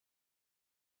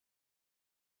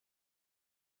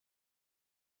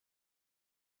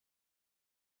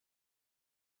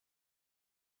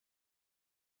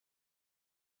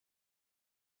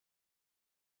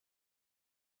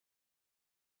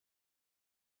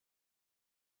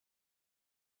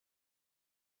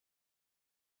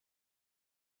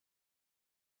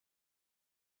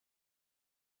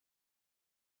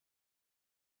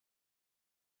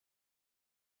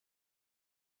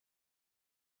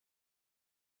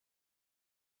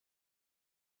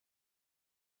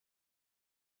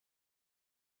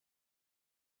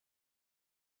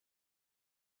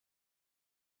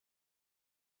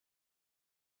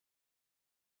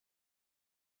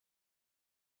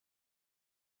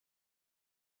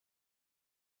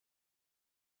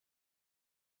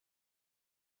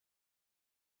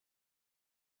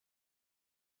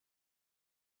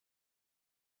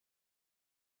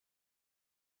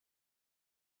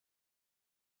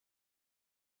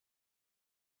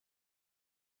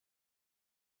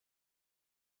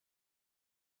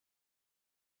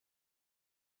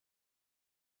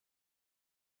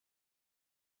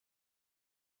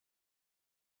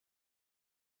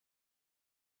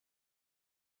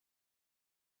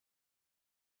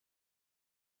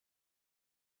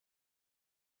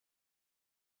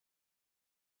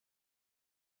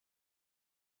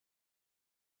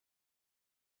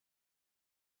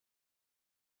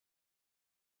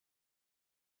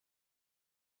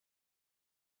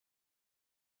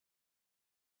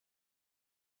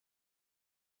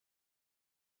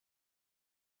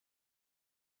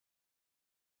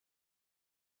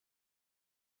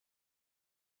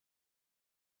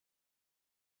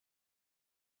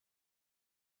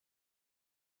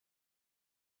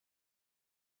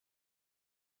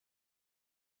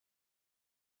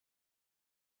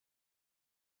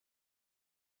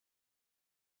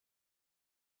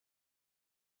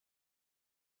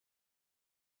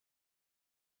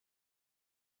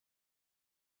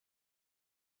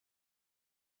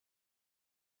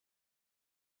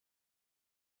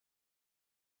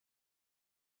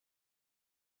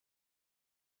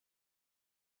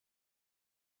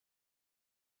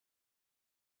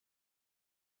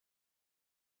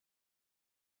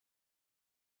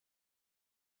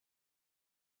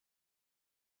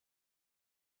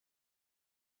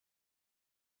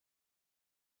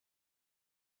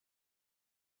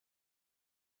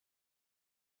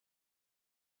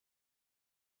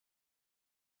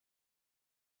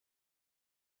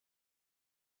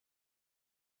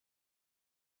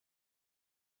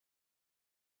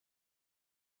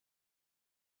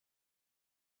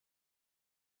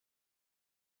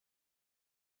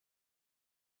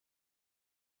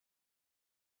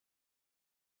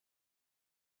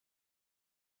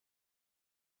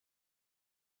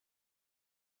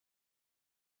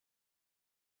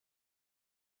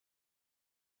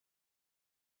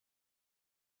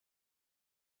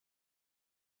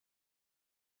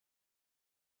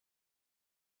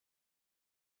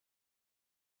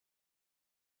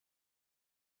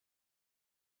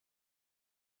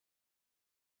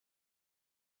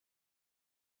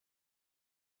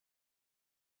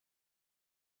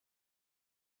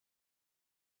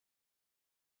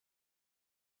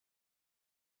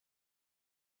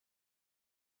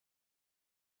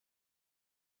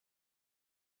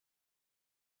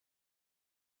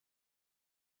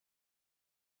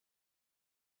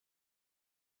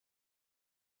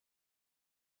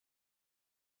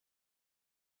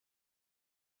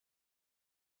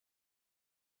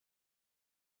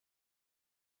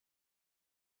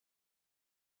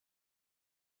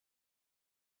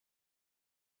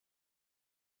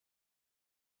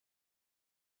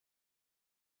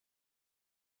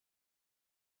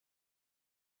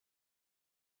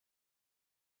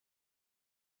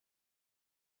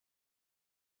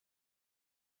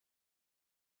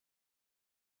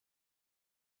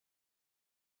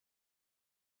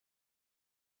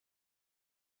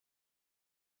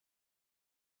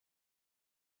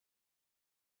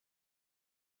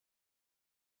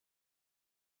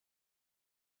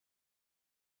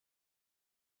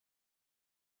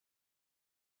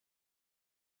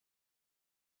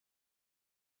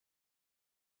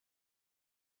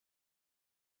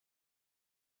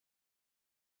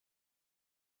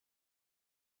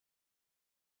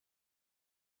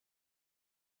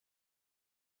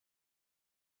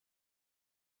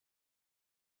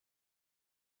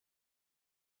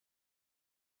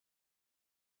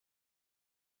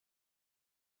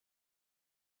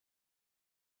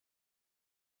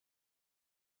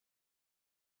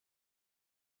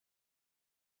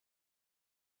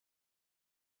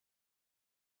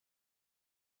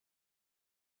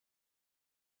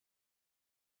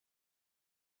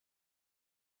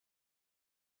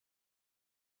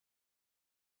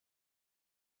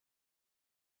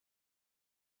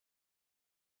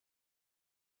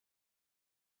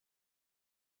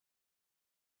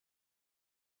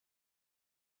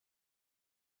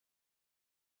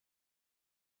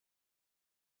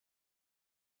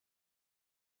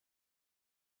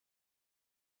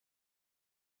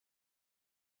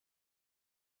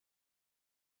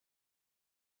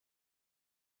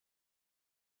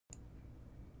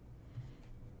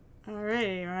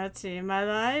Alrighty, let's see. Am I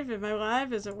live? Am I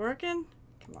live? Is it working?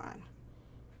 Come on.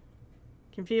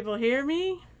 Can people hear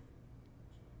me?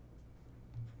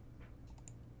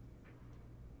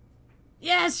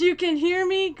 Yes, you can hear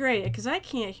me? Great, because I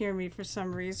can't hear me for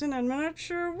some reason. I'm not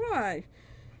sure why.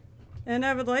 And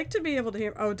I would like to be able to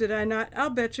hear. Oh, did I not? I'll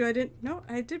bet you I didn't. No,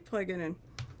 I did plug it in.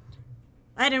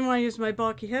 I didn't want to use my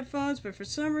bulky headphones, but for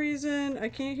some reason I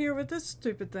can't hear with this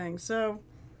stupid thing. So,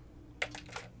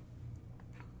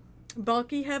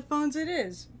 bulky headphones it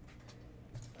is.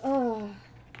 Oh.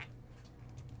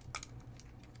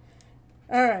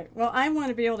 Alright, well, I want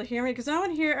to be able to hear me because I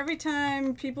want to hear every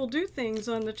time people do things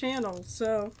on the channel.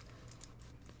 So,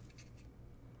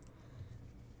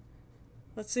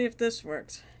 let's see if this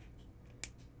works.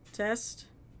 Test.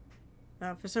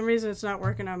 For some reason, it's not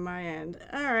working on my end.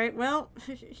 Alright, well,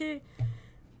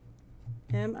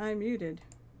 am I muted?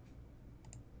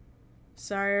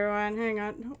 Sorry, everyone. Hang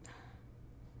on. Nope.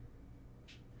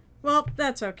 Well,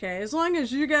 that's okay. As long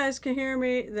as you guys can hear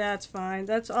me, that's fine.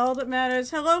 That's all that matters.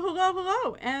 Hello, hello,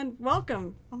 hello, and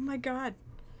welcome. Oh my god.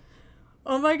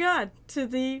 Oh my god, to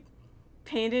the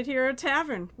Painted Hero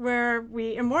Tavern, where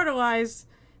we immortalize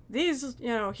these,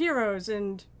 heroes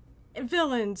and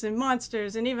villains and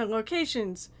monsters and even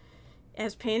locations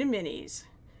as painted minis.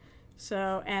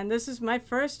 So, and this is my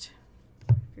first.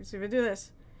 Let's see if I do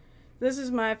this. This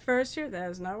is my first here. That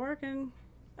is not working.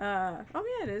 Oh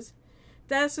yeah, it is.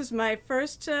 This is my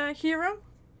first hero.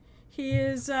 He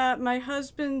is my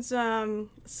husband's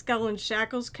Skull and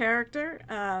Shackles character,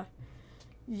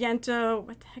 Yento.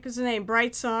 What the heck is his name?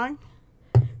 Bright Song,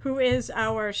 who is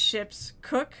our ship's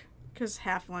cook, because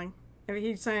halfling. I mean,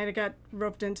 he kind of got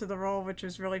roped into the role, which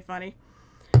was really funny.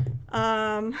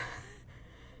 But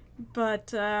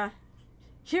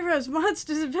heroes,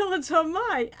 monsters, and villains, oh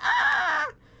my! Ah!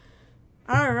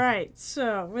 Alright,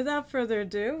 so without further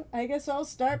ado, I guess I'll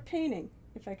start painting.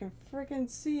 If I can frickin'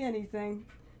 see anything.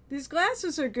 These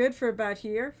glasses are good for about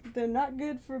here. They're not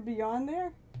good for beyond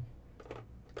there.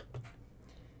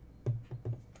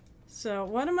 So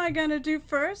what am I going to do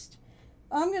first?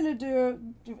 I'm going to do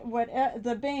what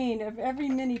the bane of every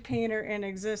mini painter in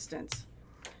existence.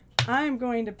 I'm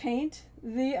going to paint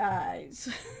the eyes.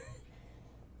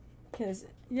 Because,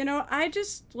 I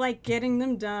just like getting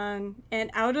them done and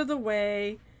out of the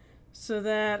way so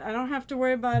that I don't have to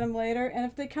worry about them later. And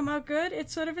if they come out good, it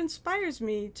sort of inspires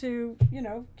me to,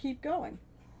 keep going.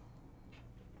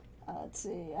 Let's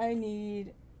see,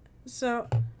 so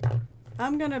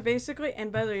I'm going to basically,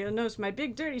 and by the way, you'll notice my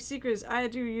big dirty secret is I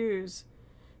do use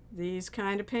these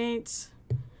kind of paints.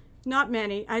 Not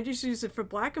many. I just use it for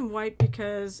black and white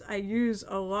because I use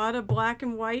a lot of black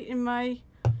and white in my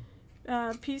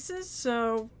pieces.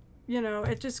 So,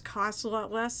 it just costs a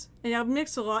lot less. And I'll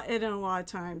mix it in a lot of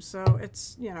times. So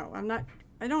it's,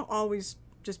 I don't always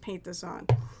just paint this on.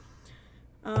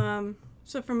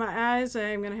 So for my eyes,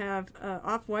 I'm going to have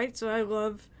off-white. So I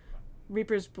love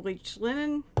Reaper's Bleached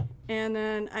Linen. And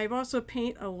then I also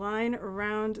paint a line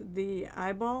around the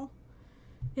eyeball.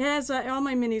 It has, all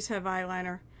my minis have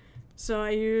eyeliner. So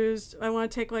I want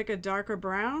to take like a darker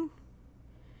brown.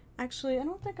 Actually, I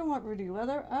don't think I want ruddy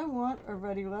leather. I want a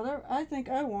ruddy leather. I think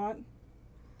I want,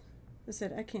 I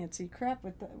said I can't see crap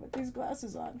with these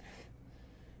glasses on.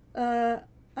 I'm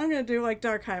going to do like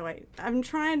dark highlight. I'm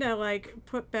trying to like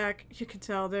put back, you can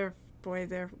tell their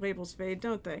labels fade,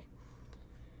 don't they?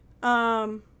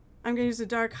 I'm going to use a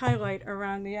dark highlight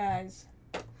around the eyes.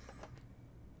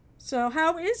 So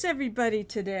how is everybody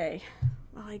today?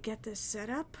 While I get this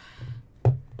set up.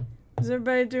 Is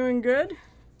everybody doing good?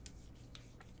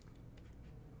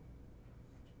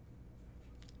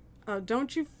 Oh,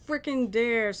 don't you frickin'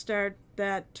 dare start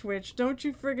that Twitch. Don't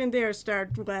you frickin' dare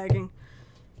start lagging.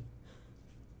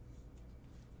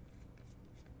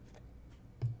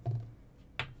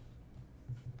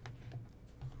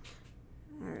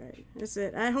 Alright, that's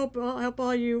it. I hope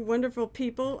all you wonderful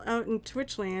people out in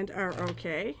Twitch land are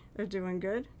okay. Are doing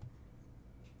good.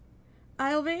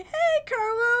 I'll be, hey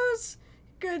Carlos!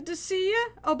 Good to see you.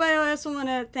 Oh, but I also want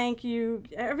to thank you,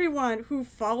 everyone who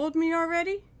followed me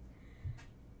already.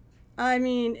 I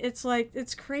mean,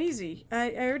 it's crazy.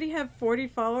 I already have 40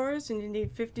 followers and you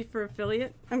need 50 for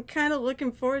affiliate. I'm kind of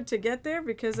looking forward to get there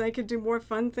because I could do more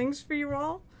fun things for you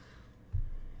all.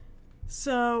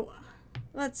 So,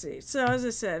 let's see. So, as I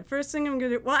said, first thing I'm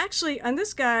going to do, well, actually, on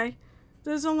this guy,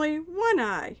 there's only one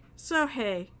eye. So,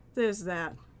 hey, there's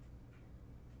that.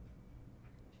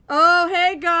 Oh,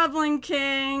 hey, Goblin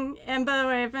King. And by the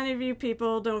way, if any of you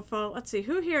people don't follow, let's see,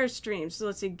 who here streams? So,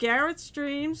 let's see, Garrett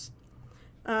streams.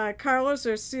 Carlos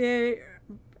or CA,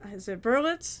 is it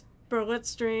Berlitz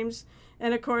streams,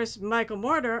 and of course Michael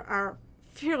Mortar, our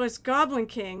Fearless Goblin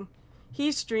King,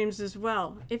 he streams as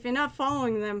well. If you're not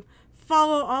following them,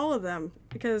 follow all of them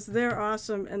because they're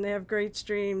awesome and they have great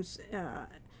streams.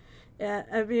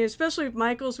 I mean, especially with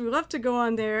Michael's, we love to go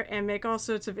on there and make all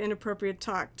sorts of inappropriate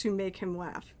talk to make him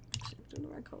laugh. Actually, I'm doing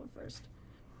the right color first.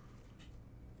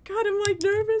 God, I'm like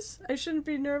nervous. I shouldn't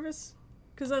be nervous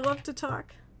because I love to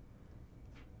talk.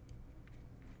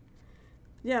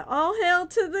 Yeah, all hail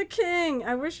to the king.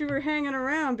 I wish you were hanging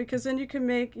around because then you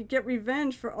get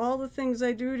revenge for all the things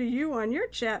I do to you on your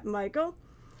chat, Michael.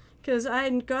 Because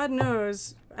God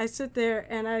knows, I sit there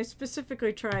and I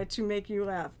specifically try to make you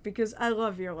laugh because I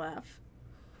love your laugh.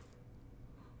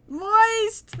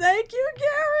 Moist! Thank you,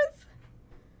 Gareth!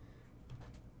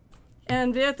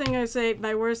 And the other thing I say,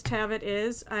 my worst habit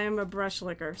is I am a brush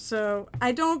licker. So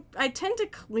I tend to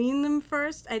clean them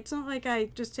first. It's not like I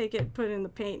just take it, put it in the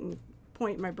paint and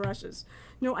point my brushes.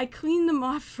 No, I clean them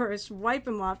off first, wipe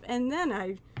them off, and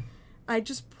then I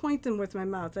just point them with my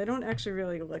mouth. I don't actually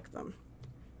really lick them.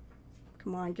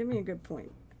 Come on, give me a good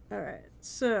point. All right,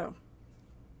 so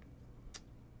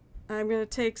I'm going to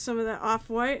take some of that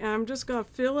off-white and I'm just going to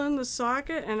fill in the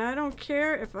socket, and I don't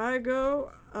care if I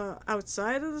go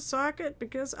outside of the socket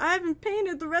because I haven't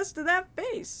painted the rest of that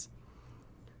face.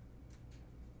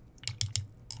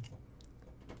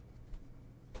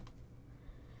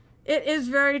 It is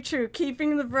very true.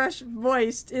 Keeping the brush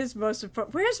moist is most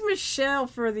important. Where's Michelle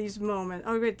for these moments?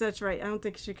 Oh, wait, that's right. I don't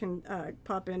think she can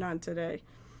pop in on today,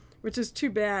 which is too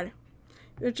bad.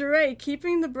 But you're right.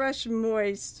 Keeping the brush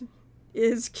moist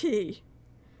is key.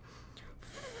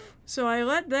 So I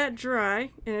let that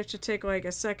dry, and it should take like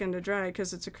a second to dry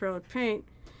because it's acrylic paint.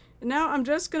 And now I'm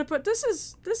just going to put, this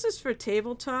is for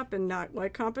tabletop and not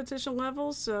like competition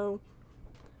levels, so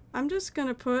I'm just going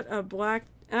to put a black,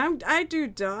 and I do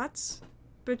dots,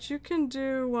 but you can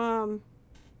do,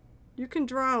 you can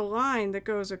draw a line that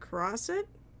goes across it.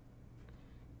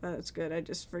 Oh, that's good. I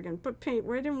just friggin' put paint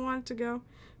where I didn't want it to go.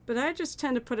 But I just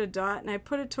tend to put a dot, and I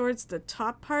put it towards the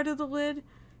top part of the lid,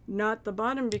 not the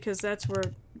bottom, because that's where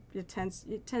it tends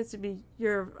to be,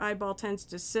 your eyeball tends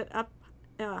to sit up,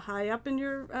 high up in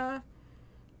your,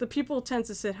 the pupil tends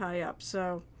to sit high up,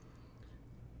 so.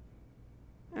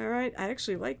 All right, I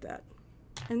actually like that.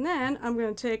 And then I'm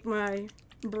going to take my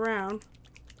brown.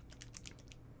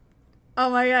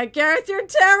 Oh my God, Gareth, you're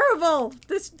terrible!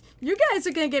 You guys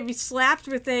are going to get me slapped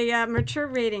with a mature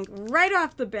rating right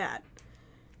off the bat.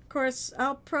 Of course,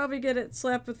 I'll probably get it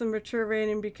slapped with a mature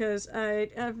rating because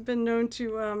I've been known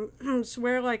to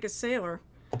swear like a sailor,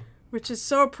 which is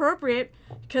so appropriate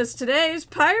because today is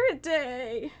Pirate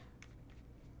Day.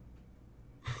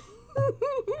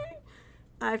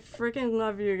 I freaking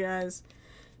love you guys.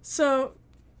 So,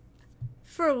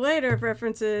 for later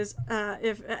references,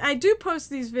 if I do post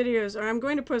these videos, or I'm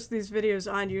going to post these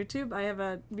videos on YouTube, I have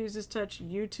a Muses Touch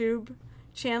YouTube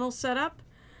channel set up.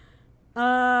 So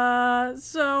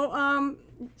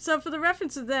for the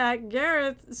reference of that,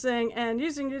 Gareth saying, and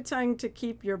using your tongue to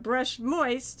keep your brush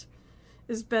moist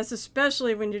is best,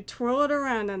 especially when you twirl it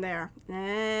around in there.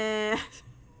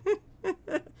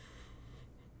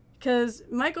 Because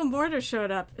Michael Mortar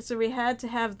showed up, so we had to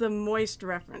have the moist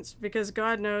reference, because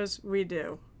God knows we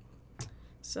do.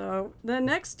 So the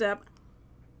next step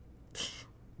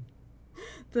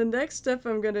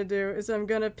I'm going to do is I'm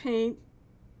going to paint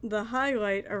the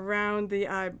highlight around the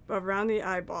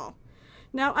eyeball.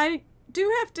 Now I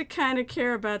do have to kind of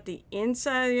care about the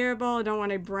inside of the eyeball. I don't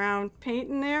want a brown paint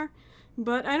in there,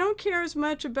 but I don't care as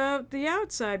much about the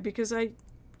outside because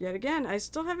yet again, I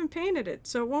still haven't painted it,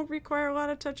 so it won't require a lot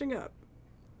of touching up.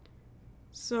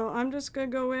 So I'm just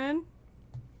going to go in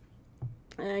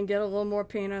and get a little more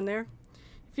paint on there.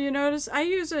 If you notice, I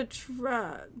use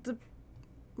what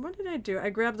did I do?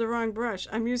 I grabbed the wrong brush.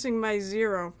 I'm using my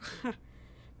 0.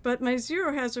 But my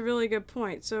 0 has a really good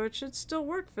point, so it should still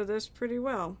work for this pretty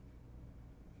well.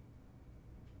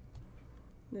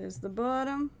 There's the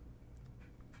bottom.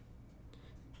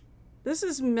 This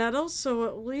is metal, so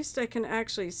at least I can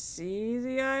actually see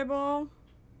the eyeball.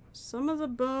 Some of the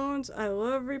bones, I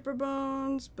love Reaper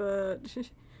bones, but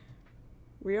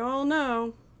we all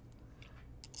know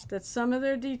that some of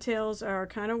their details are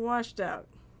kind of washed out.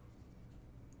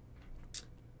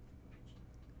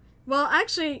 Well,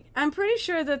 actually, I'm pretty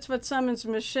sure that's what summons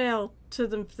Michelle to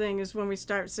the thing is when we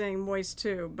start saying moist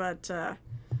too, but, oh,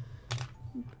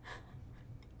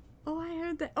 I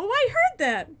heard that. Oh, I heard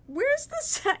that! Where's the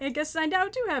sound? I guess I now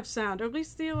do have sound, or at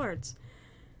least the alerts.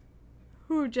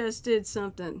 Who just did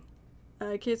something?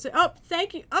 I can't say. Oh,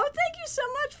 thank you. Oh, thank you so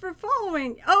much for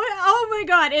following. Oh my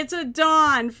God, it's a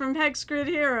Dawn from Hex Grid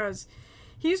Heroes.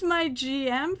 He's my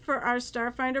GM for our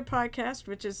Starfinder podcast,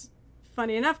 which is,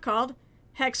 funny enough, called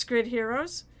Hex Grid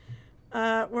Heroes,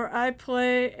 where I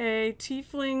play a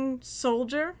tiefling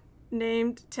soldier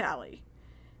named Tally.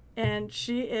 And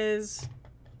she is,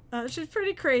 she's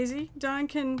pretty crazy. Dawn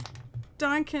can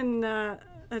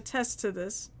attest to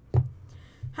this.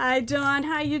 Hi, Dawn.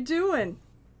 How you doing?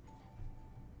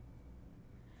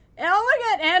 Oh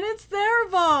my God! And it's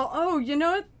Theraval. Oh, you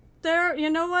know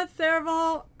what?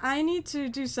 Theraval? I need to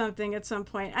do something at some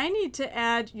point. I need to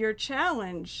add your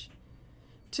challenge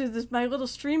to my little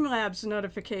Streamlabs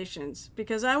notifications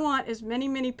because I want as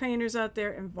many painters out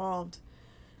there involved.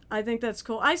 I think that's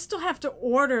cool. I still have to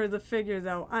order the figure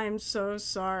though. I'm so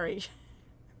sorry,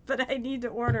 but I need to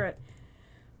order it.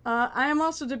 I am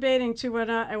also debating too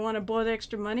whether I want to blow the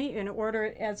extra money and order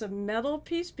it as a metal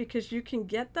piece because you can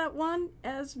get that one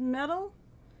as metal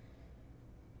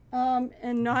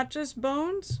and not just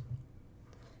bones.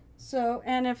 So,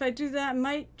 and if I do that, I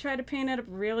might try to paint it up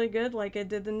really good like I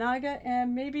did the Naga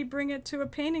and maybe bring it to a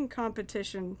painting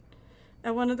competition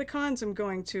at one of the cons I'm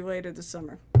going to later this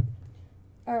summer.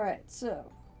 Alright, so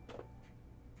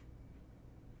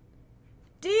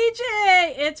DJ!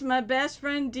 It's my best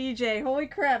friend DJ. Holy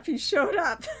crap, he showed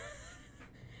up.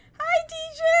 Hi,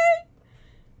 DJ!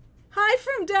 Hi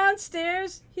from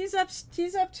downstairs. He's up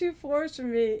 2 floors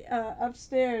from me,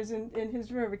 upstairs in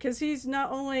his room because he's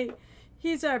not only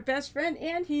he's our best friend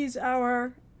and he's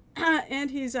our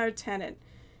tenant.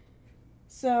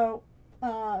 So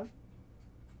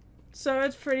so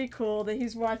it's pretty cool that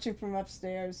he's watching from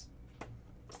upstairs.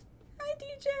 Hi,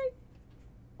 DJ.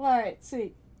 Alright,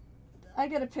 see. I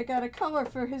gotta pick out a color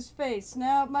for his face.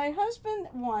 Now, my husband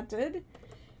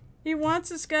he wants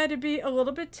this guy to be a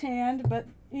little bit tanned, but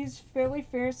he's fairly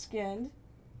fair-skinned.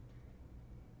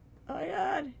 Oh my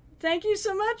God. Thank you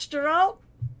so much, Gerald.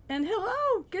 And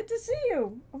hello, good to see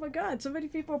you. Oh my God, so many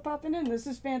people are popping in. This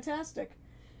is fantastic.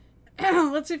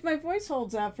 Let's see if my voice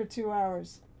holds out for 2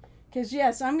 hours. Because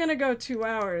yes, I'm gonna go 2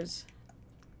 hours.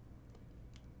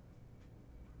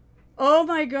 Oh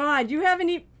my God, you haven't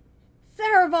even...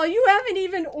 Theraval, you haven't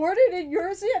even ordered it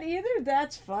yours yet either?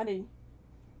 That's funny.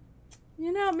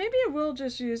 You know, maybe I will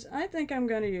just use... I think I'm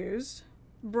going to use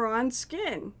bronze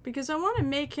skin. Because I want to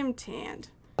make him tanned.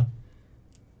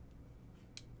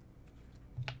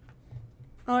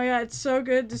 Oh yeah, it's so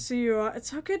good to see you all.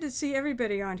 It's so good to see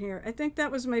everybody on here. I think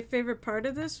that was my favorite part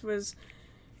of this was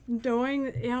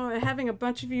knowing, you know, having a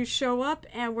bunch of you show up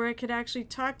and where I could actually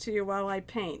talk to you while I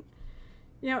paint.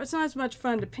 You know, it's not as much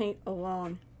fun to paint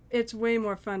alone. It's way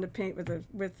more fun to paint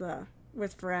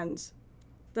with friends.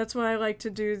 That's why I like to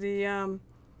do the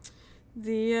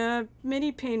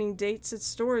mini painting dates at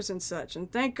stores and such.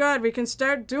 And thank God we can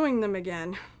start doing them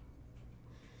again.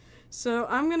 So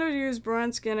I'm going to use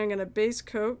bronze skin. I'm going to base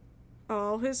coat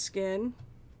all his skin.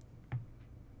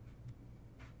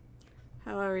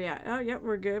 How are we at? Oh, yep,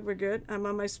 we're good. We're good. I'm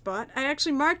on my spot. I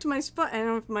actually marked my spot. I don't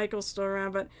know if Michael's still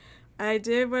around, but I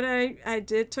did what I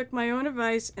did, took my own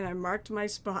advice, and I marked my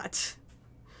spot.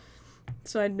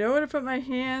 So I know where to put my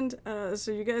hand,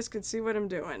 so you guys can see what I'm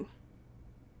doing.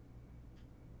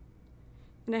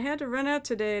 And I had to run out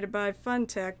today to buy Fun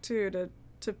Tack, too,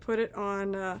 to put it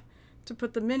on, to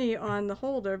put the mini on the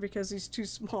holder because he's too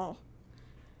small.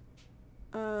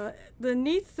 The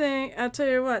neat thing, I'll tell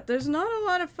you what, there's not a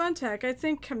lot of Fun Tack. I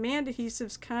think Command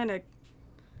Adhesives kind of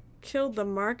killed the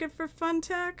market for Fun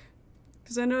Tack.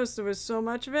 Because I noticed there was so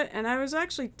much of it, and I was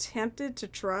actually tempted to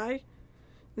try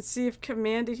and see if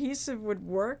Command Adhesive would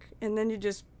work, and then you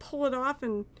just pull it off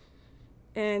and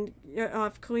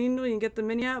off cleanly and get the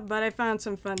mini out, but I found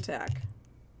some Fun Tack.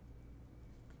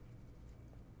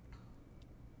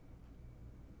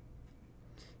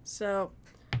 So,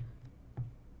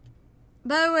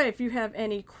 by the way, if you have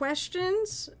any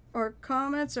questions or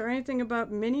comments or anything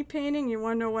about mini painting, you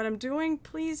want to know what I'm doing,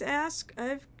 please ask.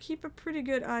 I keep a pretty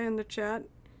good eye on the chat.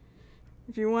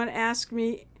 If you want to ask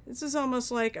me, this is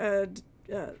almost like a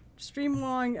stream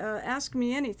long ask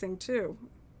me anything too,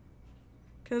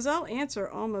 because I'll answer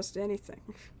almost anything.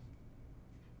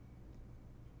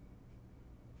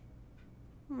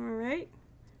 All right.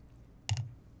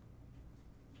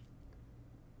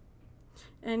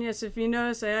 And yes, if you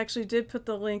notice, I actually did put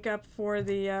the link up for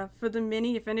the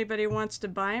mini if anybody wants to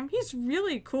buy him. He's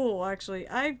really cool, actually.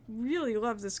 I really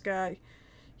love this guy.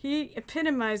 He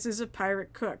epitomizes a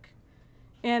pirate cook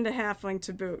and a halfling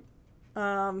to boot.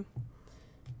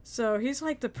 So he's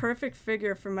like the perfect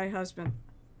figure for my husband.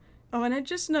 Oh, and I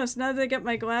just noticed, now that I got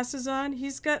my glasses on,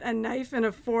 he's got a knife and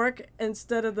a fork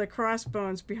instead of the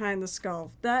crossbones behind the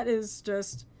skull. That is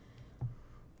just...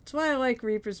 That's why I like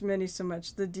Reaper's Mini so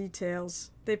much, the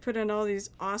details. They put in all these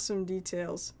awesome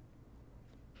details.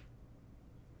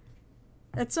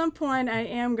 At some point, I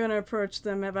am going to approach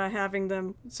them about having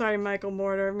them. Sorry, Michael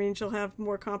Mortar, means you'll have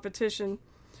more competition.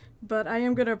 But I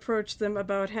am going to approach them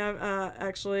about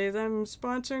actually them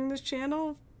sponsoring this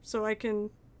channel so I can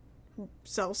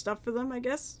sell stuff for them, I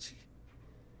guess.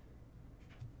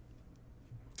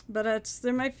 But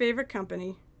they're my favorite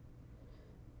company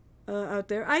out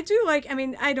there. I do like, I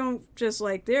mean, I don't just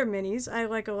like their minis. I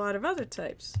like a lot of other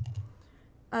types.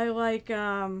 I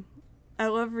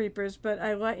love Reapers, but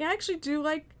I actually do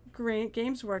like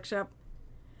Games Workshop.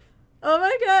 Oh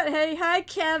my god, hey, hi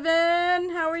Kevin,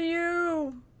 how are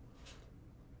you?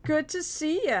 Good to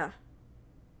see ya.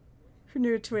 Who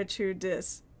knew Twitch, who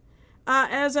dis?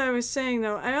 As I was saying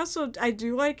though, I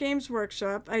do like Games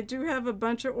Workshop. I do have a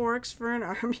bunch of orcs for an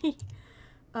army.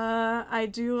 I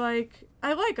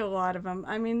like a lot of them.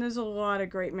 I mean, there's a lot of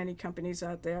great mini companies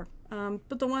out there.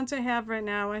 But the ones I have right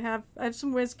now, I have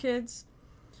some WizKids.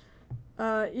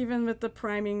 Even with the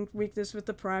priming, weakness with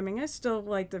the priming, I still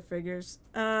like the figures.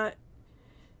 And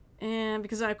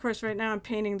because of course right now I'm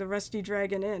painting the Rusty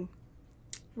Dragon Inn,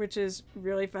 which is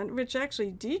really fun, which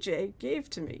actually DJ gave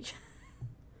to me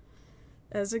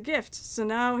as a gift. So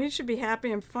now he should be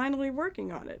happy I'm finally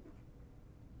working on it.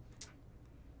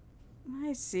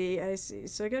 I see.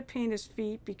 So I gotta paint his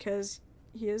feet because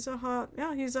he is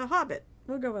he's a hobbit.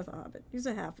 We'll go with a hobbit. He's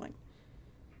a halfling.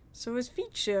 So his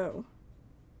feet show.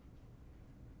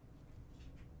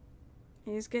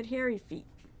 He's got hairy feet.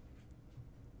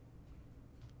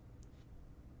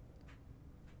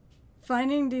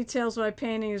 Finding details while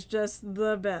painting is just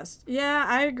the best. Yeah,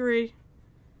 I agree.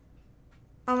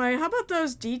 Oh my, how about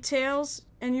those details?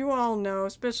 And you all know,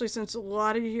 especially since a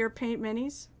lot of you here paint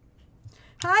minis.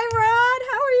 Hi, Rod!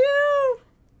 How are you?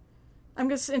 I'm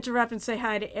going to interrupt and say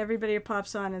hi to everybody who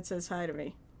pops on and says hi to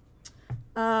me.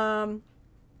 I'm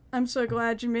so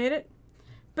glad you made it.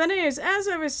 But anyways, as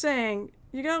I was saying,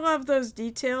 you gotta love those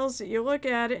details that you look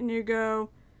at it and you go,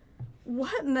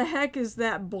 what in the heck is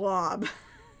that blob?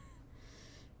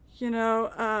 You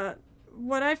know,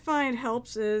 what I find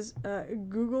helps is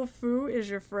Google Foo is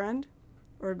your friend,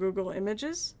 or Google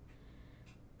Images.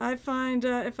 I find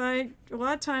a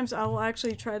lot of times I will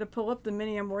actually try to pull up the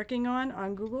mini I'm working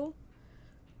on Google,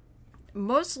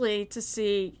 mostly to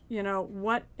see, you know,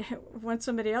 when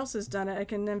somebody else has done it, I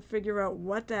can then figure out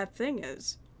what that thing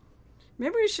is.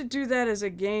 Maybe we should do that as a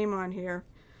game on here.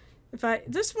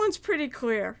 This one's pretty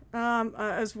clear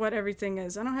as what everything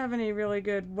is. I don't have any really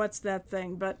good what's that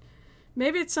thing, but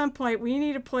maybe at some point we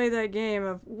need to play that game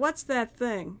of what's that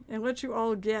thing and let you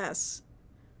all guess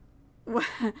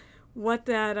what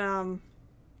that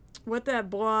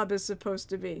blob is supposed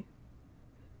to be.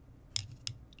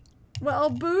 Well,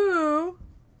 boo.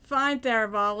 Fine,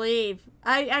 Theraval, leave.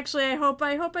 I hope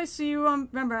I see you on.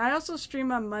 Remember, I also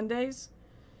stream on Mondays,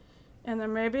 and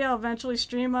then maybe I'll eventually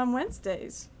stream on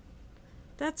Wednesdays.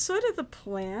 That's sort of the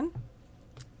plan.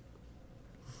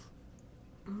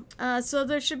 So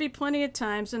there should be plenty of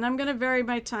times, and I'm going to vary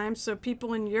my time so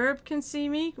people in Europe can see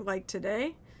me, like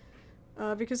today,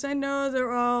 because I know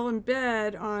they're all in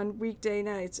bed on weekday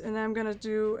nights, and I'm going to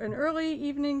do an early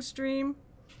evening stream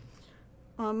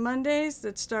on Mondays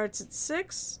that starts at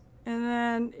 6, and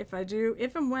then if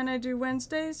and when I do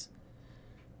Wednesdays,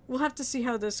 we'll have to see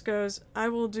how this goes. I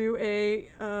will do a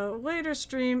later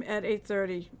stream at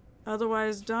 8:30.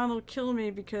 Otherwise, Don will kill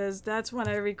me because that's when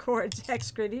I record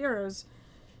Hex Grid Heroes,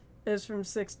 is from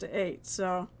 6 to 8.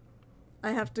 So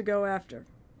I have to go after.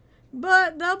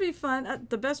 But that'll be fun.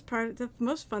 The best part, the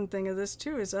most fun thing of this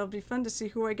too, is it'll be fun to see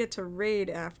who I get to raid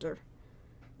after.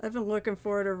 I've been looking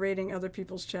forward to raiding other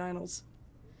people's channels.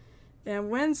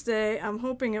 And Wednesday, I'm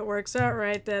hoping it works out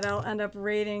right that I'll end up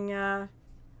raiding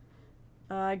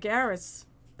Gareth's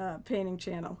painting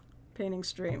channel, painting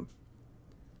stream,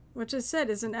 which I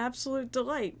said is an absolute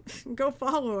delight. Go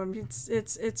follow him.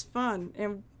 It's fun,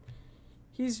 and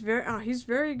he's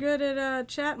very good at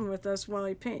chatting with us while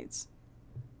he paints.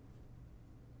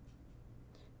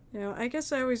 You know, I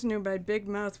guess I always knew my big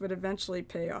mouth would eventually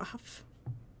pay off.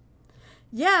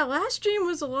 Yeah, last stream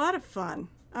was a lot of fun.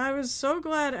 I was so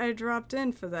glad I dropped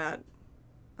in for that.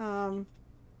 That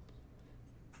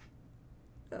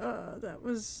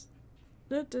was...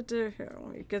 Here, let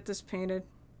me get this painted.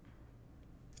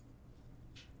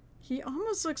 He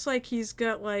almost looks like he's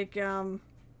got, like,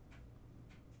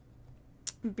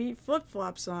 beat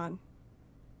flip-flops on.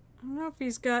 I don't know if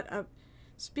he's got a...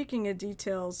 Speaking of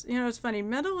details, you know, it's funny.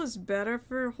 Metal is better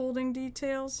for holding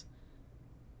details.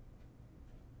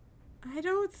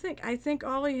 I think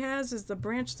all he has is the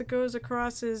branch that goes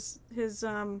across the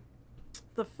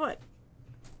foot.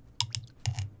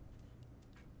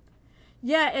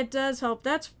 Yeah, it does help.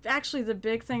 That's actually the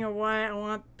big thing of why I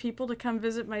want people to come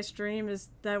visit my stream is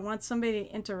that I want somebody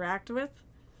to interact with.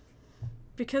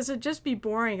 Because it'd just be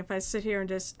boring if I sit here and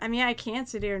just... I mean, I can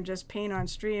sit here and just paint on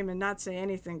stream and not say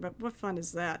anything, but what fun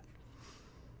is that?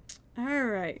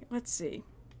 Alright, let's see.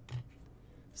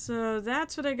 So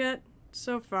that's what I got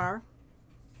so far.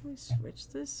 Let me switch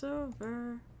this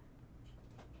over.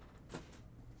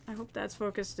 I hope that's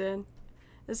focused in.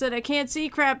 I said I can't see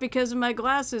crap because my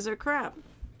glasses are crap.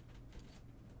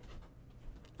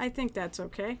 I think that's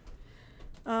okay.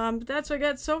 But that's what I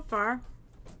got so far.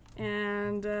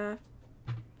 And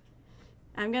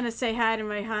I'm gonna say hi to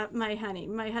my honey.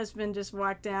 My husband just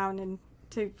walked down and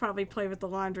to probably play with the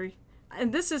laundry.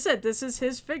 And this is it. This is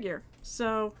his figure.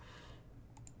 So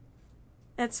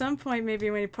at some point, maybe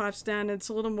when he pops down and it's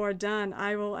a little more done,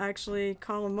 I will actually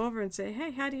call him over and say,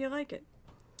 hey, how do you like it?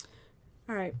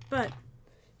 All right, but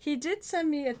he did send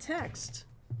me a text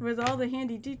with all the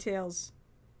handy details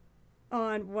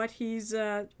on what he's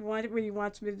what he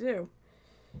wants me to do.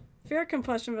 Fair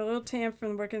complexion with a little tan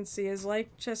from what I can see is light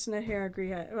chestnut hair and green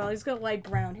hair. Well, he's got light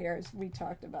brown hair, as we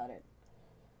talked about it.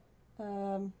 I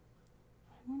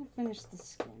want to finish the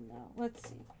skin now. Let's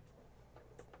see.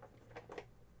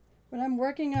 When I'm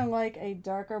working on like a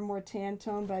darker, more tan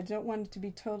tone, but I don't want it to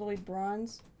be totally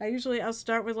bronze, I'll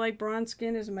start with light bronze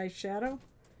skin as my shadow.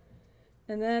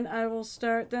 And then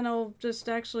I'll just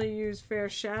actually use fair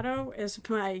shadow as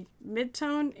my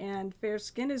mid-tone and fair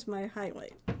skin as my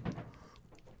highlight.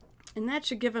 And that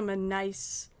should give him a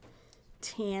nice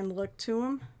tan look to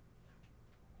him.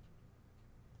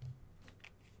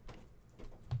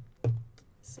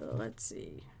 So let's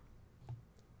see.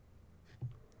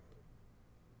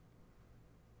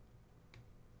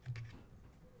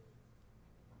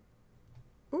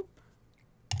 Oop.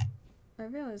 I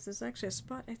realized there's actually a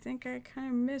spot I think I kind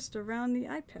of missed around the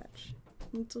eye patch.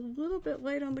 It's a little bit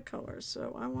light on the color,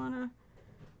 so I want to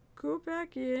go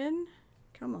back in.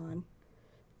 Come on.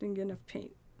 Didn't get enough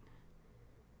paint.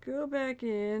 Go back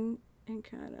in and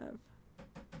kind of...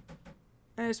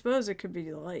 I suppose it could be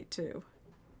the light too.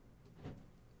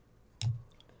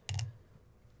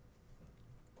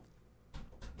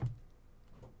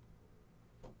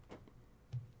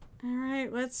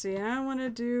 Alright, let's see. I want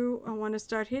to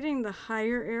start hitting the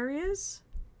higher areas.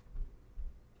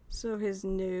 So his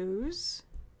nose.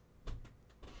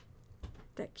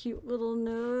 That cute little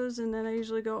nose, and then I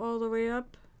usually go all the way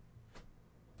up.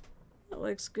 That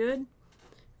looks good.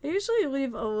 I usually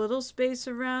leave a little space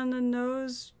around the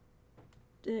nose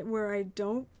where I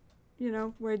don't,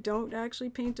 where I don't actually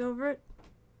paint over it.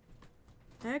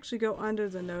 I actually go under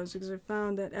the nose because I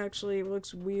found that actually it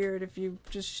looks weird if you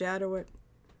just shadow it.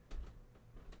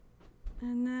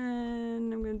 And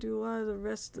then I'm going to do a lot of the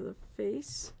rest of the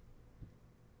face.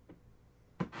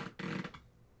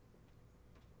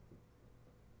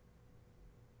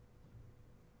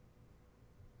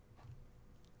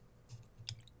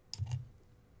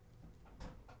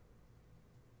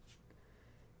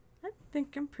 I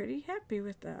think I'm pretty happy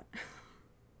with that.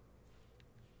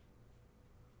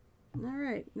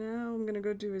 Alright, now I'm going to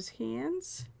go do his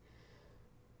hands.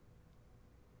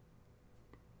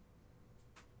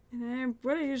 And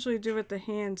what I usually do with the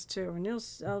hands too, and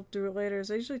I'll do it later,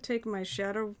 is I usually take my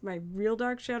shadow, my real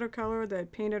dark shadow color that I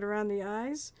painted around the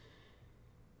eyes,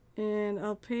 and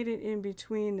I'll paint it in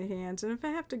between the hands. And if I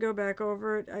have to go back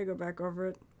over it, I go back over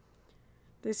it.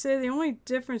 They say the only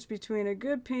difference between a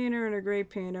good painter and a great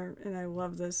painter, and I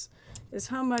love this, is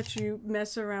how much you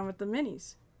mess around with the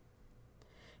minis.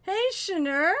 Hey,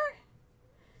 Shanur!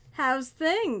 How's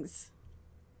things?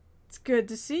 It's good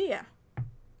to see ya.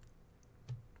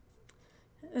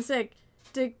 It's like,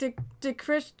 did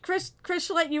Chris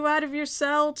let you out of your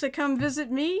cell to come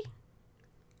visit me?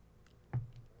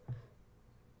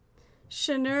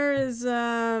 Shanur is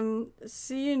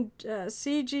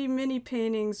CG Mini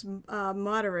Paintings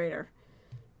moderator.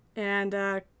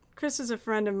 And Chris is a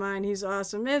friend of mine. He's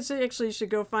awesome. And so actually you should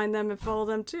go find them and follow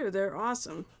them too. They're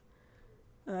awesome.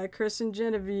 Chris and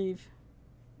Genevieve.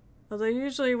 Although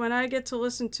usually when I get to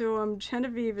listen to them,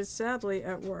 Genevieve is sadly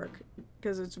at work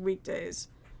because it's weekdays.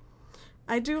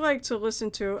 I do like to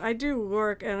listen to, I do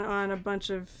work on a bunch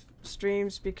of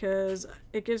streams because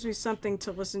it gives me something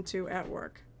to listen to at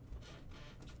work.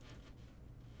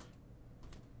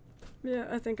 Yeah,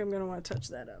 I think I'm going to want to touch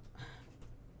that up.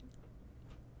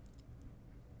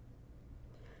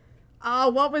 Oh,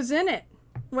 what was in it?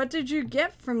 What did you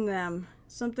get from them?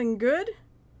 Something good?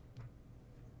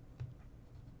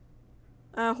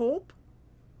 I hope.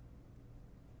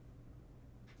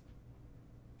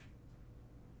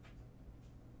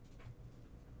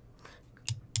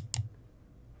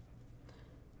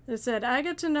 I said, I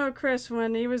got to know Chris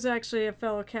when he was actually a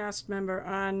fellow cast member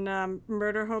on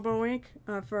Murder Hobo Inc.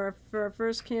 For our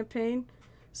first campaign.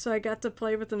 So I got to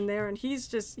play with him there, and he's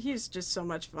just so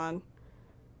much fun.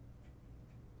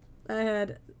 I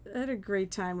had a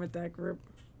great time with that group.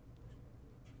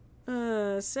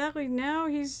 Sadly now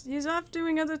he's off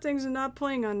doing other things and not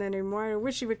playing on that anymore. I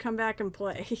wish he would come back and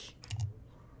play.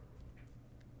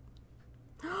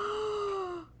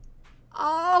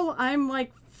 Oh, I'm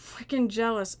like freaking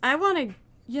jealous. I want to,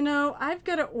 you know, I've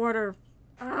got to order.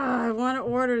 I want to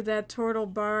order that turtle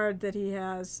bard that he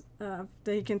has, that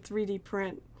he can 3D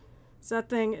print. So that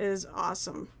thing is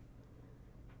awesome.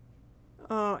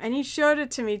 Oh, and he showed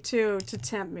it to me too to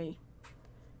tempt me.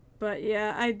 But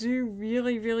yeah, I do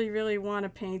really, really, really want to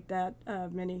paint that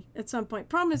mini at some point.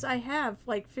 Problem is, I have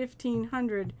like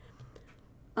 1,500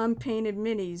 unpainted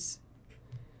minis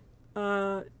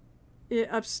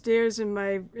upstairs in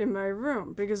my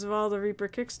room because of all the Reaper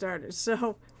Kickstarters.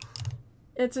 So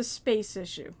it's a space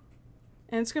issue,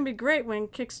 and it's gonna be great when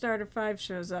Kickstarter 5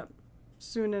 shows up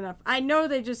soon enough. I know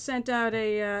they just sent out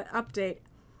a update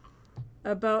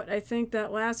about, I think,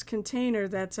 that last container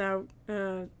that's out,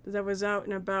 that was out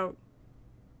and about.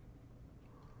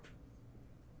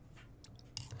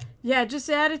 Yeah, just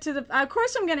add it to the, of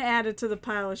course I'm going to add it to the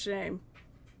pile of shame.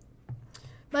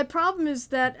 My problem is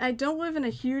that I don't live in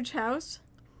a huge house.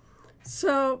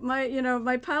 So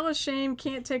my pile of shame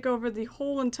can't take over the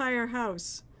whole entire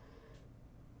house.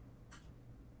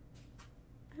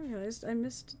 I realized I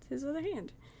missed his other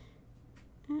hand.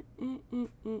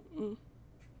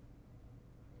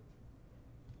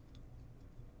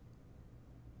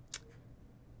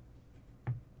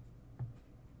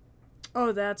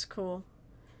 Oh, that's cool.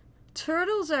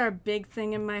 Turtles are a big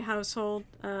thing in my household.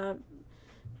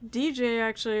 DJ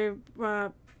actually,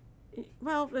 well,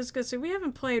 I was gonna say, we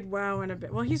haven't played WoW in a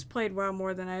bit. Well, he's played WoW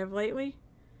more than I have lately.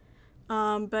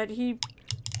 But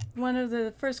one of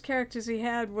the first characters he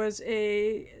had was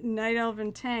a Night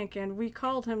Elven tank, and we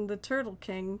called him the Turtle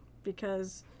King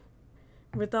because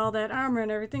with all that armor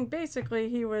and everything, basically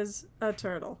he was a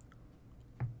turtle.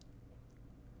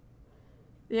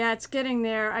 Yeah, it's getting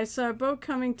there. I saw a boat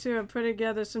coming to and put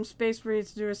together some Space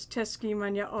Marines to do a test scheme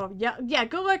on yellow. Oh, yeah,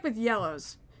 good luck with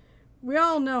yellows. We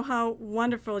all know how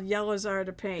wonderful yellows are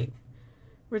to paint,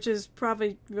 which is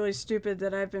probably really stupid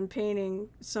that I've been painting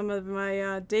some of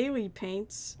my daily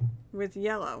paints with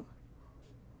yellow.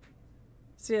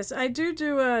 So yes, I try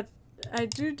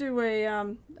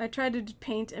to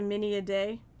paint a mini a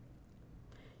day.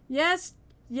 Yes,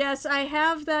 I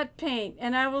have that paint,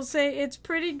 and I will say it's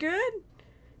pretty good.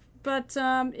 But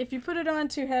if you put it on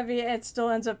too heavy, it still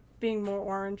ends up being more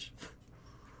orange.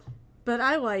 But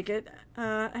I like it.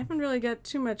 I haven't really got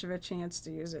too much of a chance to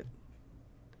use it,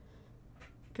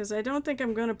 because I don't think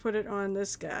I'm going to put it on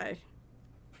this guy.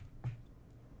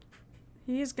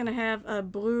 He's going to have a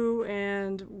blue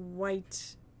and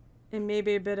white and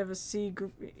maybe a bit of a sea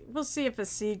green. We'll see if a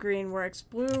sea green works.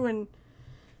 Blue and,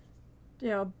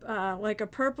 like a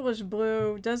purplish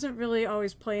blue doesn't really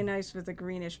always play nice with a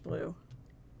greenish blue.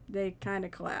 They kind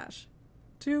of clash.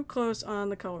 Too close on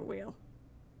the color wheel.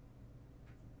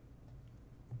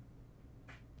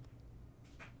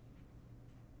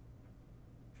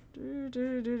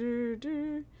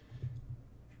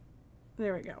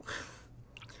 There we go.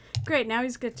 Great, now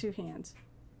he's got two hands.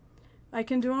 I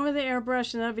can do one with the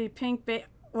airbrush, and that'll be pink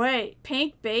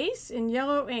pink base and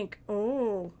yellow ink.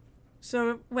 Oh.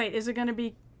 So, wait, is it going to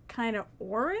be kind of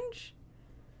orange?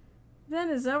 Then,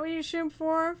 is that what you shoot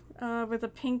for? With a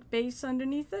pink base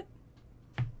underneath it?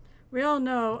 We all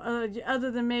know,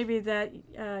 other than maybe that,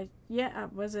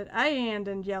 was it Iand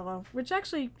and yellow, which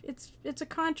actually, it's a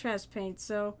contrast paint,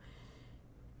 so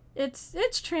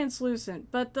it's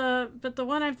translucent. But the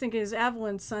one I'm thinking is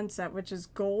Avalon Sunset, which is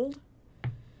gold.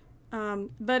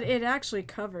 But it actually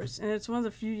covers, and it's one of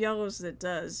the few yellows that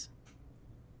does.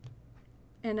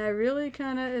 And I really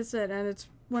kind of, and it's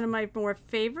one of my more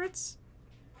favorites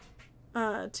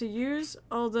to use,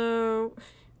 although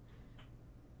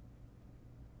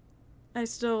I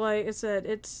still like,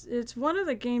 it's one of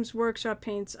the Games Workshop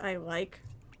paints I like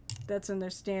that's in their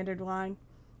standard line.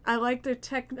 I like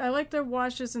their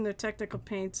washes and their technical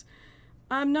paints.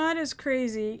 I'm not as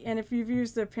crazy, and if you've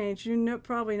used their paints, you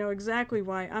probably know exactly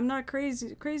why. I'm not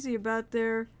crazy about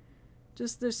their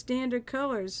standard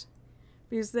colors,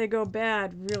 because they go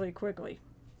bad really quickly.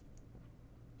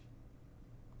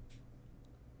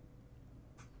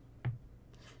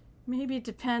 Maybe it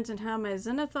depends on how my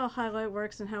zenithal highlight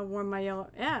works and how warm my yellow.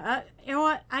 Yeah, you know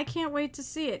what? I can't wait to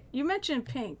see it. You mentioned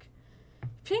pink.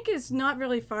 Pink is not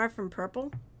really far from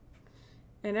purple.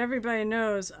 And everybody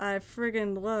knows I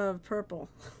friggin' love purple.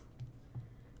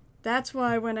 That's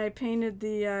why when I painted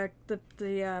the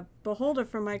beholder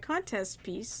for my contest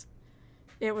piece,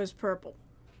 it was purple.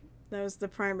 That was the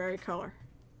primary color.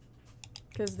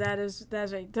 Because that's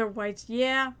a, they're whites.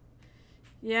 Yeah.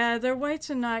 Yeah, their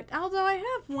whites are not. Although I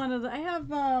have one of the. I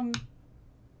have, oh,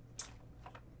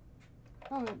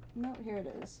 no, here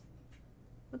it is.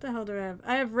 What the hell do I have?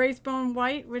 I have Wraithbone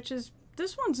White, which is.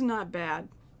 This one's not bad.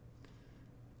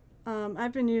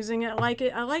 I've been using it. I like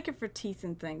it. I like it for teeth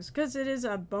and things because it is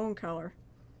a bone color.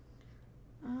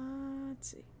 Let's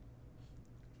see.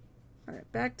 All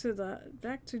right, back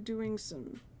to doing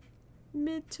some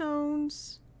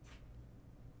midtones.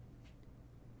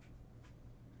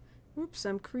 Oops,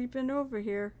 I'm creeping over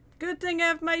here. Good thing I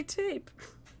have my tape.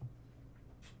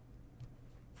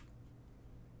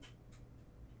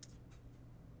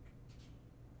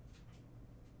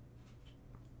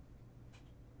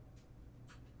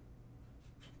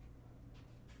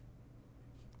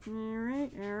 All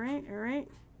right, all right, all right.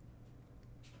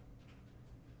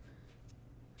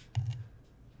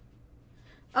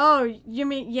 Oh, you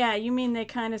mean, yeah, you mean they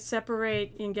kind of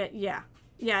separate and get, yeah.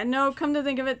 Yeah, no, come to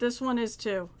think of it, this one is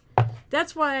too.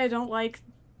 That's why I don't like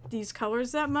these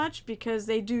colors that much, because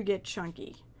they do get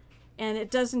chunky. And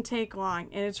it doesn't take long,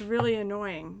 and it's really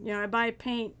annoying. You know, I buy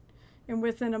paint, and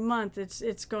within a month,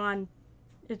 it's gone.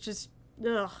 It's just,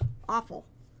 ugh, awful.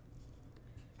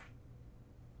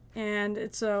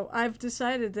 And so I've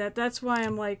decided that that's why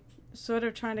I'm like sort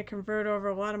of trying to convert over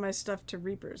a lot of my stuff to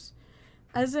Reapers.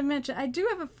 As I mentioned, I do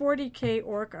have a 40k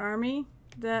orc army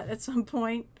that at some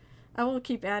point I will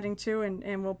keep adding to,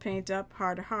 and we'll paint up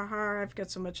hard. Ha ha, I've got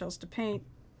so much else to paint.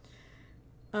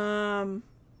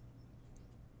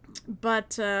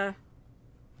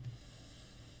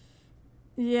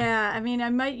 Yeah, I mean, I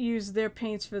might use their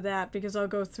paints for that because I'll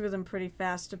go through them pretty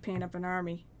fast to paint up an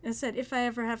army. I said, if I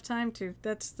ever have time to.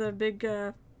 That's the big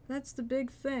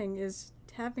thing, is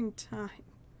having time.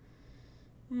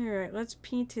 Alright, let's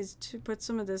paint his, put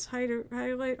some of this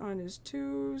highlight on his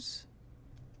twos.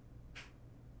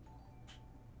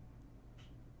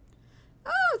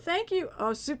 Oh, thank you.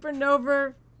 Oh,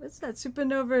 Supernova, what's that?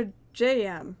 Supernova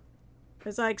JM.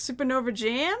 It's like Supernova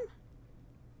Jam?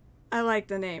 I like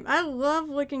the name. I love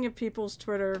looking at people's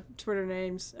Twitter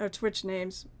names, or Twitch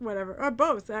names, whatever. Or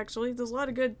both, actually. There's a lot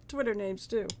of good Twitter names,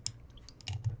 too.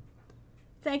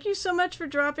 Thank you so much for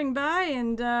dropping by,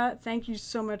 and thank you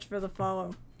so much for the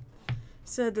follow.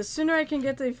 Said the sooner I can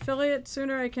get the affiliate,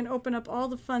 sooner I can open up all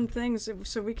the fun things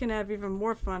so we can have even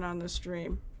more fun on the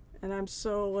stream. And I'm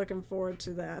so looking forward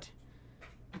to that.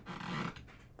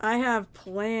 I have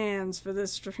plans for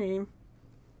this stream.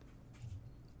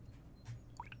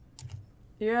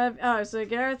 You have, oh, so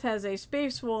Gareth has a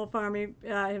Space Wolf army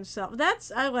himself.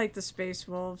 I like the Space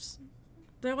Wolves.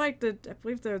 They're like I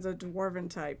believe they're the Dwarven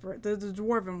type, right? They're the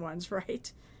Dwarven ones,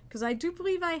 right? Because I do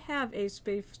believe I have a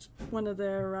one of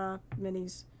their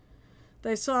minis that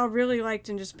I saw, really liked,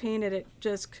 and just painted it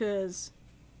just because.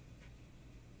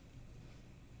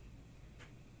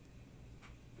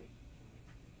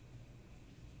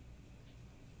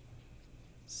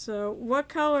 So, what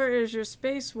color is your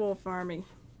Space Wolf army?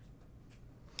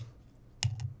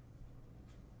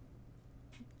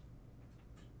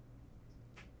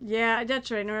 Yeah,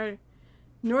 that's right.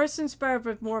 Norse inspired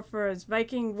with more furs.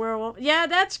 Viking werewolf. Yeah,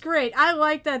 that's great. I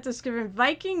like that description.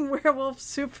 Viking werewolf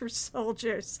super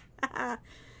soldiers. That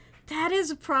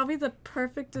is probably the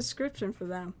perfect description for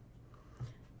them.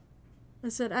 I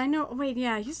said, I know. Wait,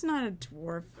 yeah, he's not a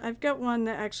dwarf. I've got one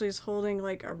that actually is holding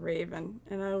like a raven,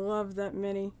 and I love that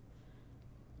mini.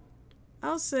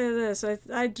 I'll say this.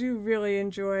 I do really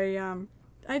enjoy.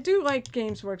 I do like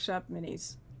Games Workshop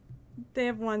minis. They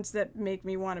have ones that make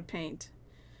me want to paint.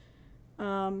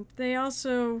 They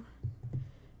also...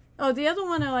 Oh, the other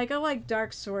one I like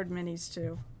Dark Sword minis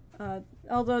too.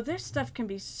 Although their stuff can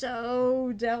be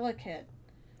so delicate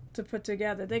to put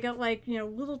together. They got like, you know,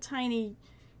 little tiny...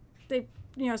 They,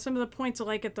 you know, some of the points are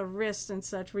like at the wrist and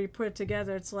such where you put it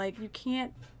together. It's like you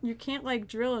can't like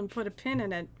drill and put a pin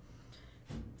in it.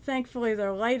 Thankfully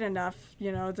they're light enough,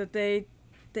 you know, that they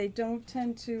don't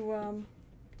tend to...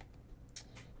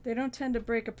 They don't tend to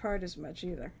break apart as much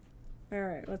either.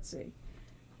 Alright, let's see.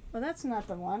 Well, that's not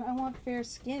the one. I want fair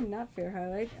skin, not fair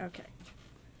highlight. Okay.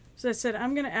 So I said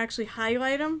I'm going to actually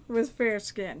highlight them with fair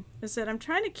skin. I said I'm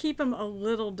trying to keep him a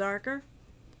little darker.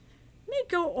 Let me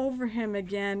go over him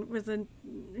again with a,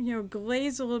 you know,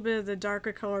 glaze a little bit of the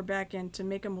darker color back in to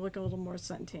make him look a little more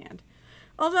suntanned.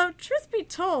 Although, truth be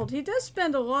told, he does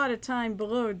spend a lot of time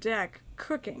below deck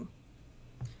cooking.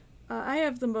 I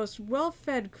have the most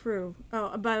well-fed crew.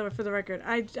 Oh, by the way, for the record,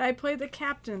 I play the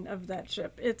captain of that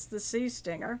ship. It's the Sea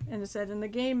Stinger, and it said, and the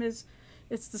game is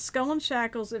It's the Skull and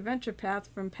Shackles Adventure Path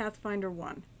from Pathfinder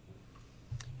 1.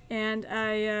 And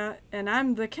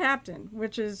I'm the captain,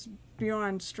 which is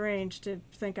beyond strange to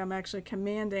think I'm actually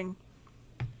commanding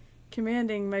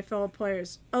my fellow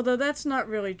players. Although that's not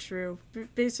really true.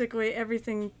 Basically,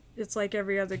 everything, it's like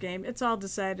every other game. It's all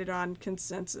decided on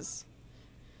consensus.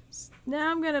 Now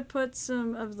I'm going to put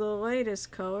some of the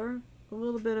lightest color, a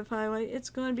little bit of highlight. It's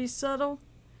going to be subtle,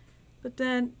 but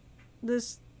then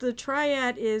the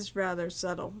triad is rather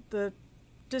subtle. The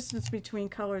distance between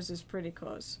colors is pretty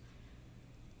close.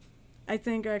 I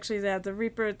think actually that the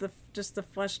Reaper, just the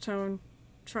flesh tone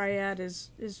triad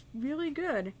is really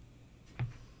good.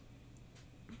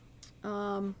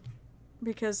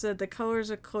 Because the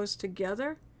colors are close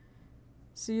together,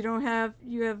 so you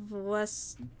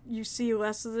see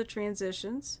less of the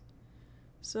transitions.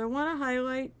 So I want to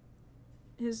highlight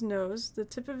his nose, the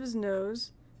tip of his nose,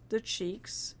 the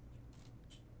cheeks,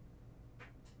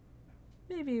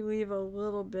 maybe leave a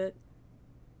little bit,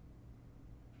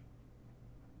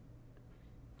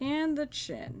 and the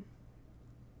chin.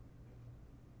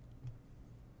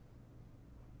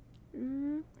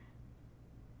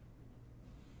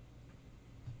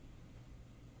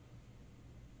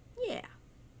 Yeah.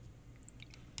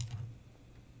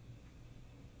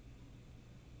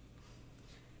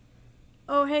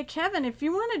 Oh, hey, Kevin, if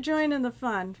you want to join in the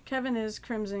fun, Kevin is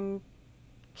Crimson.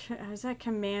 Is that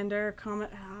Commander?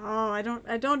 Oh, I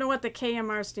don't know what the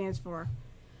KMR stands for.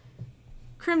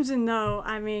 Crimson, though,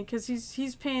 I mean, because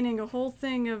he's painting a whole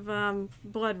thing of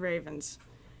Blood Ravens.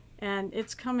 And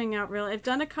it's coming out really. I've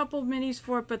done a couple of minis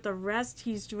for it, but the rest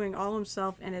he's doing all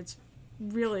himself, and it's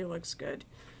really looks good.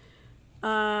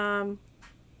 Oh,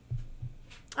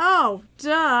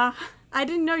 duh. I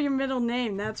didn't know your middle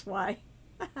name, that's why.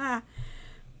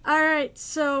 Alright,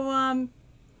 so,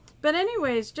 but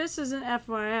anyways, just as an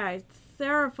FYI,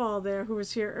 Therafall there, who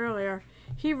was here earlier,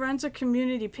 he runs a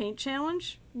community paint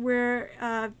challenge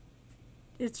where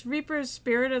it's Reaper's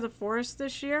Spirit of the Forest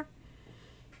this year.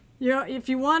 You know, if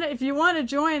you want to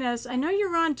join us, I know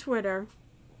you're on Twitter,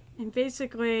 and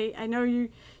basically, I know you.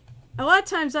 A lot of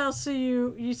times, I'll see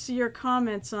you see your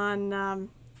comments on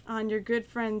your good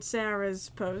friend Sarah's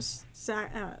posts.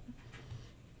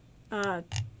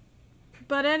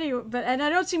 But anyway, and I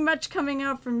don't see much coming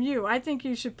out from you. I think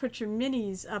you should put your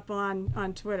minis up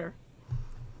on Twitter.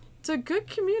 It's a good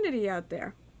community out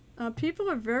there. People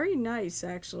are very nice,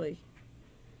 actually.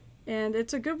 And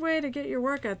it's a good way to get your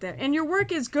work out there. And your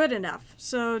work is good enough.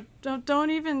 So don't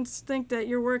even think that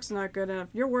your work's not good enough.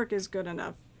 Your work is good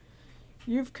enough.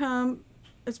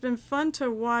 It's been fun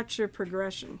to watch your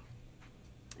progression.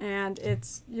 And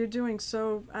you're doing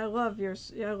so. I love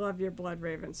your Blood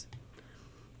Ravens.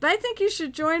 But I think you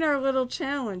should join our little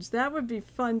challenge. That would be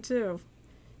fun too.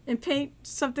 And paint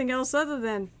something else other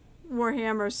than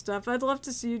Warhammer stuff. I'd love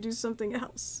to see you do something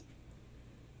else.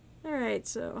 Alright,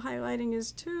 so highlighting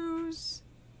his twos.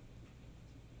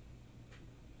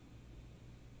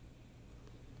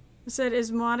 I said,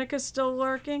 is Monica still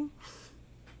lurking?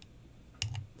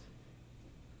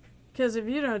 Because if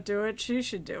you don't do it, she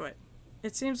should do it.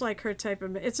 It seems like her type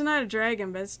of... It's not a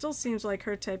dragon, but it still seems like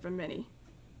her type of mini.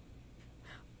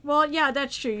 Well, yeah,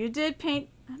 that's true. You did paint...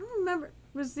 I don't remember.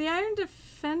 Was the Iron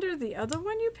Defender the other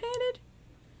one you painted?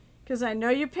 Because I know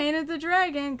you painted the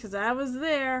dragon, because I was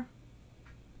there.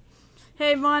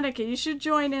 Hey, Monica, you should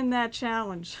join in that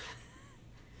challenge.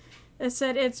 It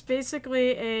said it's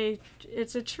basically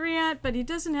it's a treant, but he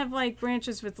doesn't have, like,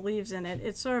 branches with leaves in it.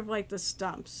 It's sort of like the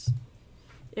stumps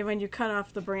when you cut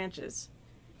off the branches.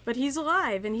 But he's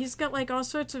alive, and he's got, like, all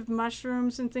sorts of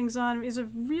mushrooms and things on him. He's a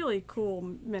really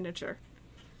cool miniature.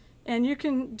 And you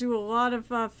can do a lot of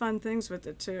fun things with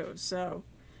it, too. So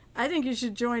I think you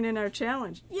should join in our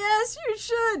challenge. Yes, you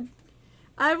should!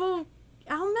 I'll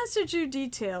message you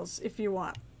details if you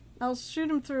want. I'll shoot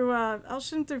them through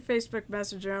Facebook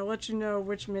Messenger. I'll let you know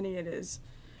which mini it is.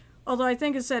 Although I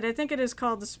think it is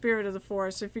called the Spirit of the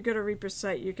Forest. So if you go to Reaper's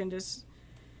site, you can just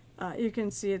you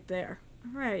can see it there.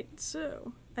 All right,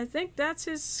 so I think that's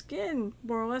his skin,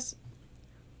 more or less.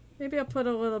 Maybe I'll put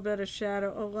a little bit of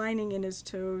shadow, a lining in his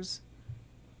toes.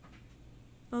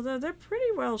 Although they're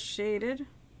pretty well shaded.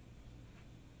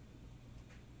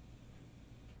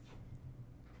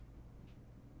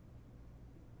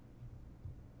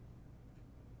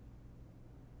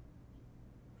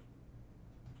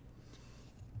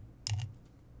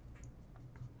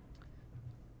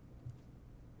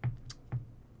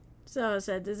 So I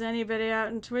said, does anybody out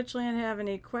in Twitchland have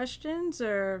any questions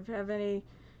or have any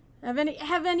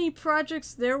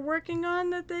projects they're working on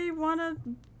that they want to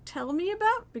tell me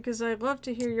about? Because I'd love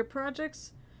to hear your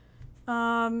projects.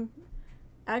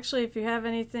 Actually, if you have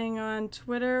anything on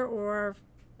Twitter or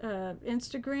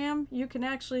Instagram, you can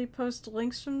actually post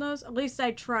links from those. At least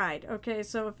I tried. Okay,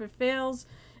 so if it fails,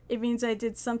 it means I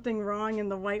did something wrong in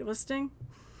the whitelisting.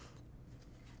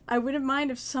 I wouldn't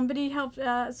mind if somebody helped,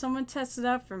 someone test it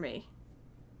out for me.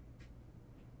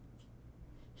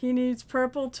 He needs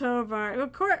purple toe bar.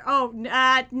 Of course. Oh, no,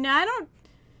 I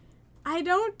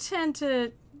don't tend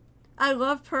to. I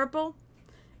love purple.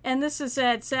 And this is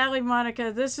it. Sadly,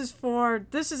 Monica, this is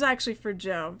actually for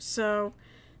Joe. So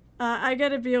I got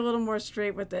to be a little more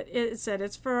straight with it. It said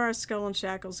it's for our Skull and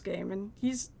Shackles game, and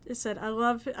it said I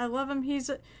love him. He's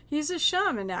a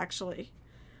shaman actually.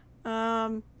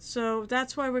 So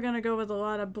that's why we're gonna go with a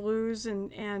lot of blues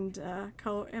and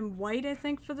color and white, I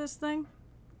think, for this thing.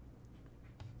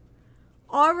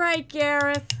 All right,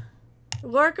 Gareth,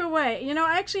 lurk away. You know,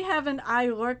 I actually have an I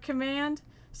lurk command.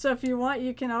 So if you want,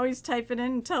 you can always type it in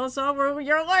and tell us all where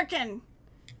you're lurking.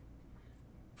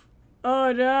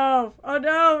 Oh no. Oh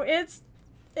no. It's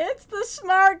the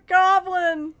smart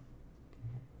goblin.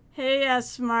 Hey,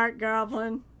 smart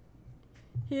goblin.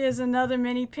 He is another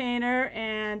mini painter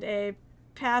and a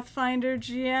Pathfinder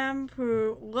GM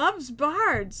who loves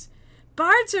bards.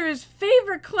 Bards are his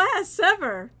favorite class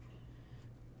ever.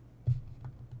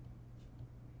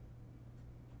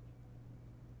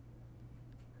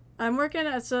 I'm working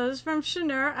on, so this is from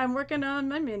Shanur. I'm working on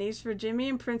my minis for Jimmy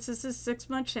and Princess's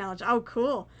 6-month challenge. Oh,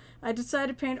 cool. I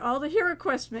decided to paint all the Hero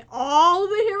Quest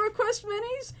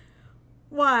minis?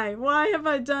 Why? Why have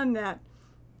I done that?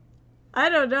 I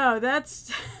don't know.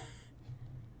 That's...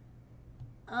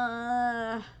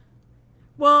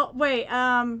 Well, wait,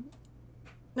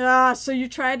 so you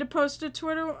tried to post to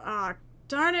Twitter?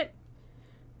 Darn it.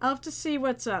 I'll have to see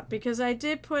what's up, because I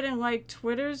did put in, like,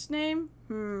 Twitter's name.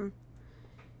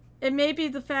 It may be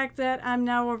the fact that I'm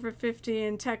now over 50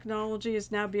 and technology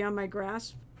is now beyond my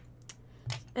grasp.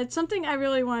 It's something I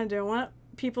really want to do. I want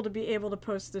people to be able to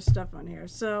post this stuff on here.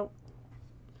 So,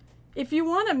 if you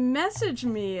want to message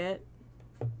me it,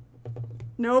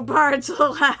 no bards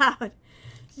allowed.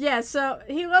 Yeah, so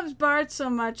he loves bards so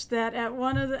much that at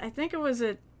one of the, I think it was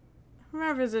at, I don't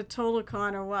remember if it was at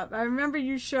TotalCon or what. I remember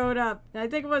you showed up, I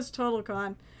think it was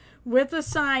TotalCon, with a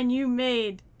sign you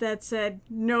made that said,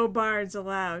 no bards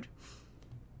allowed.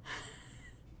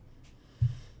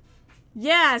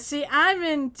 Yeah, see, I'm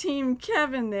in Team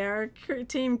Kevin there,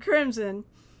 Team Crimson.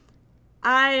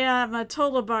 I am a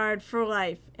total bard for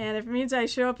life. And if it means I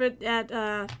show up at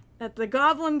the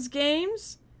Goblins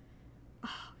games,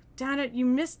 oh, darn it, you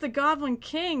missed the Goblin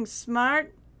King,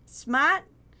 Smart? Smart?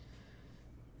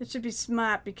 It should be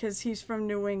Smart because he's from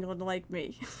New England like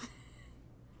me.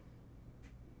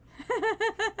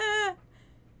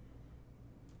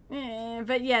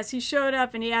 But yes, he showed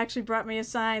up and he actually brought me a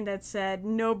sign that said,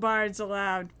 no bards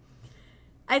allowed.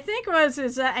 I think it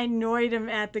was I annoyed him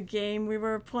at the game we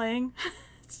were playing.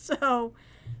 So,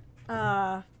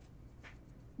 I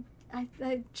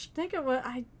think it was,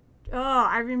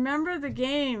 I remember the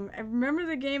game. I remember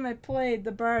the game I played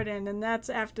the bard in, and that's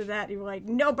after that. You were like,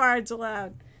 no bards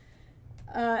allowed.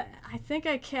 I think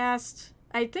I charmed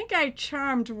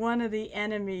one of the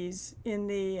enemies in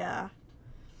the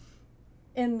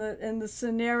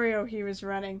scenario he was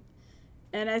running,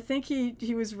 and I think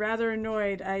he was rather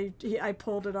annoyed. I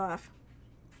pulled it off.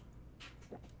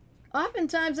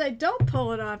 Oftentimes I don't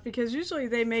pull it off because usually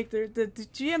they make the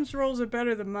GM's rolls are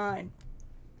better than mine.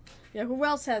 Yeah, who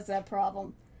else has that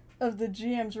problem of the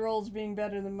GM's rolls being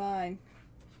better than mine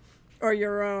or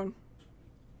your own?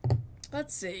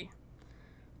 Let's see.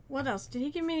 What else? Did he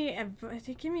give me any did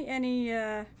he give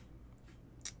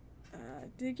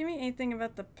me anything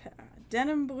about the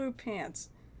denim blue pants?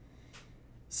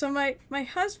 So my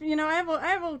husband, you know, I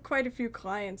have quite a few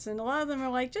clients, and a lot of them are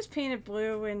like, just paint it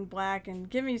blue and black and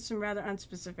give me some rather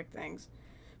unspecific things.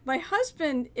 My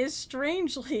husband is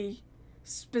strangely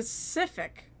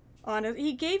specific on it.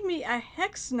 He gave me a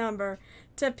hex number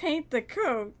to paint the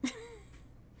coat.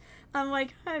 I'm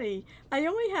like, honey, I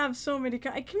only have so many.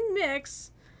 I can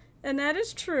mix, and that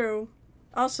is true.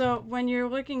 Also, when you're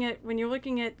looking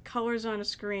at colors on a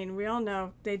screen, we all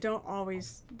know they're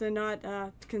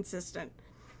not consistent.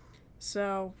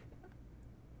 So,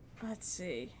 let's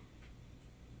see.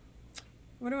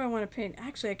 What do I want to paint?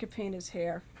 Actually, I could paint his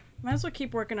hair. Might as well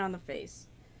keep working on the face.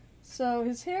 So,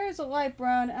 his hair is a light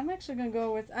brown. I'm actually going to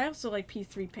go with, I also like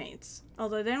P3 paints,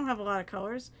 although they don't have a lot of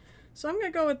colors. So, I'm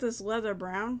going to go with this leather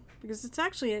brown, because it's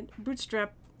actually a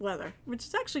bootstrap leather, which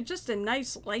is actually just a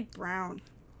nice light brown.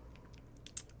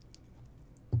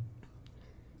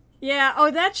 Yeah, oh,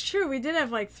 that's true. We did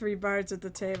have like 3 bards at the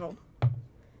table.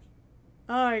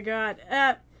 Oh my god.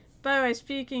 By the way,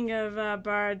 speaking of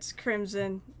bards,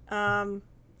 Crimson,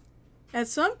 At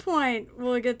some point,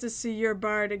 we'll get to see your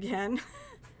bard again.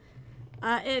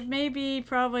 It may be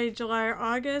probably July or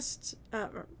August.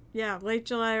 Yeah, late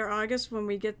July or August when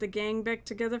we get the gang back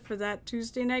together for that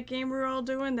Tuesday night game we're all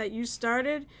doing that you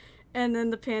started, and then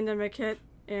the pandemic hit,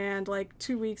 and like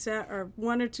 2 weeks or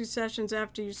 1 or 2 sessions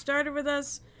after you started with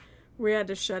us, we had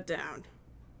to shut down.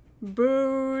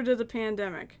 Boo to the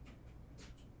pandemic.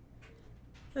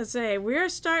 Let's say we're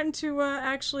starting to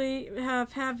actually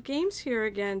have games here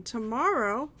again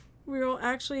tomorrow. We will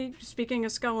actually, speaking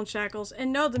of Skull and Shackles,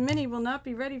 and no, the mini will not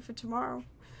be ready for tomorrow.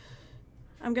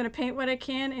 I'm going to paint what I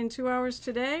can in 2 hours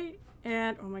today,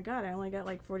 and oh my god, I only got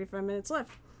like 45 minutes left.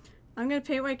 I'm going to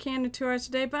paint what I can in 2 hours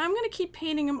today, but I'm going to keep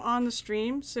painting them on the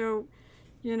stream, so,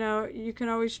 you know, you can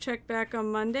always check back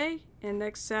on Monday and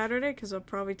next Saturday, because it'll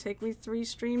probably take me 3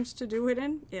 streams to do it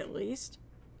in, at least.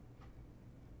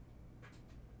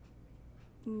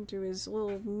 And do his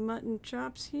little mutton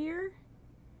chops here.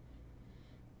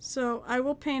 So I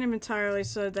will paint him entirely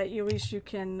so that at least you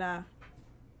can,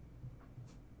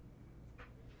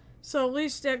 so at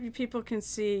least people can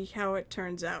see how it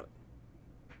turns out.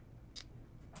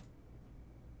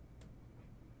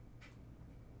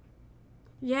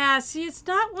 Yeah, see, it's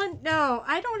not one. No,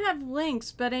 I don't have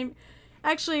links, but I'm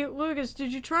actually, Lucas,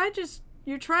 did you try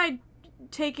you tried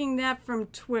taking that from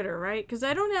Twitter, right? Because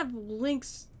I don't have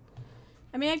links.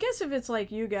 I mean, I guess if it's like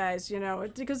you guys, you know,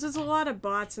 because there's a lot of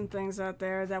bots and things out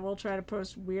there that will try to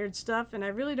post weird stuff, and I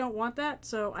really don't want that,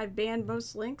 so I've banned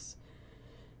most links.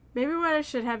 Maybe what I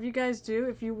should have you guys do,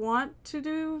 if you want to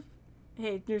do...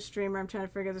 Hey, new streamer, I'm trying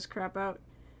to figure this crap out.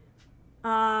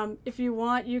 If you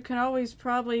want, you can always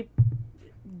probably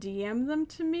DM them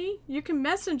to me. You can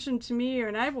message them to me,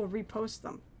 and I will repost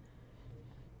them.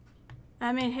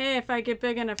 I mean, hey, if I get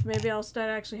big enough, maybe I'll start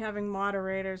actually having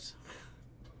moderators.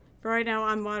 For right now,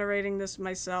 I'm moderating this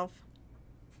myself.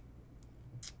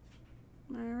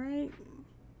 Alright.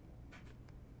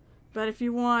 But if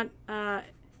you want, I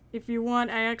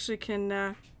actually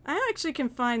can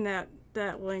find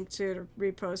that link too to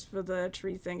repost for the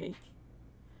tree thingy.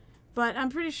 But I'm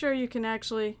pretty sure you can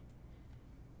actually...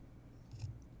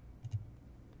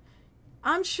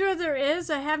 I'm sure there is.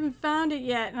 I haven't found it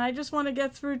yet, and I just want to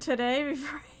get through today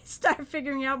before I start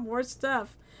figuring out more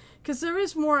stuff. Because there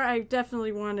is more I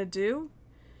definitely want to do.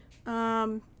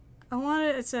 I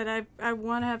want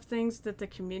to have things that the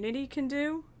community can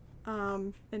do,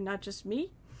 and not just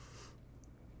me.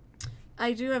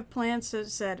 I do have plans that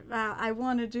said I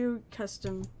want to do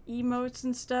custom emotes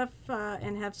and stuff,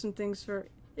 and have some things for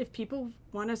if people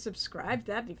want to subscribe.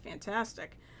 That'd be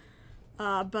fantastic.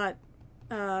 But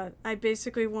I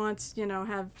basically want, you know,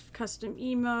 have custom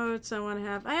emotes.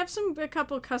 I have a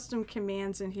couple custom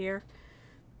commands in here.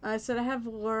 I said I have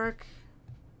lurk.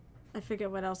 I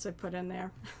forget what else I put in there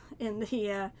in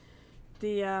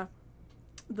the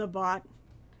bot.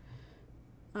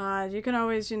 You can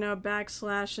always, you know, /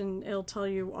 and it'll tell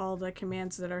you all the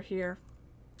commands that are here.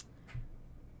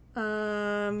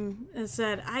 It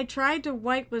said I tried to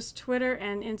whitelist Twitter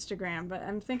and Instagram, but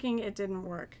I'm thinking it didn't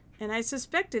work, and I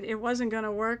suspected it wasn't going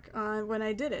to work when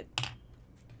I did it.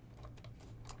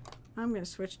 I'm going to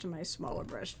switch to my smaller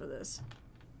brush for this.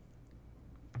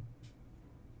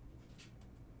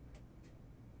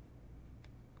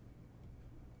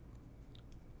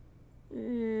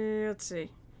 Let's see.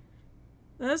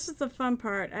 This is the fun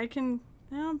part. I can...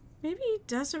 Well, maybe he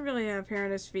doesn't really have hair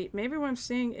on his feet. Maybe what I'm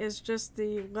seeing is just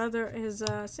the leather, his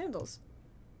sandals.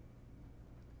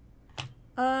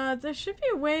 There should be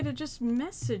a way to just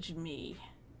message me.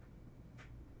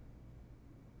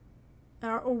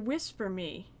 Or whisper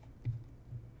me.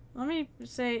 Let me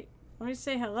say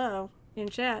hello in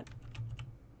chat.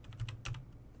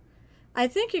 I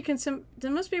think you can...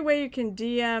 There must be a way you can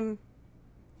DM...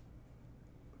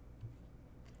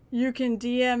 You can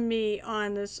DM me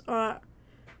on this, what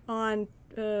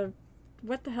the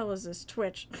hell is this?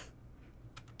 Twitch.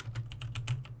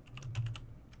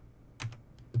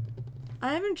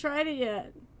 I haven't tried it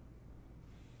yet.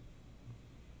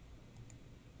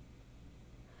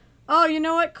 Oh, you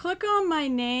know what? Click on my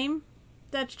name.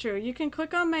 That's true. You can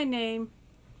click on my name.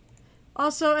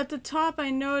 Also, at the top, I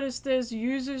noticed there's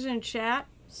users in chat.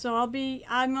 So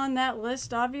I'm on that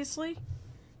list, obviously,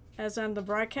 as I'm the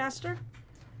broadcaster.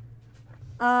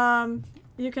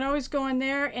 You can always go in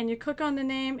there and you click on the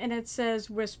name and it says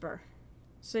whisper.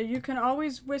 So you can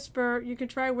always whisper, you can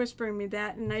try whispering me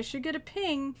that, and I should get a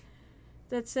ping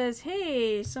that says,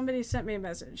 hey, somebody sent me a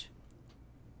message.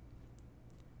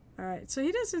 Alright, so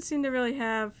he doesn't seem to really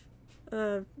have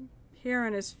hair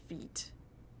on his feet.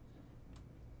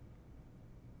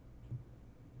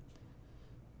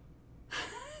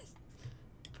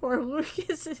 Poor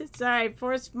Lucas is sorry.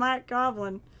 Poor smart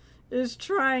goblin is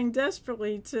trying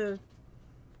desperately to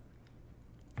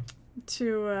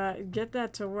get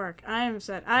that to work. I am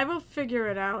set. I will figure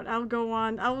it out. I'll go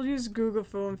on. I'll use Google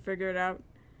Phone and figure it out.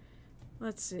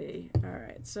 Let's see. All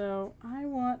right. So I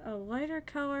want a lighter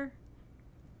color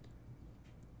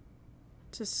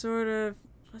to sort of.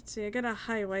 Let's see. I gotta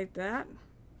highlight that.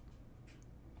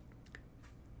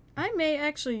 I may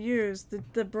actually use the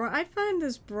I find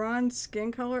this bronze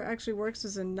skin color actually works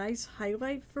as a nice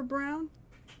highlight for brown.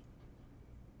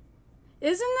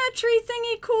 Isn't that tree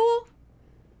thingy cool?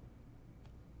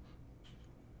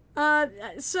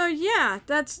 So yeah,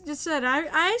 that's just it.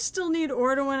 I still need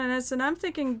Ordoin in this, and I'm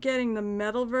thinking getting the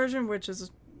metal version, which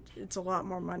is, it's a lot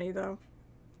more money though.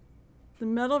 The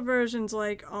metal version's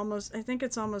like almost, I think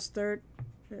it's almost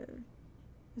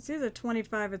it's either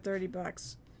 25 or 30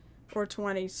 bucks. Or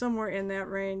 20, somewhere in that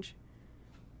range.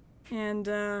 And,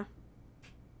 I'm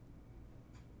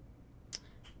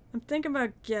thinking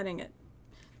about getting it.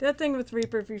 That thing with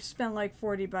Reaper, if you spend like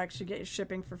 40 bucks, you get your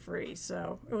shipping for free.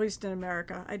 So, at least in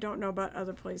America. I don't know about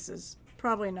other places.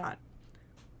 Probably not.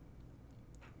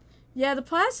 Yeah, the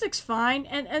plastic's fine.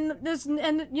 And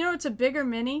you know, it's a bigger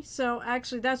mini. So,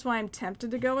 actually, that's why I'm tempted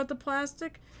to go with the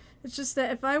plastic. It's just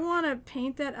that if I want to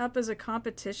paint that up as a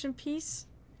competition piece...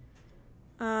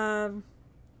 I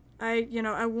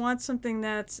want something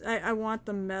that's, I want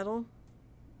the metal,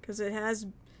 because it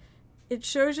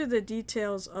shows you the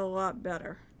details a lot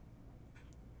better,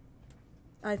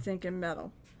 I think, in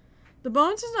metal. The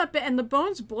bones is not bad, and the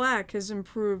bones black has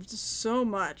improved so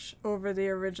much over the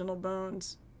original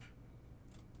bones.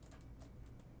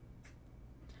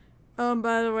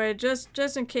 By the way,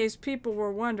 just in case people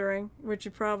were wondering, which you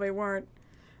probably weren't,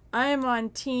 I am on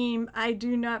team I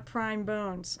do not prime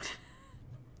bones.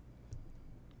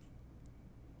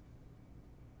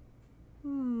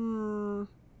 I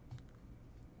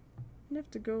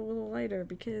have to go a little lighter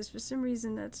because for some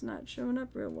reason that's not showing up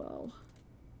real well.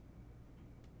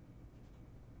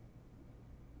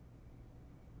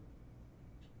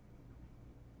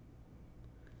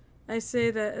 I say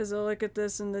that as I look at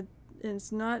this, and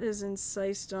it's not as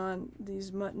incised on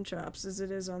these mutton chops as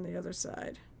it is on the other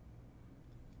side.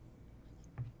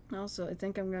 Also, I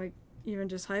think I'm going to even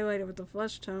just highlight it with the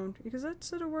flesh tone because that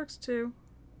sort of works too.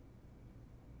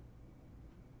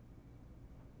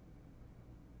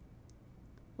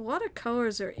 A lot of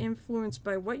colors are influenced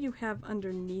by what you have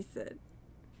underneath it.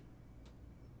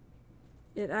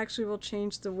 It actually will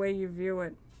change the way you view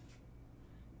it.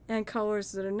 And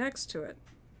colors that are next to it.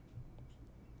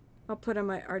 I'll put on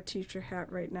my art teacher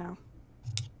hat right now.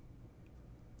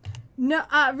 No,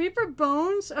 Reaper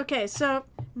Bones. Okay, so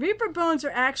Reaper Bones are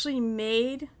actually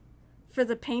made for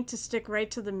the paint to stick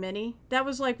right to the mini. That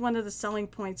was like one of the selling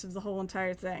points of the whole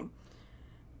entire thing.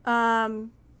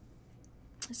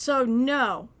 So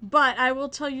no, but I will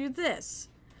tell you this.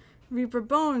 Reaper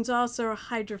Bones also are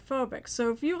hydrophobic.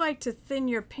 So if you like to thin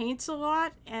your paints a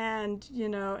lot and, you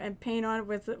know, and paint on it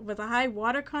with a high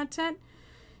water content,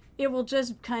 it will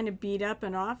just kind of beat up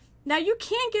and off. Now you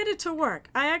can get it to work.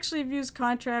 I actually use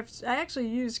contrast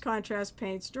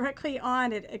paints directly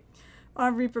on it,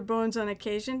 on Reaper Bones on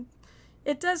occasion.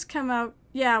 It does come out,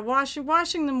 yeah,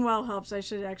 washing them well helps. I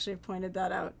should actually have pointed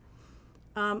that out.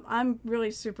 I'm really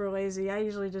super lazy. I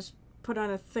usually just put on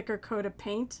a thicker coat of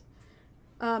paint.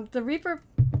 The Reaper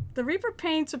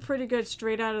paints are pretty good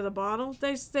straight out of the bottle.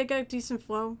 They got decent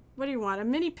flow. What do you want? A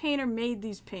mini painter made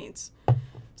these paints.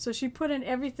 So she put in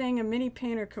everything a mini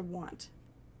painter could want.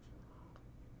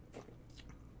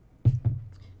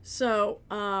 So,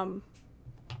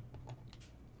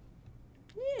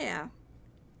 yeah.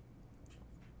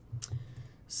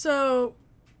 So,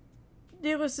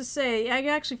 needless to say, I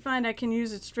actually find I can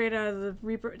use it straight out of the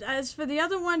Reaper. As for the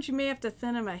other ones, you may have to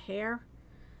thin them a hair.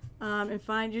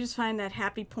 And you just find that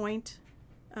happy point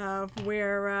of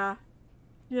where,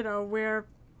 you know, where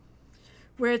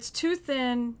it's too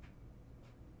thin.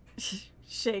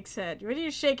 Shakes head. What are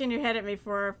you shaking your head at me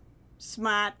for,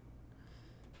 smart?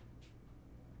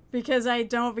 Because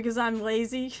I'm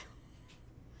lazy.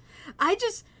 I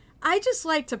just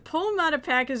like to pull them out of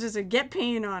packages and get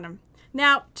paint on them.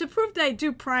 Now, to prove that I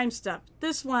do prime stuff,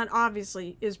 this one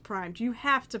obviously is primed. You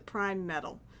have to prime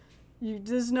metal.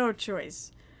 There's no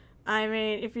choice. I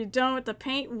mean, if you don't, the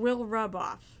paint will rub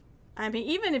off. I mean,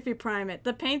 even if you prime it,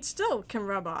 the paint still can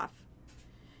rub off.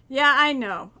 Yeah, I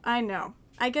know.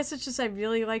 I guess it's just I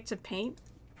really like to paint.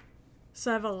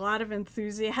 So I have a lot of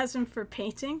enthusiasm for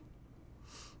painting.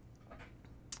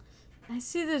 I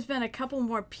see there's been a couple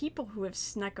more people who have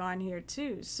snuck on here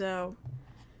too, so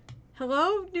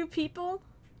hello, new people.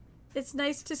 It's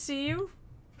nice to see you.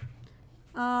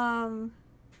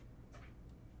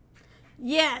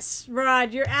 Yes,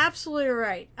 Rod, you're absolutely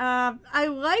right. I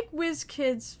like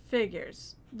WizKids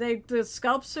figures. The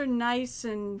sculpts are nice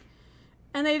and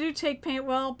they do take paint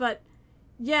well, but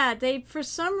yeah, they for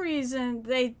some reason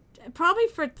they probably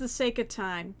for the sake of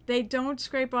time they don't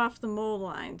scrape off the mold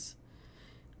lines.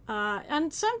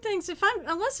 And some things,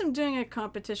 unless I'm doing a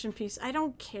competition piece, I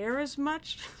don't care as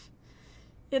much.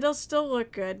 It'll still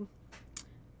look good.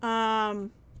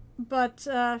 But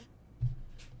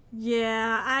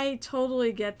yeah, I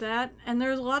totally get that. And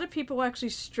there's a lot of people who actually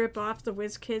strip off the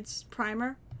WizKids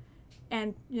primer,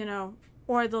 and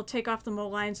or they'll take off the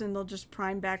mold lines and they'll just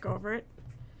prime back over it.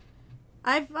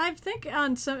 I think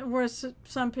on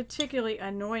some particularly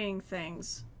annoying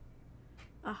things.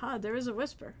 Aha, there is a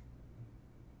whisper.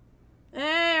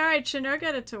 Hey, all right, Shinur,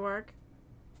 get it to work.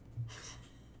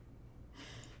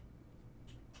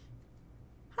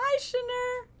 Hi,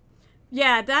 Shinur.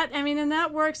 Yeah, and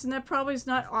that works, and that probably is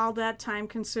not all that time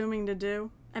consuming to do.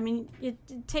 I mean, it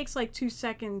takes like 2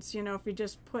 seconds, if you're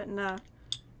just putting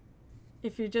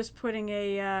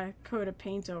a coat of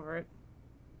paint over it.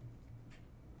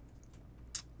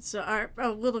 So, a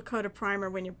little coat of primer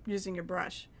when you're using your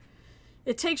brush.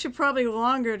 It takes you probably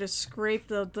longer to scrape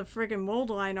the friggin'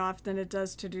 mold line off than it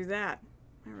does to do that.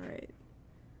 All right.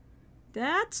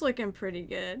 That's looking pretty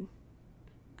good.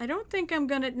 I don't think I'm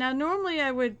gonna... Now, normally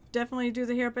I would definitely do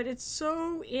the hair, but it's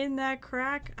so in that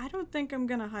crack, I don't think I'm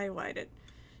gonna highlight it.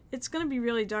 It's gonna be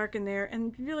really dark in there,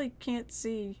 and you really can't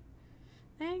see...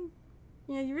 Yeah,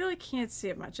 you really can't see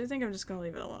it much. I think I'm just gonna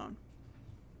leave it alone.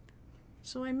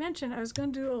 So I mentioned I was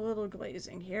gonna do a little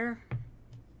glazing here.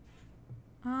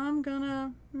 I'm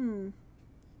gonna... I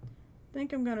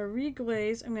think I'm gonna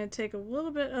reglaze. I'm gonna take a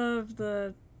little bit of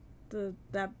that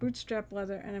bootstrap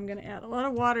leather, and I'm gonna add a lot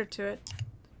of water to it.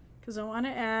 Because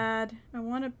I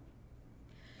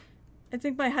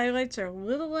think my highlights are a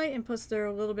little light, and plus they're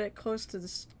a little bit close to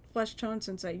the flesh tone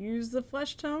since I use the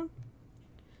flesh tone.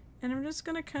 And I'm just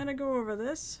going to kind of go over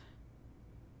this.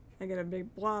 I get a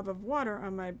big blob of water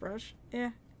on my brush.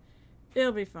 Yeah,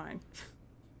 it'll be fine.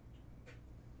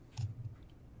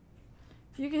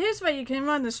 Here's why you can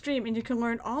run the stream and you can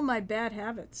learn all my bad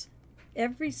habits.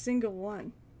 Every single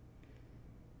one.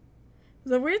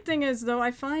 The weird thing is, though,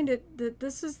 I find that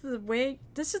this is the way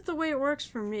it works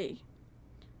for me.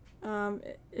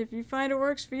 If you find it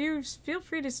works for you, feel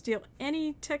free to steal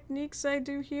any techniques I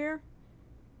do here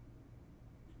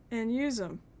and use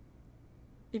them.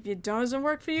 If it doesn't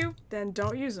work for you, then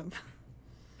don't use them.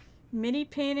 Mini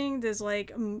painting, there's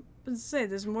like, let's say,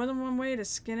 there's more than one way to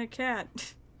skin a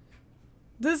cat.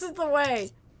 This is the way.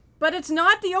 But it's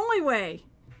not the only way.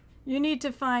 You need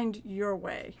to find your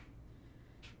way.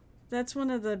 That's one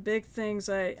of the big things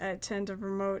I tend to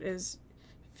promote is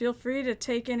feel free to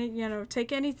take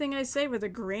anything I say with a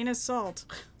grain of salt.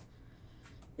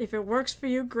 If it works for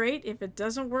you, great. If it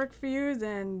doesn't work for you,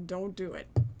 then don't do it.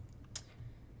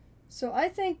 So I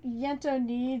think Yento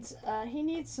needs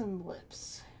some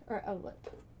lips, or a lip.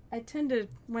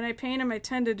 When I paint him, I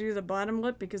tend to do the bottom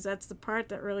lip because that's the part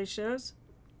that really shows.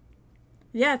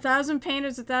 Yeah, 1,000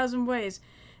 painters, 1,000 ways.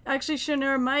 Actually,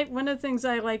 Shinur, one of the things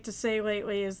I like to say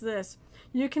lately is this.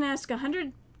 You can ask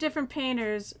 100 different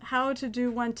painters how to do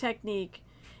one technique,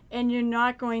 and you're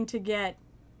not going to get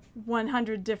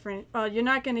 100 different... you're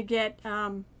not going to get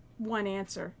one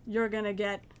answer. You're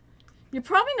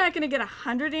probably not going to get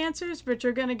 100 answers, but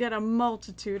you're going to get a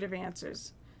multitude of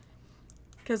answers.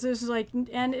 Because there's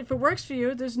and if it works for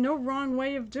you, there's no wrong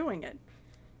way of doing it.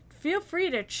 Feel free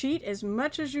to cheat as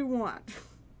much as you want.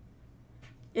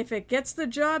 If it gets the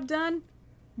job done,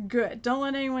 good. Don't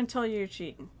let anyone tell you you're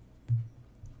cheating.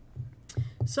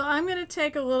 So I'm going to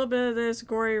take a little bit of this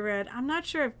gory red. I'm not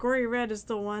sure if gory red is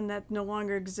the one that no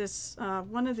longer exists.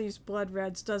 One of these blood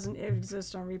reds doesn't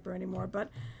exist on Reaper anymore,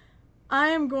 but I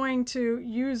am going to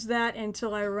use that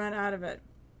until I run out of it.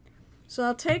 So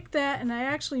I'll take that and I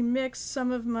actually mix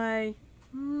some of my...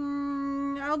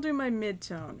 I'll do my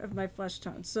mid-tone of my flesh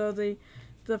tone. So the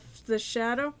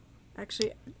shadow...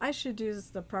 Actually, I should do this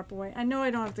the proper way. I know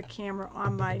I don't have the camera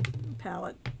on my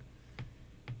palette.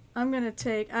 I'm going to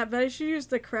take... but I should use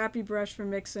the crappy brush for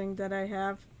mixing that I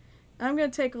have. I'm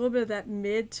going to take a little bit of that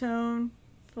mid-tone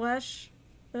flesh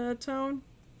tone.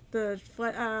 The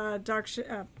dark...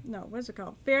 what is it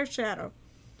called? Fair shadow.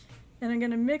 And I'm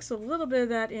going to mix a little bit of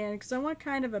that in because I want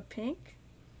kind of a pink.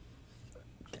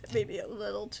 Maybe a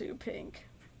little too pink.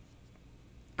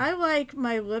 I like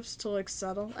my lips to look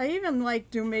subtle. I even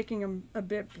like making them a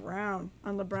bit brown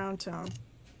on the brown tone.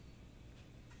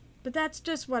 But that's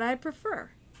just what I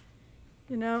prefer.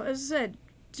 As I said,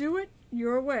 do it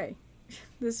your way.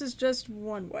 This is just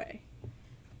one way.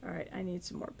 Alright, I need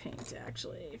some more paint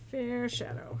actually. Fair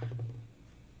shadow.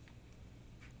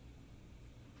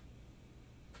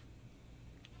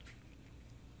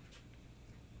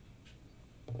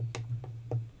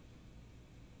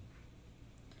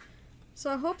 So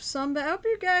I hope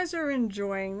you guys are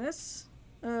enjoying this.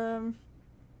 We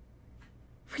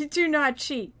do not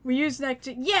cheat. We use next.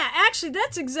 Yeah, actually,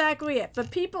 that's exactly it.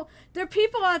 But there are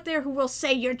people out there who will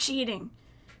say you're cheating.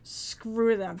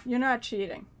 Screw them. You're not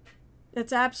cheating.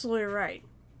 That's absolutely right.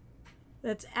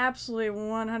 That's absolutely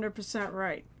 100%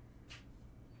 right.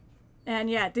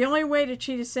 And yeah, the only way to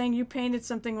cheat is saying you painted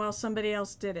something while somebody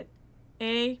else did it.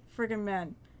 Friggin'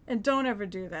 men. And don't ever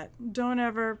do that. Don't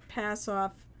ever pass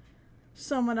off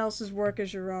someone else's work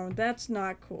as your own. That's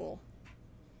not cool.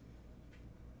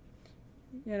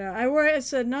 You know, I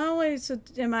said, not only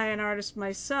am I an artist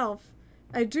myself,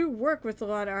 I do work with a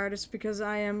lot of artists because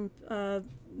I am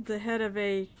the head of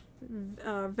a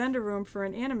vendor room for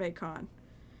an anime con.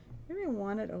 Maybe I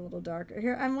want it a little darker.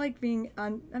 Here, I'm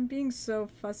being so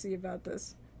fussy about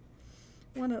this.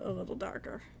 I want it a little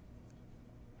darker.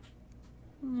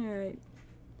 Alright.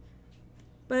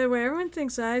 By the way, everyone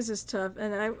thinks eyes is tough,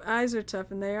 and eyes are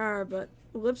tough, and they are, but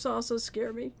lips also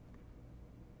scare me.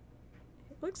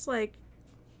 It looks like...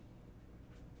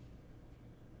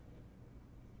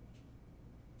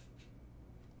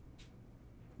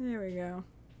 There we go.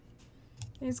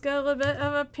 He's got a little bit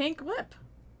of a pink lip.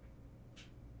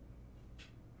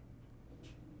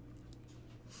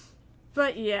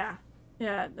 But yeah,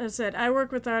 as I said, I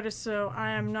work with artists, so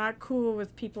I am not cool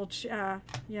with people,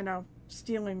 you know,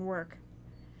 stealing work.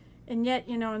 And yet,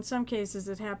 you know, in some cases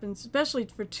it happens, especially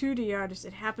for 2D artists,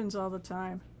 it happens all the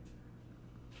time.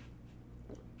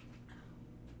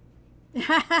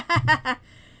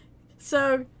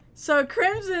 So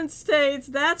Crimson states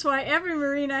that's why every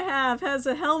Marine I have has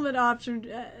a helmet option.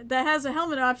 That has a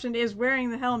helmet option is wearing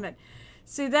the helmet.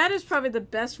 See, that is probably the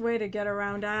best way to get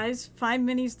around eyes. Find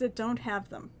minis that don't have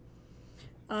them.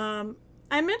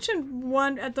 I mentioned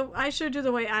one I showed you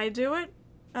the way I do it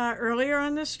earlier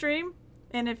on this stream,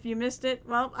 and if you missed it,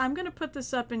 well, I'm gonna put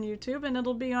this up in YouTube, and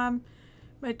it'll be on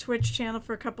my Twitch channel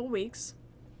for a couple weeks,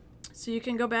 so you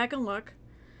can go back and look.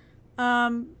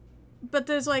 But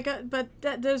there's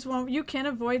there's one you can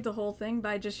avoid the whole thing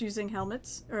by just using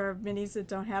helmets or minis that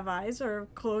don't have eyes or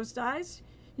closed eyes.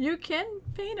 You can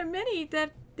paint a mini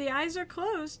that the eyes are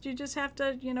closed. You just have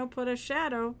to, you know, put a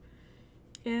shadow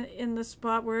in the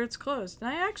spot where it's closed. And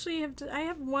I actually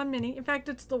have one mini. In fact,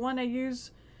 it's the one I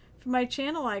use for my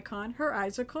channel icon. Her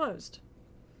eyes are closed.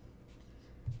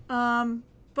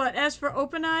 But as for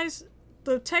open eyes,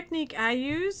 the technique I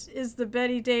use is the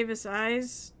Betty Davis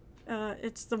eyes.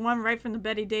 It's the one right from the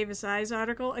Betty Davis Eyes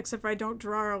article, except for I don't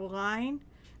draw a line.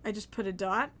 I just put a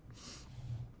dot.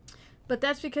 But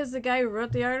that's because the guy who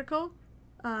wrote the article,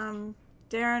 Darren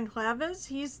Clavez,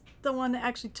 he's the one that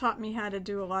actually taught me how to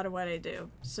do a lot of what I do.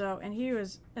 So, and he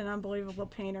was an unbelievable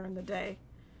painter in the day.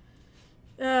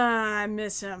 I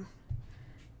miss him.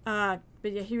 But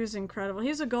yeah, he was incredible.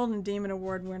 He's a Golden Demon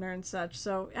Award winner and such.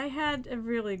 So I had a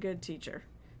really good teacher,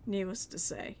 needless to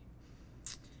say.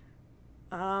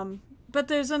 But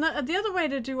there's the other way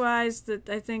to do eyes that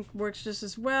I think works just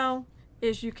as well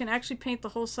is you can actually paint the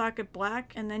whole socket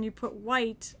black and then you put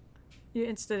white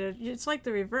it's like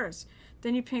the reverse.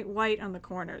 Then you paint white on the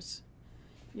corners,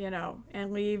 you know,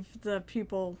 and leave the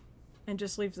pupil and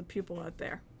just leave the pupil out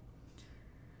there.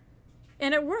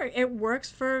 And it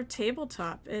works for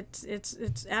tabletop. It's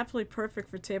absolutely perfect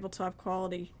for tabletop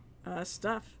quality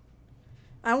stuff.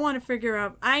 I want to figure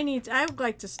out I would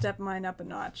like to step mine up a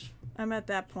notch. I'm at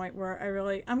that point where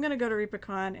I'm going to go to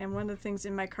ReaperCon, and one of the things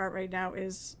in my cart right now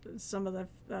is some of the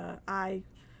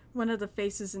one of the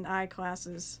faces and eye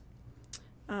classes.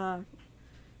 I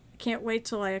can't wait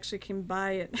till I actually can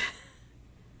buy it.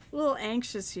 A little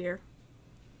anxious here.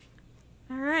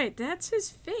 Alright, that's his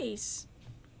face.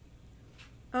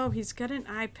 Oh, he's got an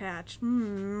eye patch.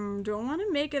 Do I want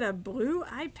to make it a blue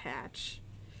eye patch?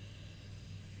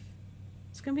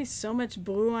 It's going to be so much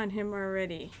blue on him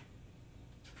already.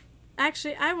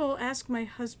 Actually, I will ask my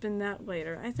husband that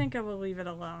later. I think I will leave it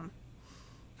alone.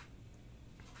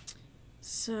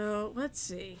 So, let's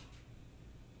see.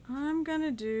 I'm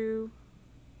gonna do...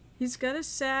 He's got a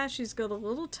sash. He's got a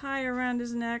little tie around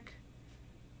his neck.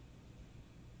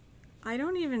 I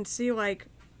don't even see, like...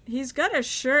 He's got a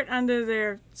shirt under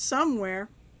there somewhere.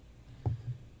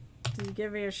 Did he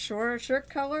give me a shirt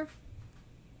color?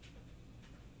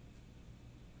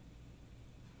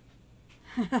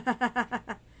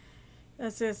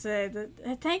 That's gonna say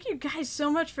that. Thank you guys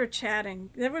so much for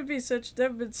chatting. That would be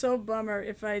so bummer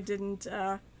if I didn't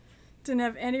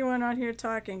have anyone on here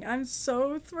talking. I'm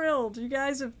so thrilled. You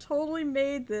guys have totally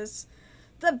made this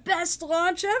the best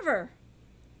launch ever.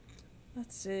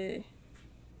 Let's see.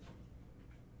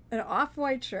 An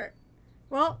off-white shirt.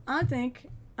 Well, I think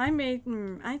I'm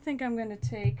gonna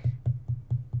take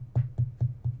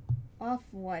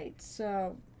off-white.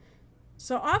 So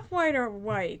off-white or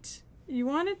white, you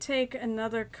want to take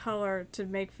another color to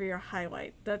make for your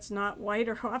highlight. That's not white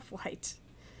or off-white.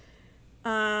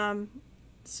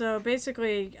 So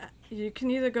basically, you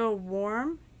can either go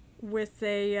warm with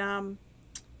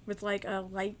with like a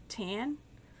light tan,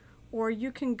 or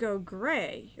you can go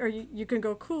gray, or you can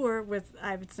go cooler with,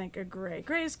 I would think, a gray.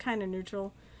 Gray is kind of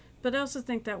neutral, but I also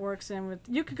think that works in with,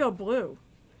 you could go blue.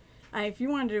 If you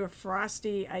want to do a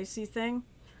frosty, icy thing,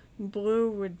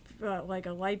 blue would, like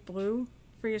a light blue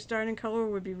for your starting color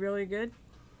would be really good.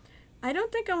 I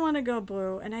don't think I want to go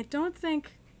blue, and I don't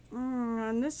think,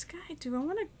 on this guy, do I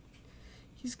want to,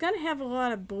 he's going to have a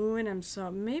lot of blue in him,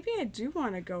 so maybe I do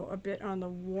want to go a bit on the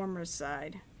warmer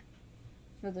side.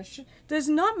 For the there's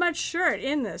not much shirt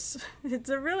in this.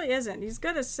 There really isn't. He's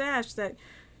got a sash that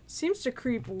seems to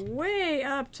creep way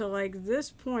up to like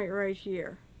this point right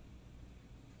here.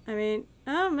 I mean,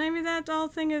 oh, maybe that all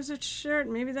thing is a shirt.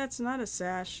 Maybe that's not a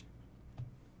sash.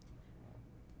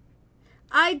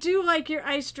 I do like your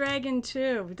ice dragon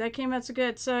too. That came out so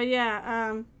good. So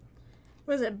yeah,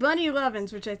 what is it? Bunny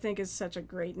Lovins, which I think is such a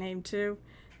great name too.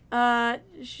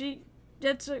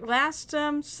 That's last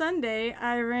Sunday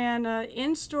I ran an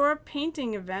in-store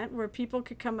painting event where people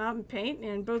could come out and paint,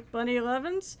 and both Bunny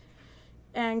Lovins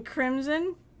and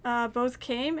Crimson both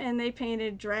came and they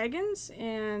painted dragons,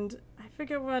 and I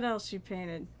forget what else you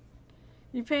painted.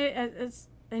 You painted,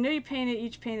 I know you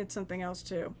each painted something else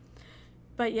too.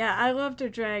 But yeah, I loved a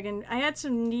dragon. I had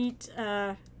some neat,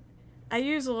 I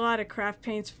use a lot of craft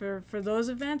paints for those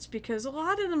events because a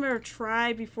lot of them are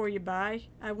try before you buy.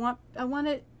 I want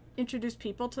to introduce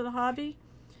people to the hobby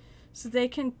so they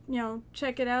can,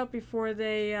 check it out before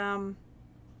they,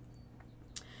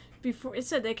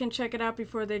 they can check it out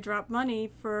before they drop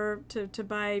money to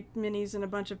buy minis and a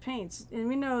bunch of paints. And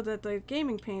we know that the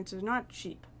gaming paints are not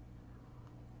cheap.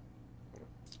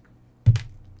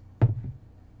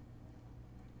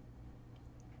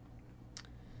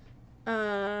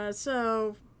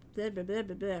 So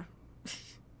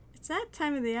it's that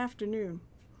time of the afternoon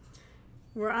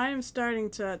where I am starting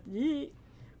to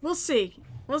we'll see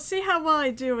how well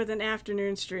I do with an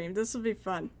afternoon stream. This will be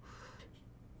fun.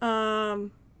 But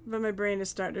my brain is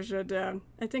starting to shut down.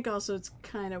 I think also it's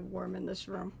kind of warm in this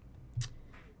room.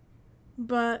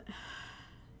 But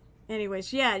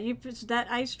anyways, yeah, that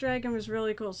ice dragon was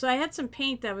really cool. So I had some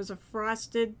paint that was a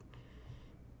frosted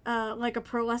like a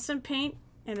pearlescent paint,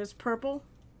 and it was purple.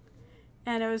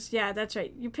 And it was, yeah, that's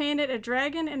right. You painted a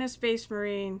dragon and a space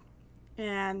marine,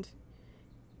 and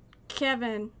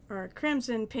Kevin, or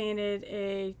Crimson, painted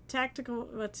a tactical,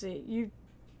 that's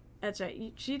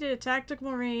right. She did a tactical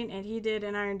marine, and he did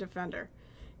an iron defender.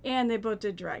 And they both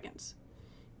did dragons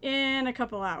in a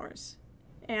couple hours.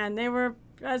 And they were,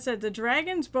 as I said, the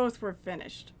dragons both were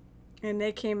finished. And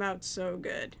they came out so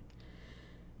good.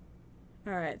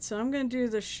 Alright, so I'm going to do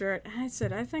the shirt. I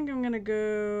said, I think I'm going to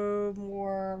go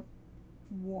more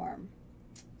warm.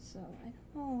 So, I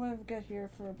don't know what I've got here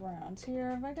for browns. Here,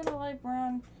 have I got a light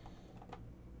brown?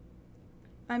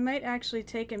 I might actually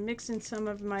take and mix in some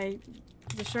of the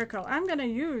shirt color. I'm going to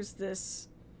use this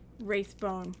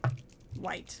Wraithbone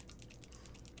white,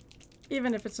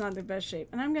 even if it's not the best shape.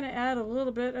 And I'm going to add a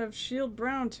little bit of shield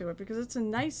brown to it because it's a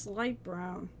nice light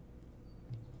brown.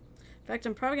 In fact,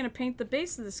 I'm probably going to paint the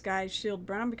base of this guy shield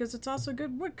brown because it's also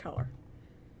good wood color.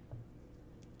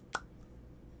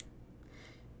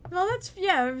 Well, that's,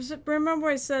 yeah, remember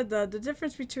I said the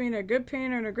difference between a good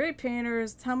painter and a great painter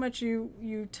is how much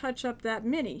you touch up that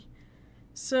mini.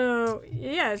 So,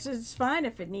 yeah, it's fine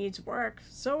if it needs work.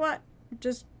 So what?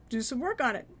 Just do some work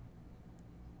on it.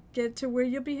 Get it to where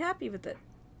you'll be happy with it.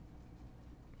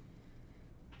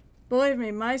 Believe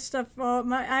me, my stuff,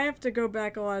 I have to go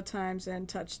back a lot of times and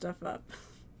touch stuff up.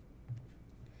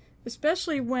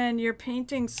 Especially when you're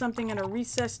painting something in a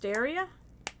recessed area.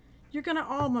 You're going to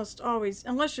almost always,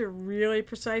 unless you're really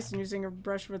precise and using a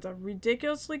brush with a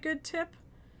ridiculously good tip,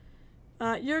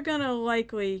 you're going to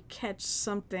likely catch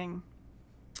something.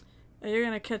 You're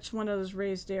going to catch one of those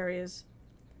raised areas.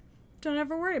 Don't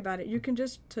ever worry about it. You can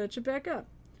just touch it back up.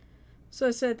 So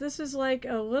I said this is like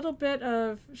a little bit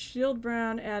of shield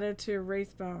brown added to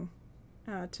Wraithbone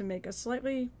to make a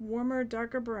slightly warmer,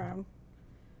 darker brown.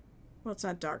 Well, it's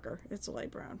not darker. It's a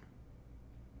light brown.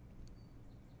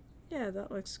 Yeah,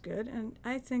 that looks good. And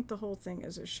I think the whole thing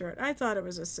is a shirt. I thought it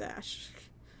was a sash,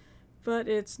 but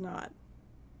it's not.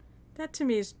 That to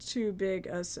me is too big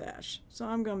a sash. So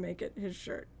I'm going to make it his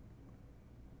shirt.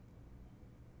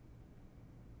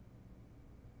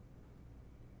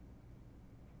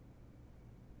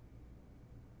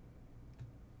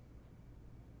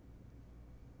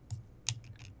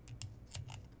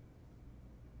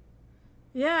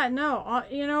 Yeah, no,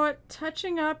 you know what?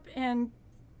 Touching up and,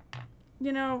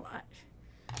 you know,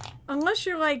 unless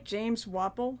you're like James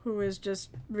Wapple, who is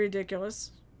just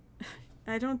ridiculous.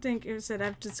 I don't think, as I said,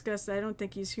 I've discussed, I don't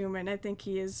think he's human. I think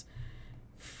he's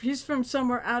from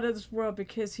somewhere out of this world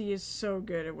because he is so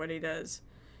good at what he does.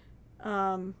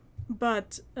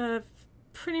 But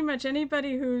pretty much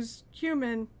anybody who's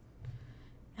human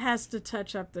has to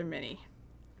touch up their mini.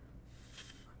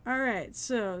 Alright,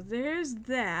 so there's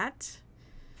that.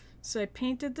 So I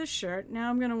painted the shirt.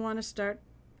 Now I'm going to want to start.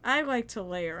 I like to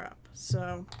layer up.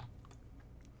 So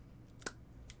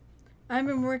I've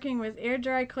been working with air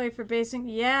dry clay for basing.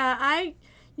 Yeah,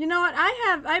 you know what?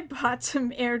 I bought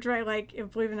some air dry, like,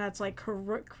 believe it or not, it's like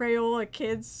Crayola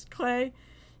Kids clay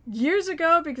years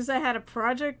ago because I had a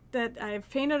project that I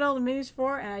painted all the minis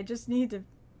for and I just need to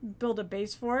build a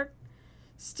base for it.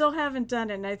 Still haven't done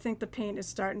it, and I think the paint is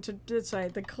starting to,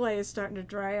 the clay is starting to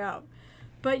dry out.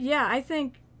 But yeah, I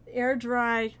think air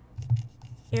dry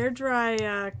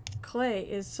clay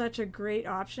is such a great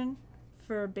option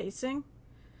for basing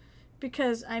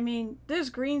because, I mean, there's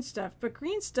green stuff, but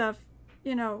green stuff,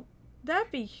 you know,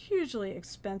 that'd be hugely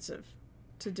expensive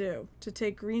to do, to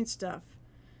take green stuff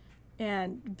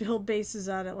and build bases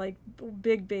out of, like,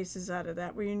 big bases out of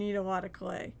that where you need a lot of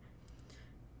clay.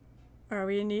 Or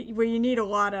where you need a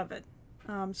lot of it.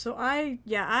 So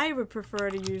I would prefer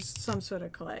to use some sort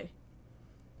of clay.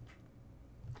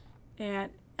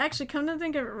 And actually, come to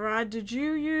think of it, Rod,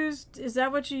 is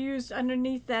that what you used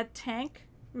underneath that tank?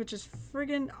 Which is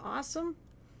friggin' awesome.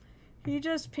 He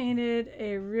just painted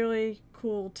a really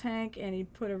cool tank and he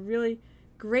put a really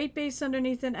great base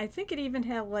underneath it. I think it even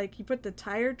had, like, he put the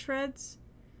tire treads.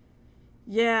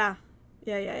 Yeah.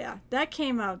 That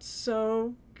came out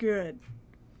so good.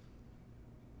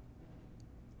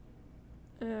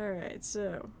 Alright,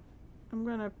 so I'm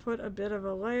going to put a bit of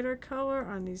a lighter color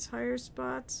on these higher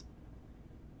spots.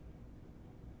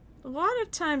 A lot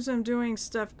of times I'm doing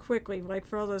stuff quickly, like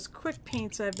for all those quick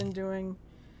paints I've been doing.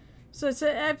 So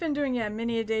I've been doing,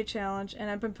 mini a day challenge, and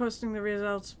I've been posting the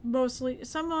results mostly,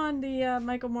 some on the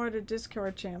Michael Mortar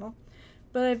Discord channel,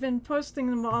 but I've been posting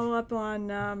them all up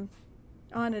on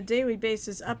a daily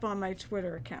basis up on my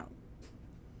Twitter account.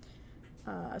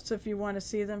 So if you want to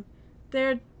see them.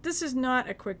 This is not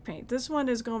a quick paint. This one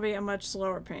is going to be a much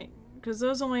slower paint because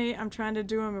I'm trying to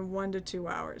do them in 1 to 2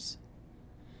 hours.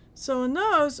 So in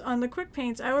those, on the quick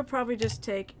paints, I would probably just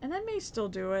take, and I may still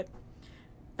do it.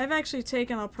 I've actually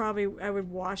taken, I would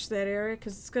wash that area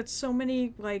because it's got so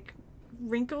many like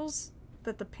wrinkles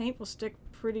that the paint will stick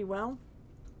pretty well.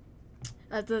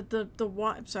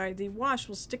 The wash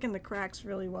will stick in the cracks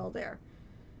really well there.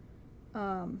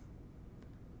 But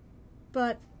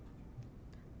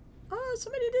oh,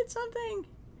 somebody did something.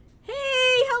 Hey,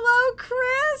 hello,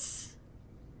 Chris.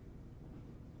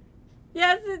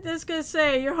 Yeah, I was going to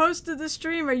say, you're host of the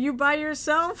stream. Are you by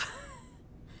yourself?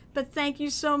 But thank you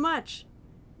so much.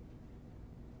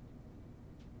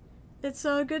 It's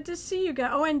so good to see you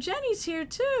guys. Oh, and Jenny's here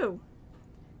too.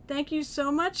 Thank you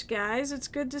so much, guys. It's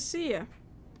good to see you.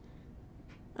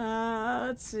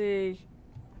 Let's see.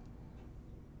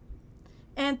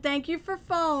 And thank you for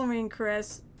following,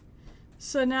 Chris.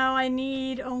 So now I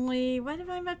need only, what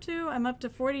am I up to? I'm up to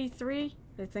 43.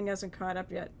 The thing hasn't caught up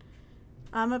yet.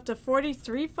 I'm up to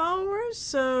 43 followers,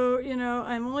 so, you know,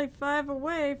 I'm only 5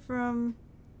 away from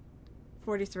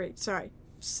 43. Sorry,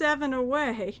 7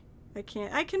 away. I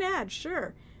can add,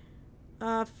 sure.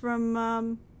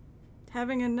 From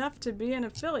having enough to be an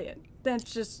affiliate.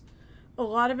 That's just, a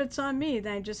lot of it's on me.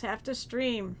 Then I just have to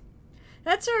stream.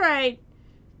 That's all right.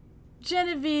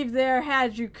 Genevieve there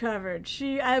had you covered.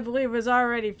 She, I believe, was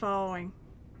already following.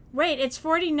 Wait, it's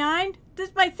 49?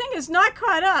 My thing is not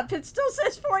caught up. It still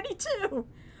says 42.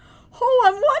 Oh,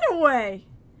 I'm 1 away.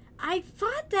 I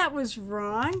thought that was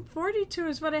wrong. 42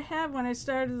 is what I had when I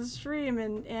started the stream.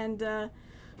 And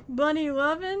Bunny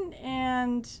Lovin'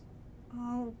 and,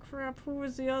 oh crap, who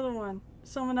was the other one?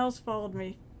 Someone else followed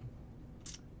me.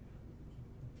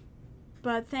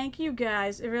 But thank you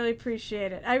guys. I really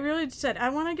appreciate it. I really said I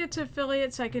want to get to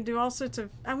affiliates. So I can do all sorts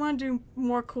of, I want to do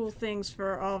more cool things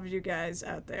for all of you guys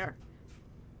out there.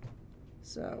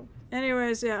 So,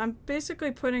 anyways, yeah, I'm basically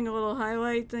putting a little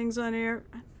highlight things on here.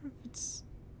 I don't know if it's,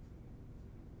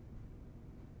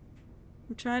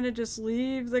 I'm trying to just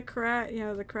leave the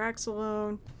the cracks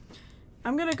alone.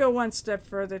 I'm going to go one step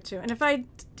further too. And if I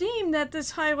deem that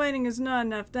this highlighting is not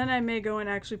enough, then I may go and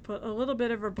actually put a little bit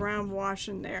of a brown wash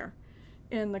in there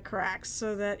in the cracks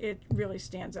so that it really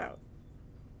stands out.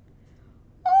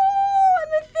 Oh,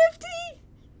 I'm at 50!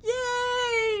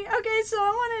 Yay! Okay, so I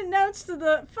want to announce to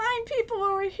the fine people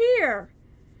over here.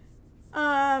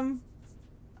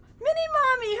 Mini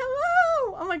Mommy,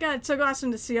 hello! Oh my god, it's so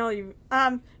awesome to see all you.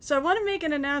 So I want to make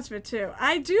an announcement too.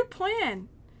 I do plan,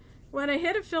 when I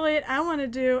hit affiliate, I want to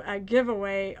do a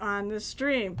giveaway on the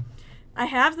stream. I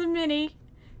have the mini,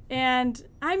 and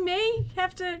I may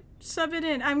have to sub it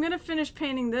in. I'm going to finish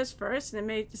painting this first,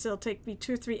 and it'll take me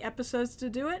 2-3 episodes to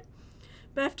do it.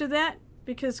 But after that,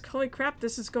 because holy crap,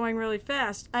 this is going really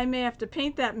fast, I may have to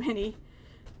paint that mini,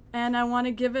 and I want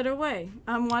to give it away.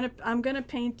 I'm going to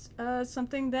paint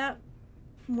something that,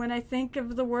 when I think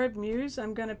of the word muse,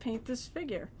 I'm going to paint this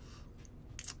figure.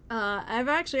 I've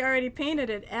actually already painted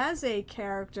it as a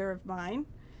character of mine.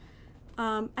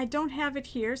 I don't have it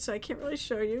here, so I can't really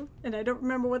show you, and I don't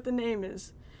remember what the name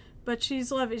is. But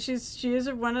she's lovely. She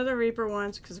is one of the Reaper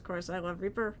ones, because of course I love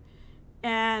Reaper.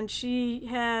 And she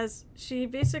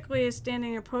basically is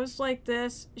standing in a pose like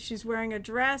this. She's wearing a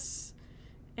dress,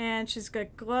 and she's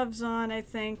got gloves on, I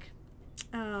think.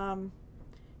 And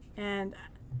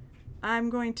I'm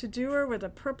going to do her with a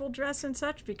purple dress and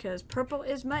such, because purple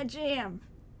is my jam.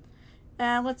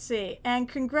 And let's see. And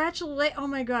congratulate. Oh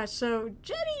my gosh. So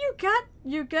Jenny,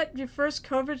 you got your first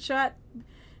COVID shot.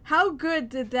 How good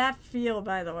did that feel,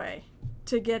 by the way,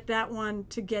 to get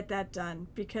that done?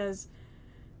 Because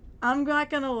I'm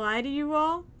not going to lie to you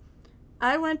all.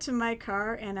 I went to my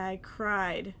car and I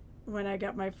cried when I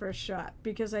got my first shot,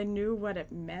 because I knew what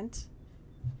it meant.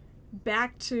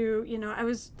 Back to,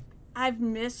 I've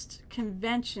missed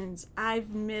conventions. I've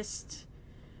missed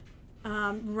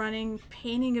running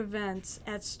painting events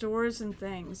at stores and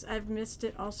things. I've missed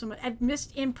it all so much. I've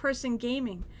missed in-person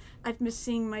gaming. I've missed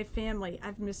seeing my family.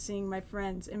 I've missed seeing my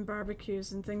friends in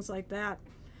barbecues and things like that.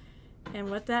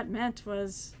 And what that meant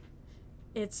was,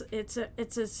 it's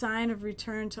a sign of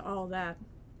return to all that.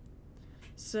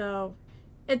 So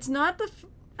it's not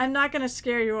I'm not going to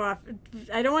scare you off.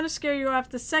 I don't want to scare you off.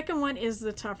 The second one is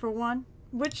the tougher one.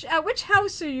 Which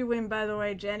house are you in, by the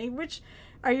way, Jenny? Were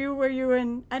you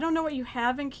in? I don't know what you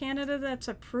have in Canada that's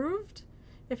approved.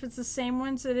 If it's the same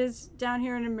ones it is down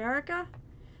here in America.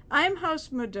 I am House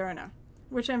Moderna,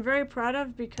 which I'm very proud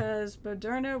of, because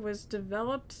Moderna was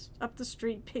developed up the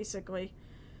street, basically.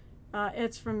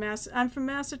 It's from I'm from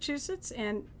Massachusetts,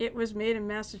 and it was made in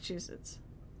Massachusetts.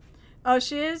 Oh,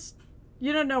 she is?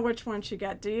 You don't know which one she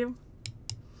got, do you?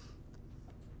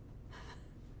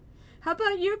 How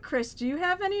about you, Chris? Do you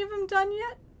have any of them done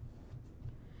yet?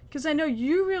 Because I know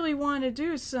you really want to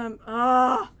do some...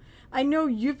 I know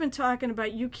you've been talking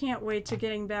about you can't wait to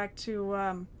getting back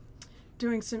to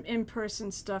doing some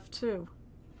in-person stuff, too.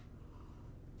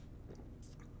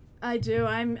 I do.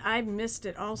 I missed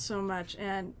it all so much.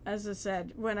 And as I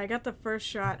said, when I got the first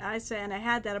shot, and I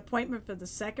had that appointment for the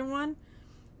second one,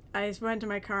 I went to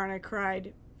my car and I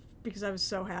cried because I was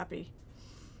so happy.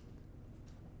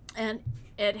 And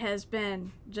it has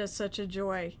been just such a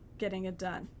joy getting it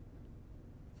done.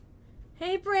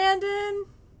 Hey, Brandon!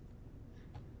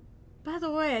 By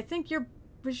the way, I think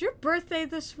was your birthday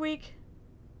this week?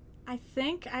 I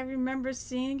think I remember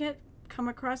seeing it come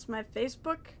across my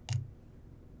Facebook.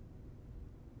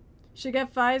 She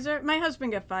got Pfizer. My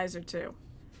husband got Pfizer too.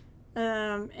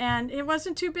 And it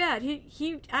wasn't too bad.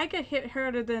 I got hit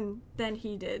harder than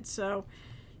he did. So,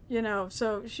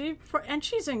 so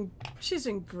she's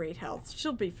in great health.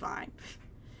 She'll be fine.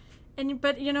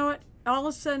 But you know what? All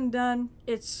is said and done,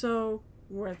 it's so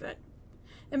worth it.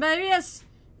 And yes,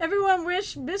 everyone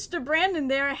wish Mr. Brandon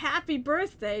there a happy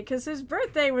birthday, because his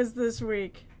birthday was this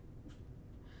week.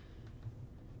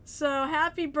 So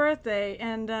happy birthday.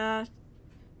 And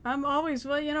I'm always,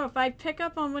 if I pick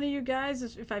up on one of you guys,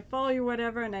 if I follow you,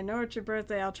 whatever, and I know it's your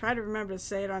birthday, I'll try to remember to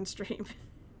say it on stream.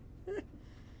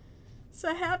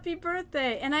 So happy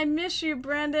birthday. And I miss you,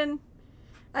 Brandon.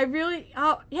 Hey,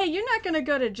 you're not going to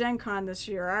go to Gen Con this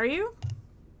year, are you?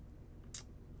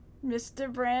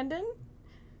 Mr. Brandon?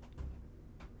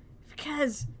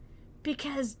 Because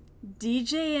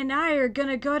DJ and I are going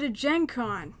to go to Gen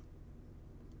Con.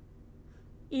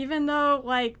 Even though,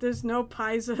 there's no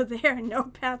Paizo there, no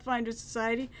Pathfinder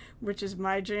Society, which is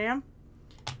my jam.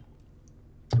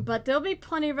 But there'll be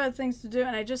plenty of other things to do,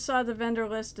 and I just saw the vendor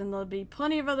list, and there'll be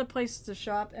plenty of other places to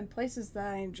shop, and places that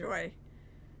I enjoy.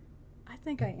 I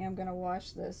think I am going to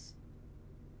watch this.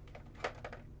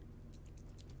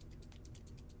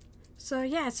 So,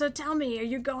 yeah, so tell me, are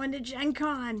you going to Gen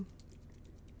Con?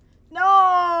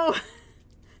 No!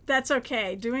 That's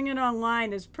okay. Doing it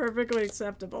online is perfectly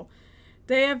acceptable.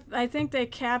 I think they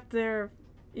capped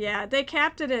they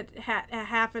capped it at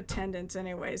half attendance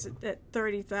anyways, at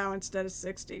 30,000 instead of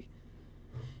 60.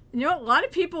 And a lot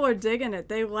of people are digging it.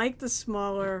 They like the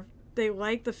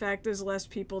fact there's less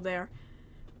people there.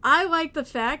 I like the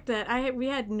fact that we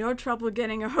had no trouble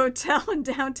getting a hotel in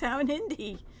downtown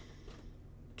Indy.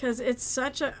 Because it's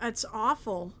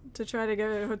awful to try to go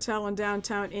to a hotel in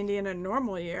downtown Indy in a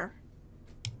normal year.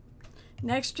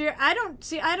 Next year, I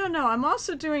don't know. I'm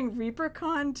also doing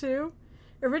ReaperCon too.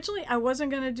 Originally, I wasn't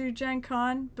going to do Gen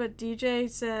Con, but DJ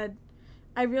said,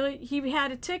 he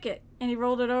had a ticket and he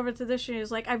rolled it over to this year. He was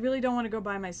like, I really don't want to go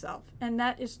by myself. And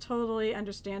that is totally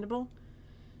understandable.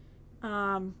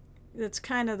 It's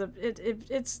kind of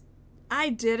I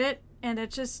did it, and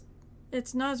it's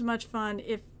not as much fun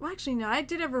actually, no, I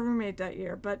did have a roommate that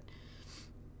year, but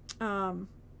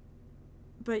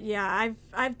yeah,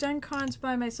 I've done cons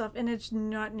by myself, and it's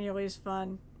not nearly as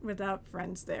fun without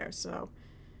friends there, so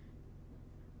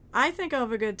I think I'll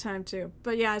have a good time too.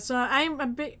 But yeah, so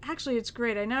actually it's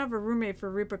great. I now have a roommate for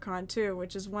ReaperCon too,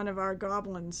 which is one of our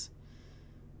goblins.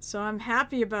 So I'm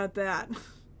happy about that.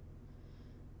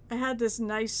 I had this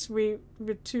nice suite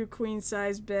with 2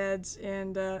 queen-size beds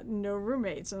and no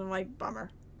roommates, and I'm like,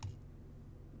 bummer.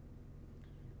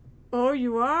 Oh,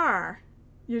 you are?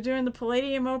 You're doing the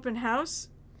Palladium open house?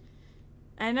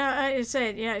 I know. I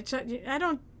said, yeah. I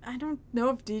don't know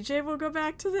if DJ will go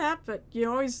back to that, but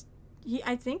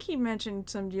I think he mentioned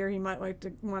some year he might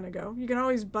want to go. You can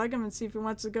always bug him and see if he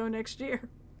wants to go next year.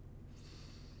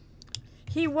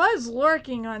 He was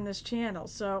lurking on this channel,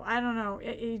 so I don't know.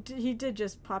 He did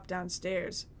just pop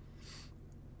downstairs.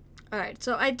 Alright,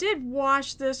 so I did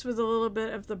wash this with a little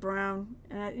bit of the brown.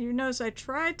 You notice I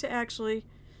tried to actually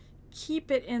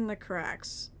keep it in the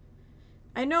cracks.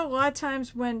 I know a lot of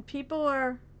times when people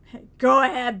are... Hey, go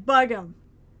ahead, bug them.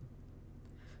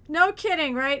 No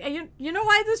kidding, right? You know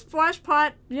why this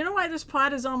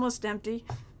pot is almost empty?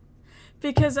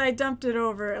 Because I dumped it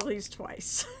over at least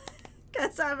twice.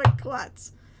 Because I'm a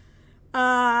klutz.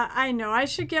 I know. I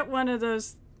should get one of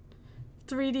those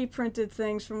 3D printed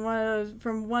things from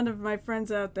one of my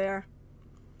friends out there.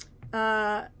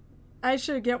 I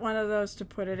should get one of those to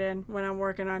put it in when I'm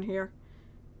working on here.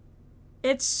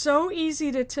 It's so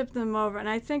easy to tip them over, and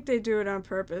I think they do it on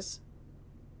purpose.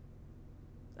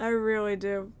 I really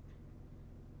do.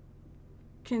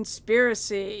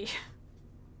 Conspiracy.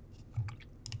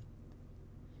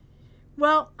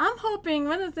 Well, I'm hoping,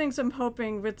 one of the things I'm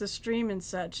hoping with the stream and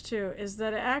such too is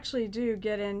that I actually do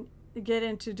get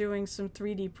into doing some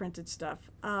 3D printed stuff.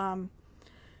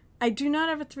 I do not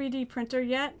have a 3D printer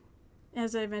yet.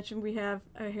 As I mentioned,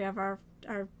 I have our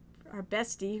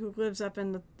bestie who lives up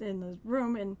in the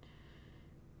room, and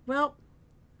well,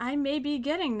 I may be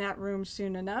getting that room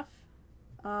soon enough.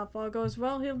 If all goes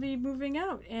well, he'll be moving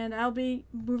out, and I'll be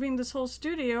moving this whole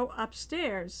studio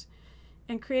upstairs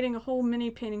and creating a whole mini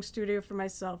painting studio for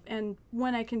myself. And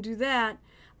when I can do that,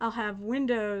 I'll have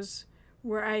windows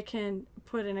where I can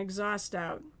put an exhaust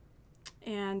out,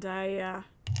 and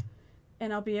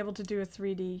I'll be able to do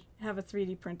have a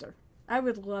 3D printer. I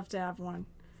would love to have one.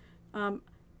 I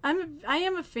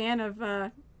am a fan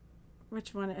of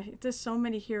which one? There's so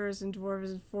many heroes and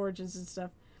dwarves and forges and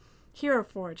stuff. Hero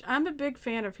Forge. I'm a big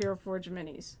fan of Hero Forge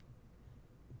minis.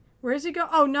 Where does he go?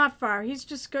 Oh, not far. He's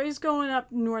going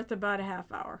up north about a half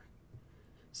hour.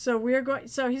 So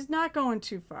he's not going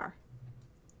too far.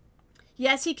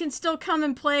 Yes, he can still come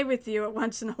and play with you at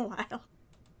once in a while.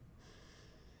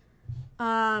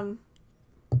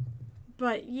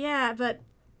 But yeah.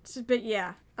 So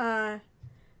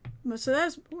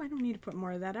that's... Oh, I don't need to put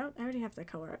more of that out. I already have that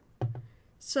color up.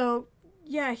 So,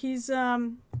 yeah, he's...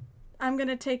 I'm going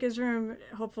to take his room,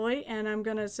 hopefully, and I'm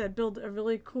going to build a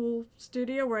really cool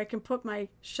studio where I can put my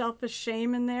Shelf of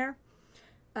Shame in there.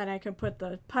 And I can put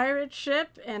the pirate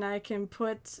ship, and I can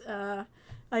put...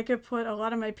 I could put a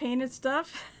lot of my painted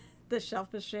stuff. The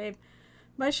Shelf of Shame.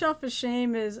 My Shelf of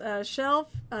Shame is a shelf,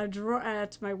 a drawer.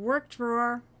 It's my work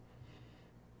drawer.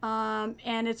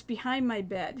 And it's behind my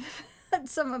bed.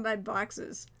 Some of my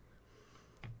boxes.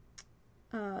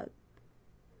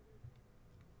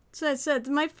 So I said,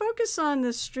 my focus on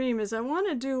this stream is I want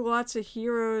to do lots of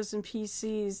heroes and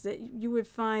PCs that you would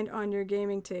find on your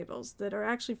gaming tables that are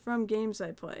actually from games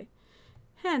I play.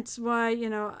 Hence why,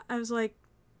 I was like,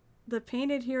 the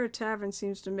Painted Hero Tavern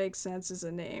seems to make sense as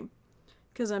a name.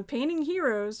 Because I'm painting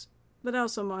heroes, but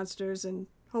also monsters and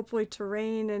hopefully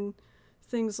terrain and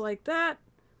things like that.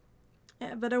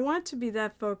 But I want to be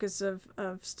that focus of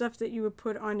stuff that you would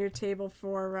put on your table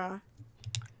for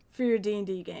your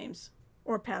D&D games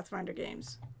or Pathfinder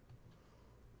games.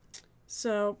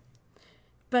 So,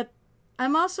 but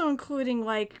I'm also including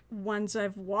like ones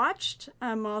I've watched.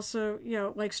 I'm also,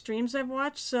 like streams I've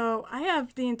watched. So I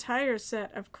have the entire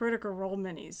set of Critical Role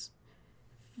minis.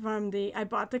 I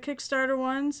bought the Kickstarter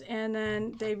ones, and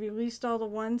then they released all the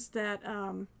ones that,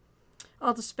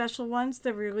 all the special ones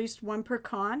that released one per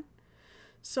con.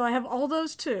 So I have all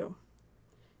those too.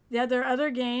 Yeah, there are other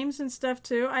games and stuff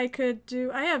too. I could do.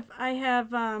 I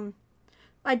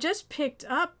just picked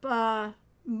up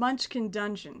Munchkin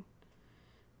Dungeon.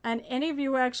 And any of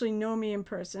you who actually know me in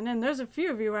person, and there's a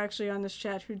few of you actually on this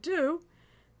chat who do,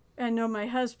 and know my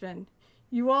husband,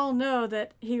 you all know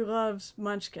that he loves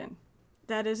Munchkin.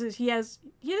 That is, he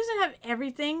doesn't have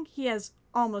everything. He has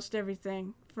almost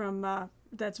everything from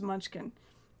that's Munchkin,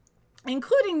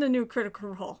 including the new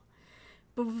Critical Role.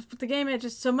 But the game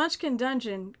so Munchkin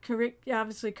Dungeon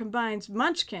obviously combines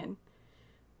Munchkin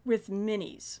with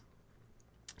minis.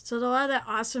 So a lot of that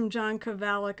awesome John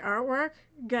Kovalic artwork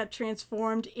got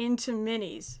transformed into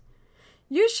minis.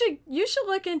 You should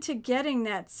look into getting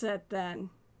that set then.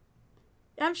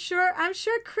 I'm sure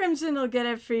Crimson will get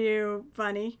it for you,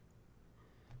 Bunny.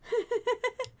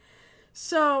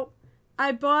 So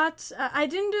I bought. I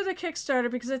didn't do the Kickstarter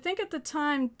because I think at the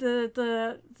time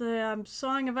the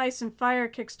Song of Ice and Fire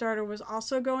Kickstarter was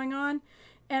also going on,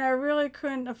 and I really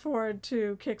couldn't afford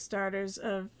 2 Kickstarters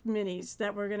of minis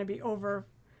that were going to be well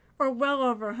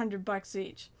over $100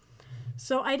 each.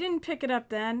 So I didn't pick it up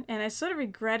then, and I sort of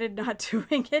regretted not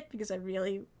doing it because I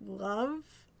really love,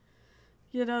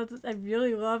 I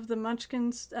really love the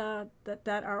Munchkins, that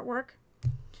artwork.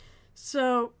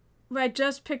 So I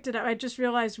just picked it up. I just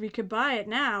realized we could buy it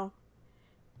now,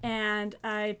 and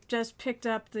I just picked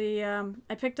up the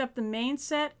main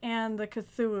set and the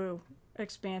Cthulhu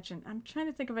expansion. I'm trying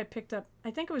to think if I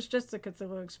think it was just the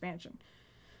Cthulhu expansion.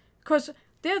 Of course,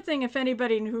 the other thing, if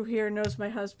anybody who here knows my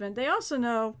husband, they also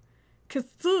know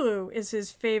Cthulhu is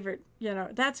his favorite,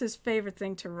 that's his favorite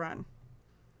thing to run.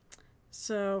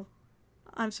 So,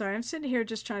 I'm sorry, I'm sitting here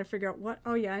just trying to figure out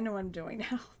oh yeah, I know what I'm doing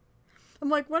now. I'm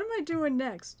like, what am I doing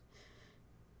next?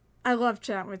 I love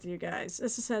chatting with you guys.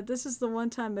 As I said, this is the one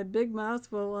time my big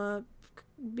mouth will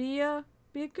be a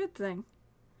good thing.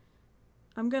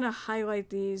 I'm going to highlight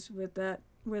these with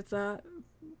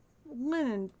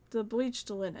linen, the bleached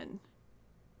linen.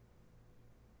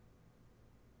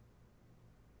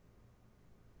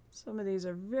 Some of these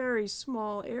are very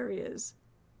small areas.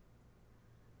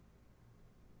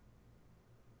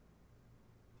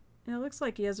 And it looks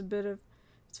like he has a bit of...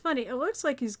 It's funny, it looks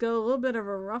like he's got a little bit of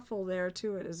a ruffle there,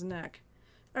 too, at his neck.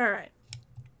 Alright.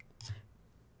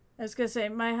 I was going to say,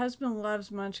 my husband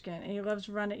loves Munchkin, and he loves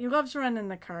running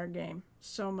the card game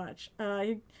so much.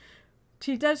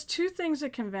 He does 2 things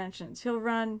at conventions. He'll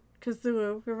run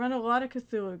Cthulhu. He'll run a lot of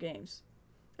Cthulhu games.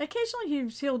 Occasionally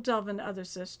he'll delve into other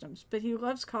systems, but he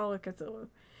loves Call of Cthulhu.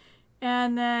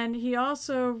 And then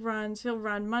he'll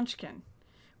run Munchkin,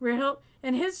 where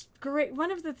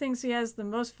one of the things he has the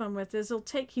most fun with is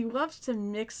he loves to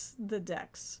mix the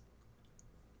decks.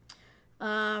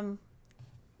 So,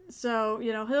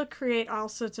 he'll create all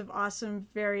sorts of awesome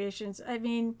variations. I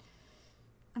mean,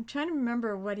 I'm trying to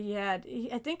remember what he had.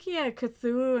 I think he had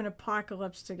Cthulhu and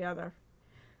Apocalypse together.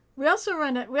 We also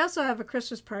have a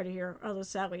Christmas party here, although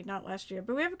sadly not last year,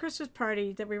 but we have a Christmas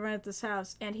party that we run at this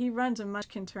house, and he runs a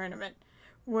Munchkin tournament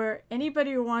where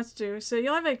anybody who wants to, so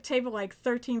you'll have a table like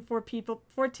 14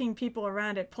 people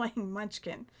around it playing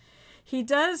Munchkin. He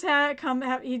does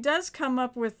come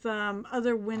up with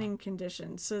other winning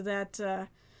conditions so that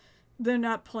they're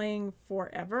not playing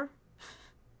forever.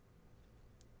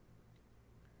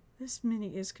 This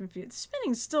mini is confused. This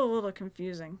mini's still a little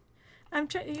confusing.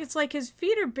 It's like his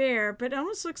feet are bare, but it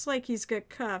almost looks like he's got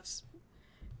cuffs.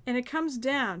 And it comes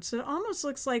down, so it almost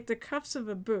looks like the cuffs of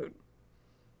a boot.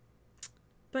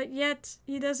 But yet,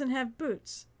 he doesn't have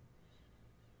boots.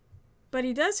 But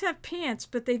he does have pants,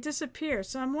 but they disappear.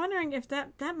 So I'm wondering if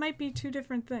that might be 2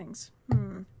 different things.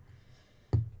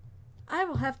 I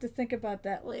will have to think about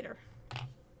that later.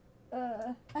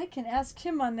 I can ask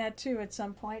him on that too at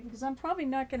some point, because I'm probably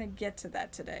not going to get to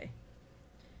that today.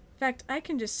 In fact, I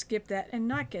can just skip that and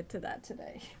not get to that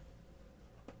today.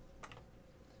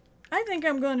 I think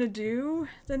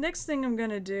the next thing I'm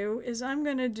going to do is I'm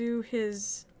going to do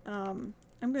his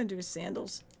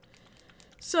sandals.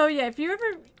 So yeah, if you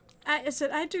ever, I said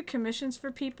I do commissions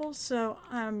for people, so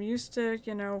I'm used to,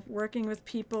 working with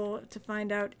people to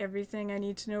find out everything I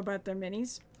need to know about their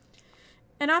minis.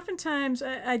 And oftentimes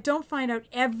I don't find out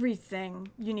everything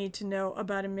you need to know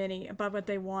about a mini, about what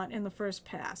they want in the first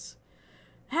pass.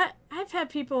 I've had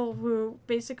people who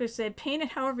basically say, paint it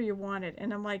however you want it.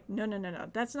 And I'm like, no,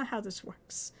 that's not how this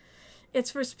works.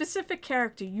 It's for a specific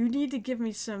character. You need to give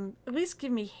me at least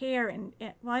give me hair and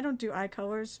well, I don't do eye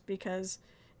colors because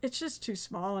it's just too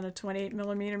small in a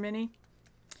 28mm mini.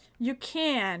 You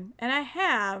can, and I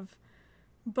have,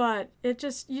 but it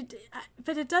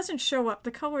doesn't show up.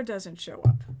 The color doesn't show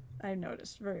up. I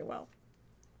noticed very well.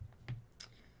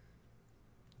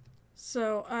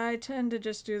 So I tend to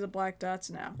just do the black dots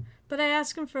now. But I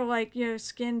ask him for like, you know,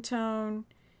 skin tone,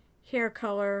 hair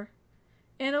color,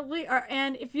 and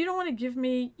and if you don't want to give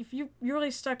me, if you're really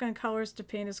stuck on colors to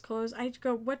paint his clothes, I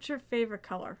go, what's your favorite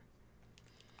color?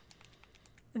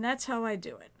 And that's how I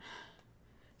do it.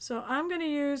 So I'm going to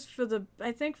use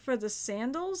I think for the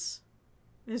sandals,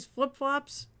 his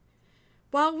flip-flops.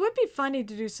 Well, it would be funny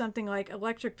to do something like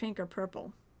electric pink or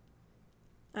purple.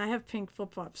 I have pink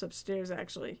flip-flops upstairs,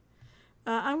 actually.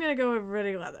 I'm going to go with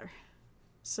ready leather.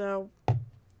 So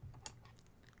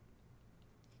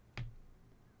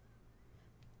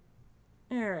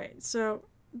alright, so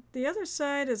the other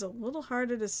side is a little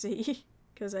harder to see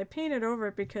because I painted over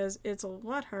it because it's a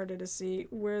lot harder to see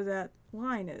where that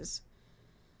line is.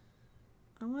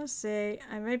 I want to say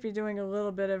I might be doing a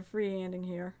little bit of freehanding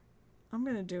here. I'm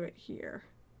going to do it here.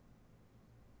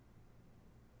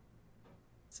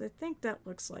 So I think that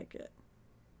looks like it.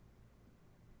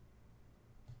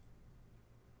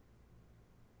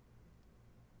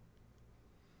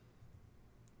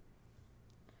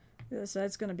 The other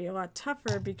side's going to be a lot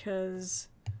tougher because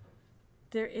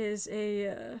there is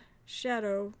a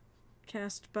shadow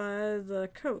cast by the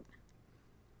coat.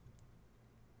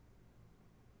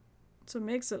 So it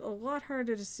makes it a lot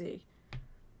harder to see.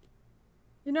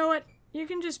 You know what? You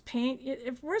can just paint.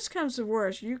 If worse comes to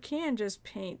worse, you can just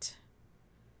paint.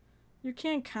 You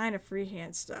can kind of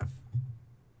freehand stuff.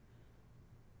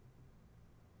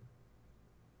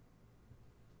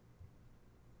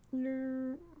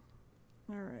 Alright.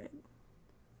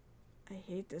 I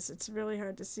hate this. It's really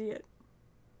hard to see it.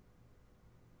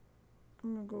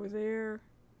 I'm going to go there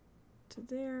to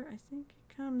there. I think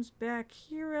it comes back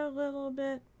here a little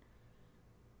bit.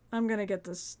 I'm going to get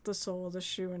the sole of the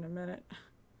shoe in a minute.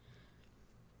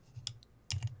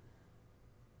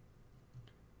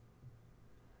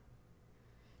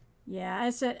 Yeah,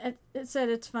 it said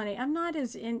it's funny. I'm not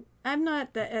into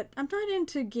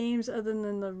games other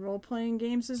than the role-playing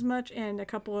games as much and a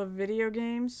couple of video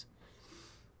games.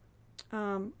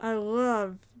 I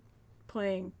love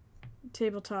playing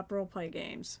tabletop role-play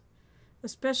games,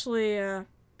 especially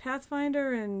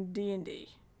Pathfinder and D&D.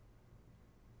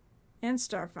 And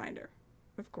Starfinder,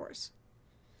 of course.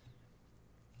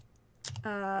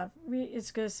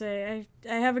 It's gonna say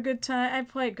I have a good time.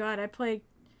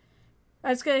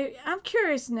 I'm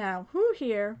curious now. Who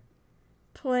here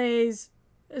is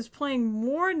playing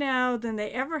more now than they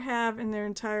ever have in their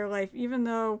entire life, even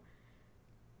though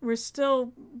we're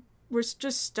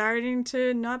just starting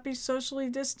to not be socially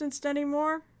distanced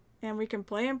anymore, and we can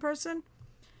play in person.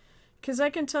 Because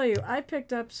I can tell you, I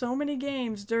picked up so many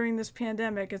games during this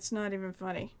pandemic, it's not even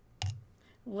funny.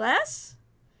 Less?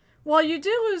 Well, you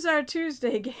did lose our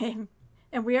Tuesday game.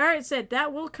 And we already said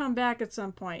that will come back at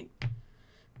some point.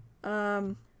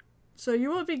 So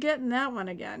you will be getting that one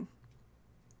again.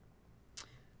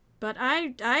 But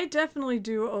I definitely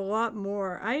do a lot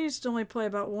more. I used to only play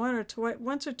about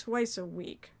once or twice a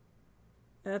week.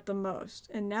 At the most.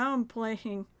 And now I'm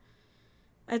playing...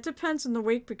 It depends on the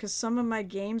week because some of my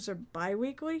games are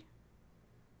bi-weekly.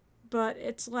 But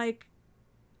it's like,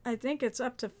 I think it's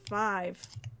up to 5.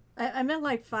 I meant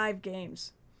like 5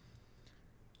 games.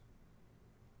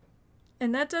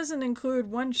 And that doesn't include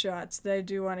one-shots that I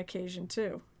do on occasion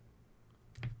too.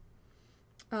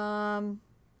 Let's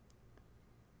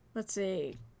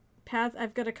see.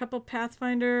 I've got a couple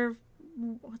Pathfinder.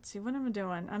 Let's see, what am I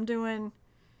doing? I'm doing...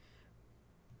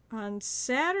 On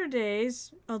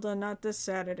Saturdays, although not this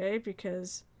Saturday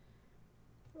because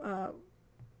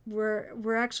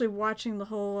we're actually watching the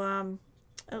whole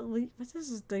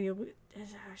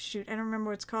shoot, I don't remember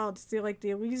what it's called. It's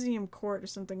the Elysium Court or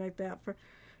something like that for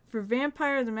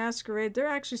Vampire the Masquerade. They're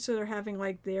actually sort of having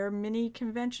like their mini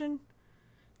convention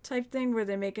type thing where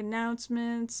they make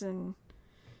announcements and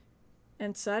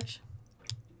such.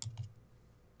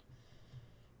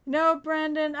 No,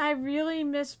 Brendan, I really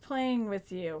miss playing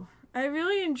with you. I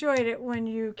really enjoyed it when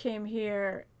you came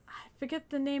here. I forget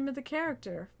the name of the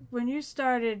character. When you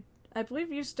started, I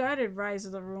believe you started Rise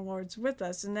of the Rune Lords with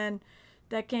us, and then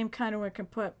that game kind of went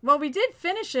kaput. Well, we did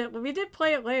finish it. We did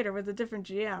play it later with a different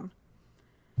GM.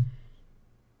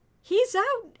 He's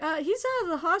out of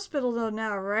the hospital, though,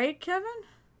 now, right, Kevin?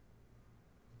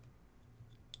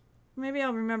 Maybe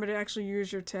I'll remember to actually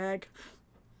use your tag.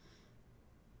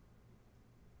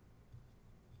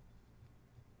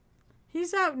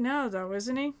 He's out now, though,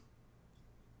 isn't he?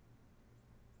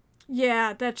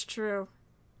 Yeah, that's true.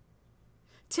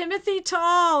 Timothy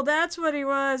Tall, that's what he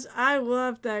was. I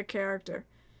loved that character.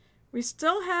 We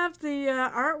still have the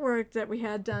artwork that we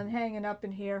had done hanging up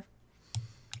in here.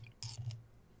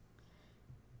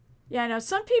 Yeah, I know.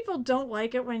 Some people don't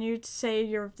like it when you say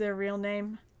their real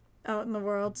name.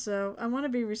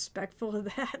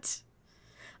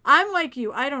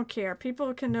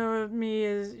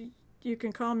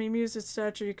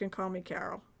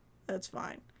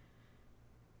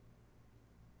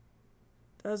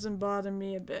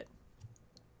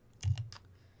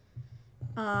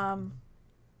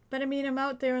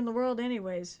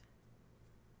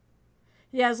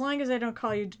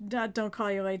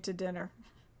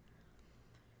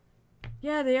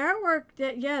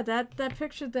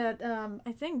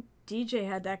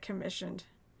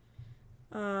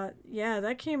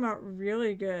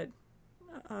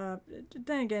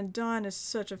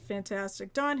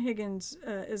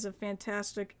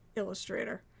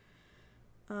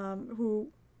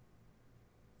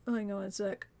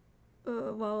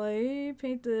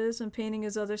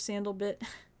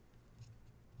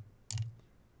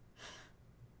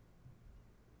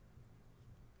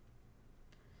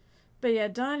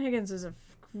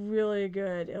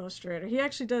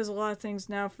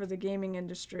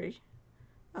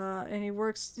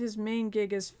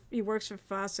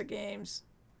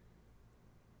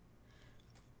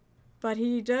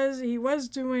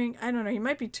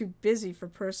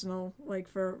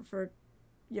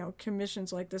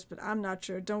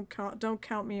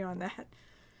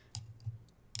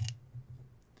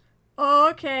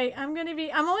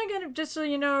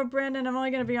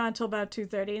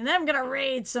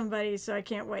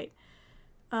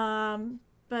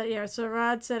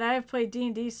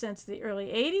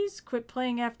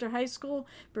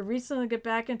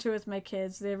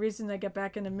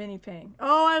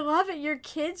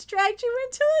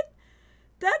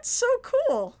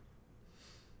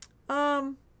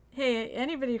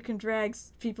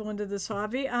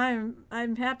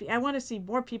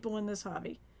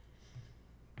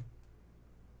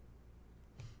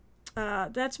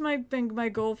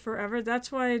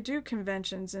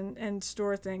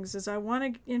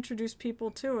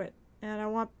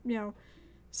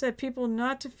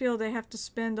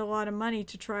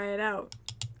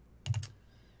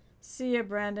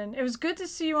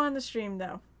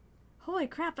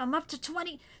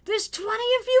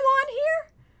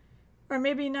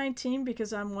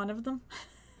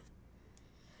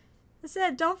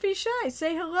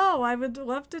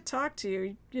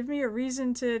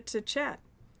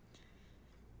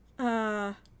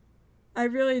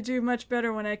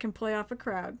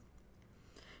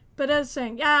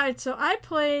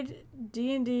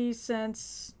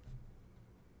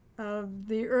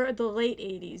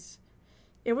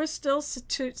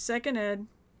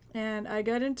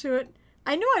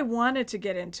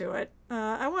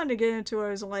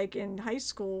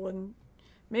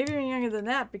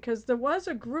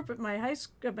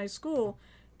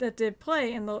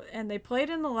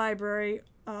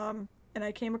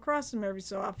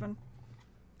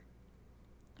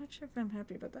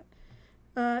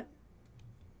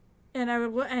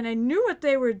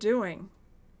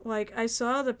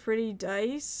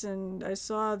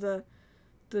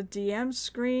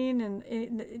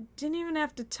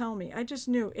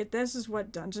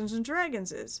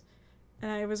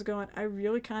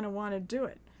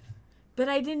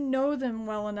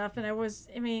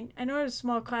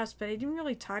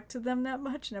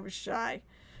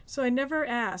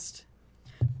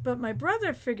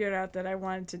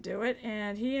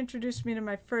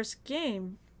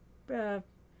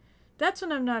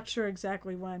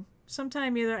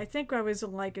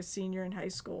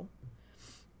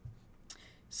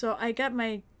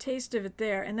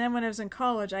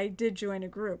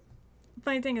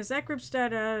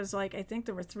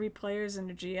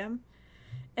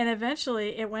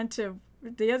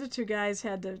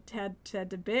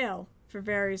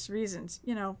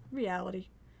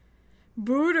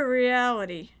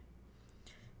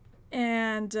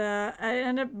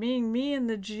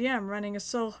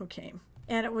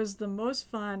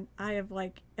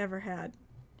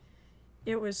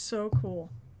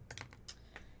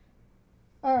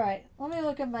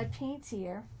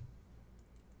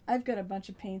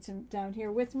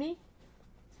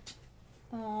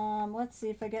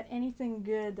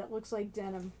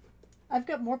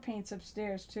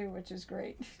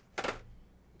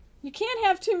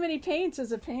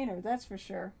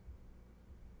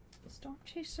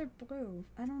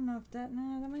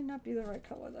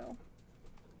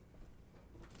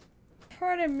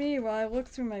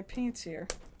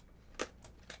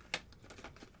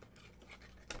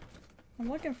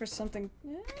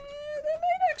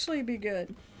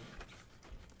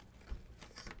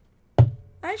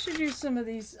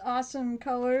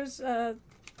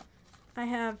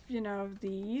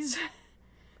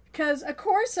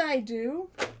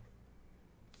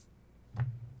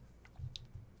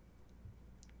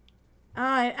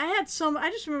 I had some. I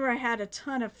just remember I had a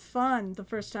ton of fun the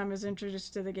first time I was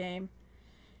introduced to the game.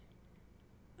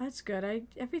 That's good.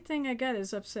 Everything I got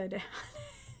is upside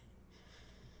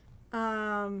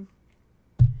down.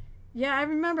 Yeah, I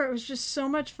remember it was just so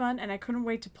much fun, and I couldn't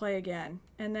wait to play again.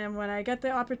 And then when I got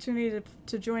the opportunity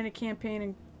to join a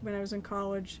campaign when I was in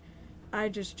college, I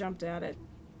just jumped at it.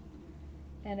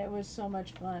 And it was so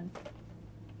much fun.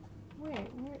 Wait,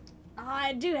 where? Oh,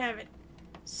 I do have it.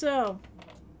 So,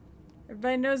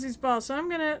 everybody knows these balls. So I'm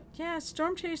going to, yeah,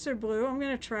 Storm Chaser Blue. I'm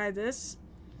going to try this.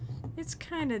 It's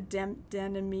kind of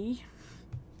denim-y.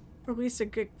 Or at least a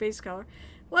good base color.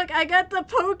 Look, I got the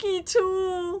Pokey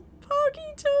Tool.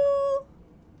 Pokey Tool.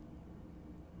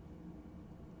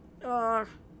 Oh,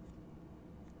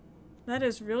 that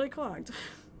is really clogged.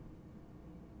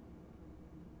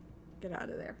 Get out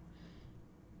of there.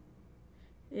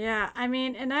 Yeah, I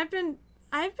mean, and I've been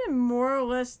more or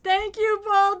less. Thank you,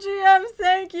 Ball GM.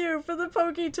 Thank you for the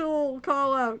Pokey Tool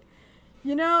call out.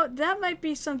 You know, that might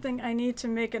be something I need to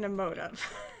make an emote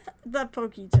of. The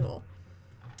Pokey Tool.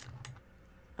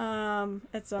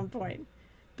 At some point.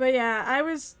 But yeah, I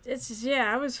was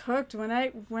hooked when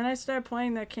I started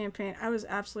playing that campaign. I was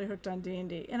absolutely hooked on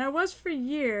D&D, and I was for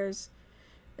years.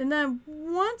 And then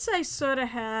once I sort of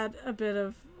had a bit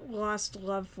of lost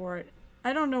love for it.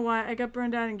 I don't know why I got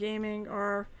burned out in gaming,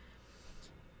 or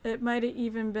it might have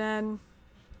even been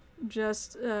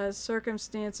just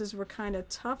circumstances were kind of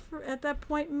tough at that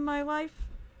point in my life.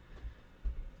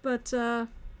 But oh,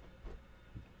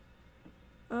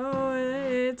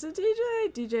 hey, it's a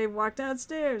DJ. DJ walked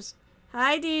downstairs.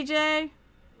 Hi, DJ.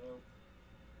 Hello.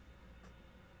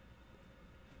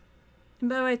 And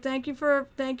by the way, thank you for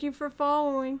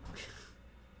following.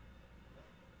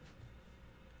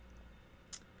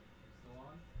 Still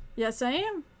on? Yes, I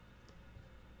am.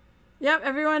 Yep,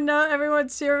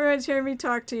 everyone's hearing me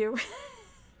talk to you.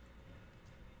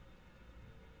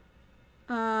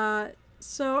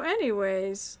 So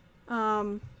anyways,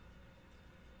 I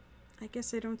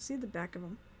guess I don't see the back of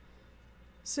them.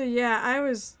 So yeah, I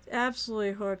was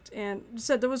absolutely hooked, and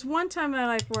there was one time in my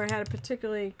life where I had a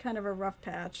particularly kind of a rough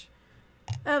patch.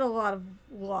 I had a lot of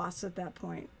loss at that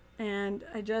point, and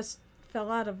I just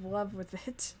fell out of love with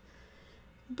it.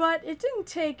 But it didn't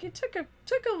take. It took a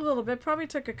little bit. Probably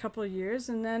took a couple of years,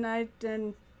 and then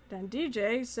then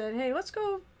DJ said, "Hey, let's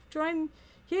go join."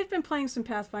 He had been playing some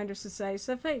Pathfinder Society.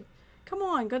 Said, "Hey, come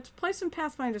on, go play some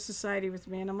Pathfinder Society with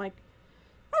me." And I'm like,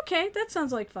 "Okay, that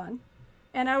sounds like fun."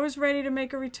 And I was ready to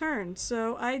make a return,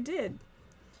 so I did,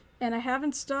 and I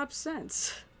haven't stopped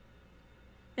since.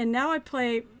 And now I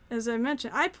play, as I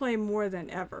mentioned, I play more than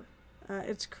ever.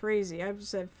 It's crazy. I've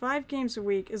said 5 games a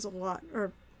week is a lot,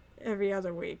 or every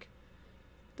other week.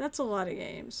 That's a lot of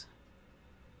games.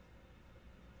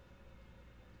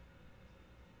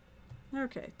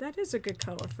 Okay, that is a good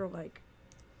color for like.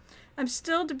 I'm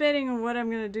still debating on what I'm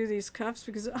going to do these cuffs,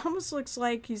 because it almost looks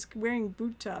like he's wearing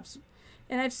boot tops.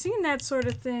 And I've seen that sort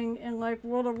of thing in like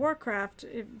World of Warcraft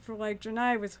for like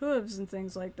Draenei with hooves and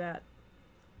things like that.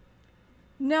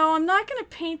 No, I'm not going to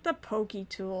paint the Pokey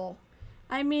Tool.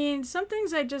 I mean, some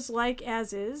things I just like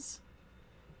as is.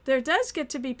 There does get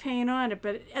to be paint on it,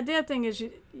 but the other thing is,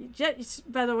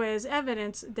 by the way, is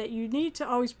evidence that you need to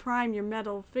always prime your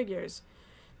metal figures.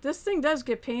 This thing does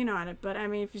get paint on it, but I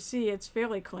mean, if you see, it's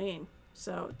fairly clean.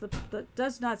 So the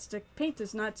does not stick. Paint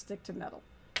does not stick to metal.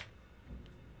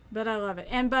 But I love it.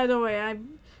 And by the way, I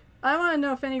want to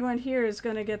know if anyone here is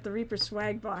going to get the Reaper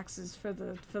swag boxes for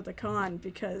the con,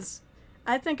 because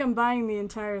I think I'm buying the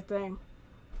entire thing.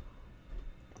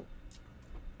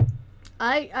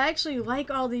 I actually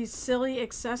like all these silly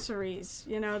accessories,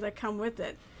 you know, that come with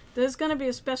it. There's going to be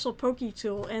a special Pokey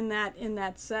Tool in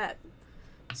that set.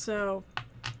 So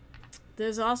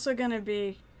there's also going to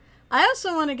be. I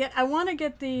also want to get. I want to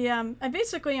get the. I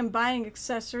basically am buying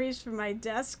accessories for my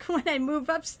desk when I move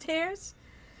upstairs.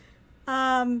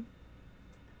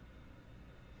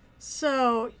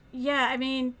 So yeah, I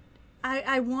mean,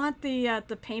 I want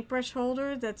the paintbrush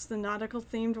holder. That's the nautical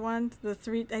themed one.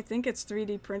 I think it's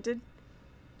 3D printed.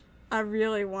 I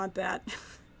really want that.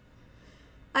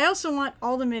 I also want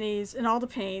all the minis and all the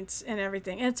paints and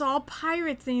everything. And it's all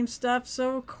pirate themed stuff,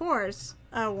 so of course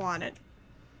I want it.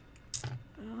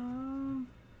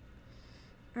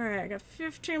 Alright, I got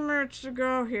 15 minutes to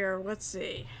go here. Let's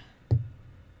see.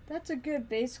 That's a good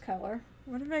base color.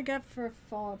 What have I got for a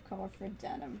follow-up color for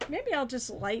denim? Maybe I'll just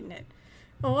lighten it.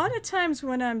 A lot of times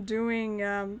when I'm doing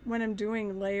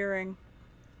layering,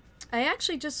 I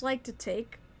actually just like to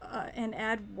take and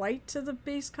add white to the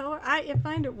base color. I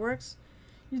find it works.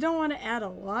 You don't want to add a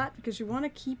lot because you want to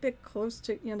keep it close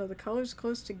to, the colors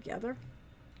close together.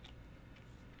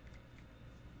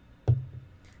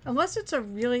 Unless it's a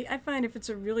really, I find if it's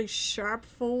a really sharp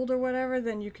fold or whatever,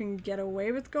 then you can get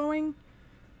away with going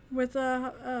with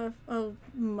a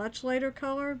much lighter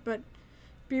color. But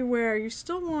beware, you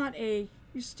still want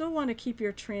to keep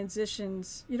your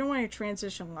transitions. You don't want your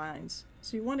transition lines,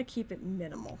 so you want to keep it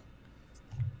minimal.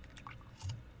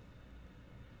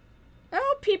 I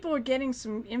hope people are getting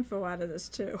some info out of this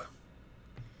too.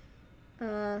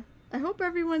 I hope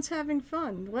everyone's having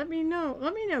fun. Let me know.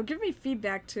 Let me know. Give me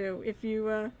feedback too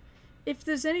if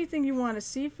there's anything you want to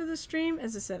see for the stream.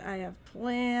 As I said, I have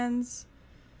plans.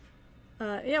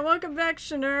 Yeah, welcome back,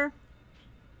 Shanur.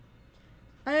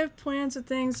 I have plans of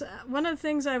things. One of the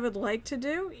things I would like to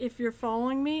do, if you're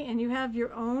following me and you have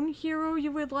your own hero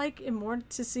you would like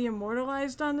to see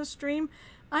immortalized on the stream,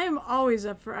 I am always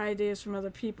up for ideas from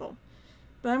other people.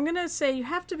 But I'm going to say you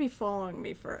have to be following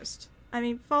me first. I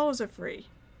mean, follows are free.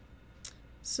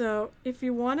 So if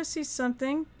you want to see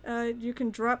something, you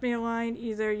can drop me a line.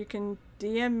 Either you can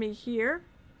DM me here,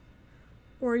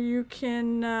 or you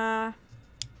can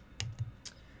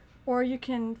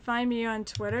find me on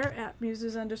Twitter at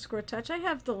muses_touch. I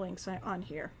have the links on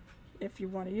here if you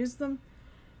want to use them.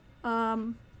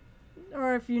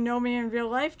 Or if you know me in real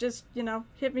life, just,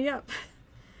 hit me up.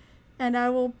 And I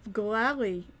will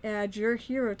gladly add your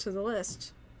hero to the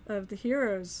list of the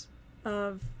heroes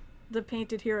of the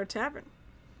Painted Hero Tavern.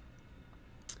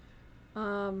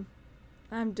 I'm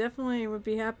definitely would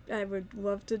be happy. I would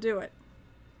love to do it.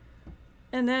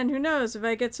 And then who knows, if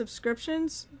I get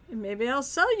subscriptions, maybe I'll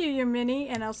sell you your mini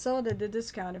and I'll sell it at a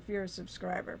discount if you're a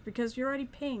subscriber, because you're already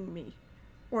paying me,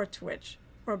 or Twitch,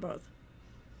 or both.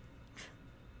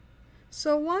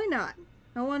 So why not?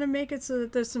 I want to make it so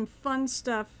that there's some fun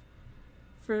stuff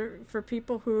for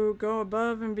people who go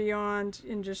above and beyond,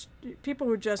 and just people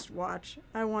who just watch.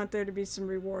 I want there to be some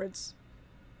rewards.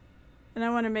 And I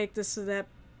want to make this so that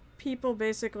people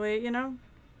basically,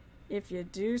 if you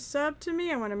do sub to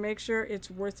me, I want to make sure it's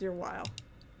worth your while.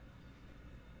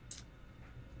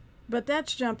 But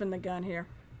that's jumping the gun here.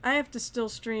 I have to still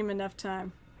stream enough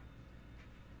time.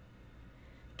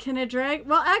 Can a drag?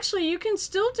 Well, actually, you can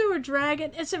still do a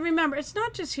dragon. Remember, it's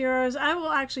not just heroes. I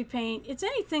will actually paint. It's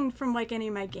anything from like any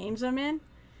of my games I'm in.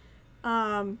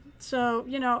 So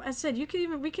I said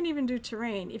we can even do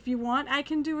terrain if you want. I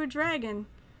can do a dragon.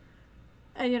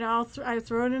 And I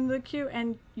throw it into the queue,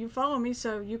 and you follow me,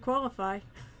 so you qualify.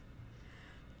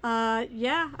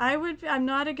 Yeah, I would. I'm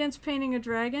not against painting a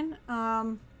dragon.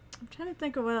 I'm trying to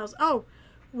think of what else. Oh,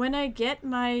 when I get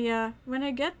the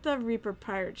Reaper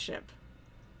pirate ship,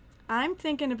 I'm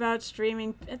thinking about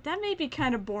streaming. That may be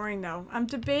kind of boring though. I'm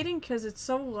debating because it's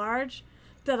so large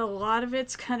that a lot of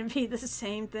it's gonna be the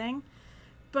same thing.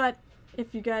 But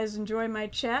if you guys enjoy my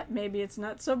chat, maybe it's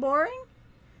not so boring.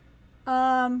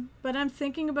 But I'm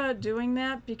thinking about doing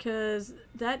that because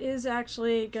that is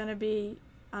actually gonna be.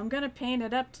 I'm gonna paint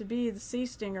it up to be the Sea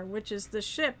Stinger, which is the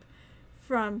ship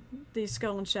from the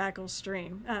Skull and Shackles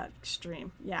stream.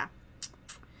 Yeah.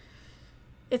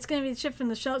 It's going to be the ship from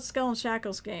the Skull and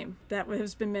Shackles game that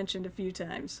has been mentioned a few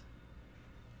times.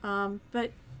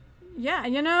 But yeah,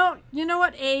 you know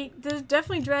what? There's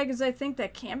definitely dragons I think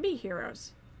that can be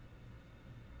heroes.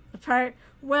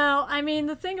 Well, I mean,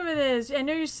 the thing of it is, I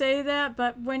know you say that,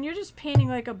 but when you're just painting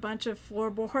like a bunch of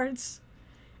floorboards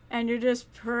and you're just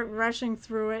rushing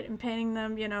through it and painting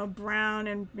them, brown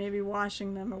and maybe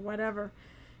washing them or whatever,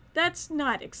 that's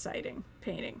not exciting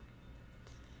painting.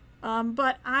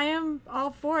 But I am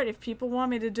all for it. If people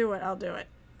want me to do it, I'll do it.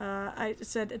 I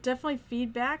said definitely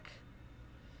feedback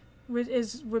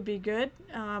would be good.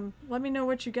 Let me know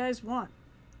what you guys want.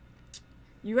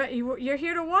 You're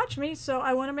here to watch me, so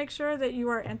I want to make sure that you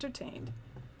are entertained.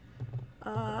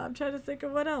 I'm trying to think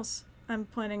of what else I'm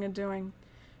planning on doing.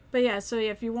 But yeah, so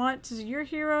if you want to do your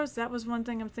heroes, that was one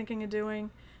thing I'm thinking of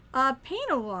doing.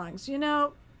 Paint-alongs,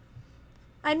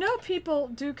 I know people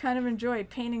do kind of enjoy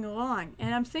painting along,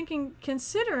 and I'm thinking,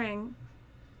 considering,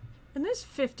 and there's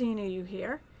 15 of you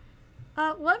here,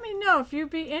 let me know if you'd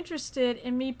be interested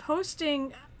in me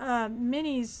posting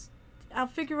minis. I'll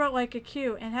figure out like a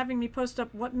queue and having me post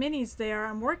up what minis they are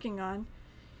I'm working on,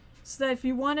 so that if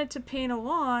you wanted to paint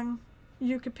along,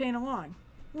 you could paint along.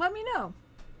 Let me know.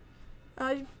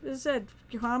 As I said,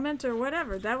 comment or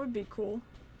whatever. That would be cool.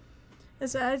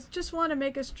 I just want to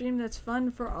make a stream that's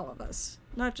fun for all of us,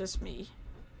 not just me.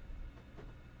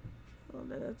 A little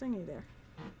bit of thingy there.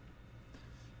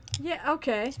 Yeah,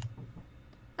 okay.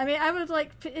 I mean, I would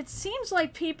like. It seems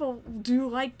like people do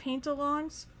like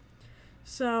paint-alongs,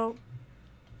 so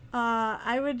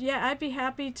I would. Yeah, I'd be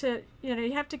happy to.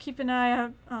 You have to keep an eye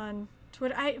out on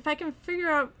Twitter. If I can figure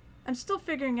out, I'm still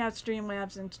figuring out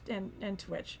Streamlabs and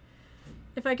Twitch.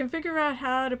 if I can figure out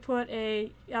how to put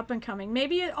a up and coming,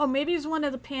 maybe it's one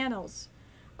of the panels.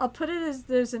 I'll put it as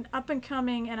there's an up and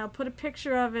coming, and I'll put a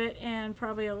picture of it and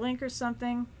probably a link or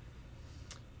something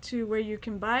to where you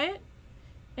can buy it.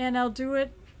 And I'll do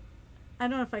it, I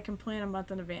don't know if I can plan a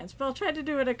month in advance, but I'll try to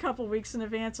do it a couple weeks in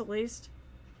advance at least.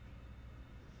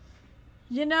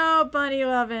 You know, Bunny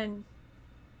Lovin'.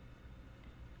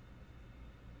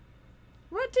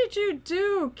 What did you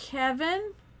do,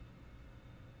 Kevin?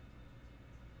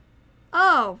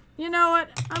 Oh, you know what?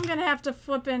 I'm going to have to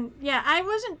flip in. Yeah,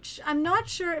 I'm not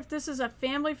sure if this is a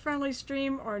family-friendly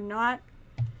stream or not.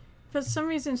 For some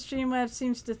reason, Streamlabs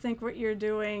seems to think what you're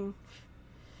doing.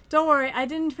 Don't worry, I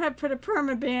didn't put a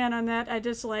permaban on that. I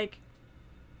just for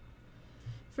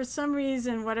some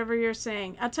reason, whatever you're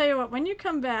saying. I'll tell you what, when you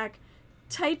come back,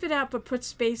 type it out but put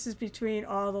spaces between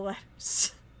all the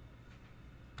letters.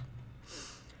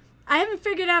 I haven't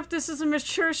figured out if this is a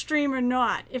mature stream or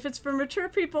not. If it's for mature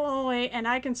people only and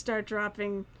I can start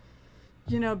dropping,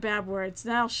 you know, bad words,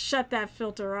 then I'll shut that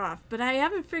filter off. But I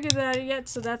haven't figured that out yet,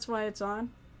 so that's why it's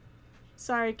on.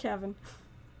 Sorry, Kevin.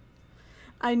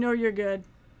 I know you're good.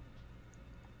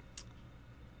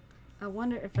 I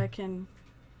wonder if I can...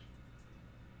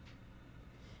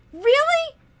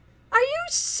 Really? Are you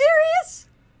serious?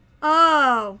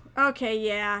 Oh, okay,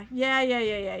 yeah.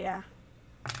 Yeah.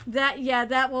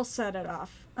 That will set it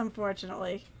off,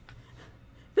 unfortunately.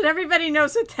 But everybody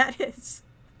knows what that is.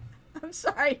 I'm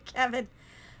sorry, Kevin.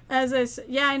 As I said,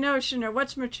 yeah, I know, Shana.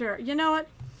 What's mature? You know what?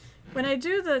 When I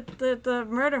do the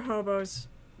Murder Hobos,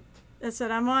 I said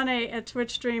I'm on a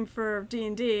Twitch stream for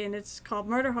D&D, and it's called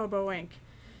Murder Hobo Inc.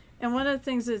 And one of the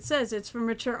things it says, it's for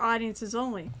mature audiences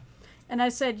only. And I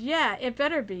said, yeah, it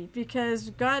better be,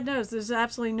 because God knows there's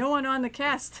absolutely no one on the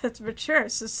cast that's mature,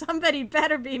 so somebody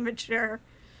better be mature.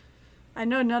 I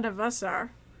know none of us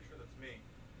are. Pretty sure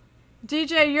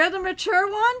that's me. DJ, you're the mature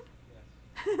one?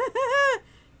 Yes.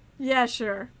 Yeah,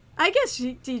 sure. I guess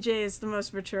DJ is the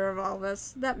most mature of all of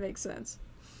us. That makes sense.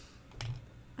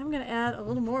 I'm going to add a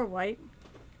little more white.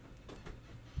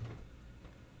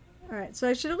 Alright, so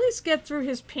I should at least get through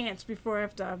his pants before I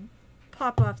have to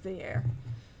pop off the air.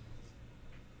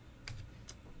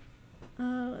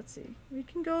 Let's see. We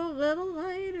can go a little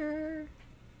lighter.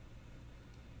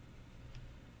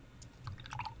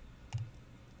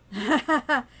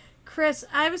 Chris,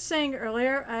 I was saying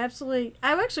earlier, I actually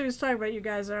was talking about you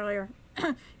guys earlier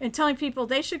and telling people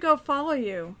they should go follow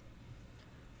you.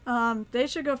 They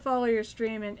should go follow your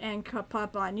stream and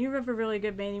pop on. You have a really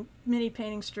good mini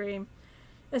painting stream.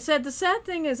 I said the sad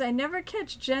thing is I never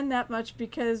catch Jen that much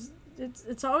because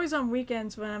it's always on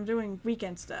weekends when I'm doing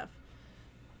weekend stuff.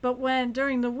 But when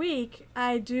during the week,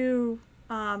 I do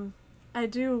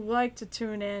like to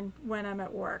tune in when I'm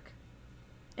at work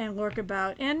and lurk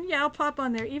about. And yeah, I'll pop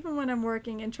on there even when I'm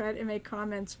working and try to make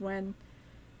comments when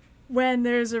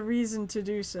there's a reason to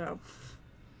do so.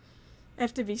 I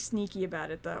have to be sneaky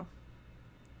about it though.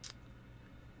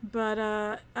 But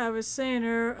I was saying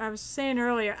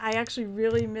earlier, I actually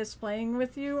really miss playing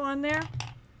with you on there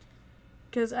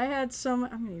because I had I'm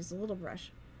gonna use a little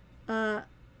brush.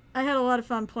 I had a lot of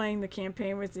fun playing the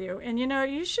campaign with you. And, you know,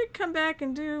 you should come back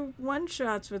and do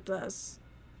one-shots with us.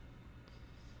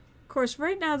 Of course,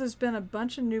 right now there's been a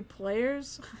bunch of new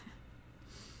players.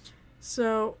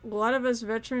 So, a lot of us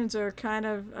veterans are kind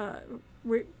of...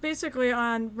 we basically,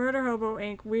 on Murder Hobo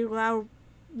Inc.,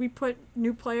 we put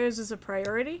new players as a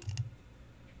priority.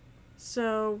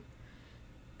 So,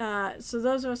 so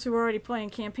those of us who are already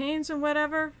playing campaigns and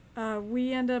whatever,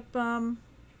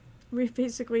 we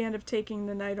basically end up taking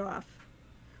the night off.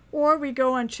 Or we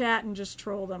go on chat and just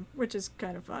troll them, which is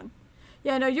kind of fun.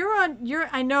 Yeah, no,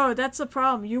 I know, that's the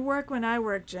problem. You work when I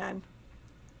work, Jen.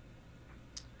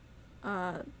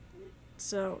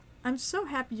 So, I'm so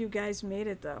happy you guys made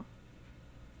it, though.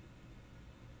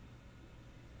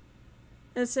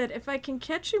 I said, if I can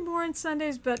catch you more on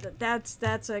Sundays, but that's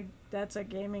a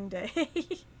gaming day.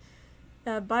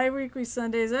 Bi-weekly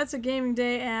Sundays, that's a gaming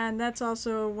day, and that's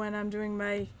also when I'm doing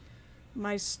my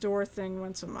store thing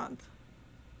once a month.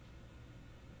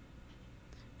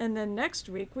 And then next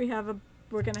week we're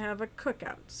gonna have a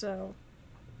cookout. So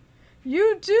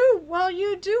you do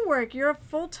work. You're a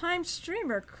full-time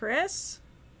streamer, Chris.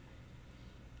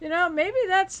 You know, maybe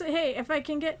that's, hey, if I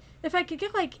could get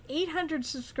like 800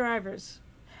 subscribers.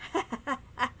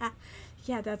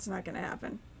 Yeah, that's not gonna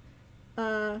happen.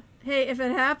 Hey, if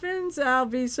it happens, I'll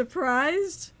be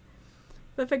surprised.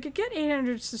 But if I could get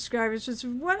 800 subscribers, which is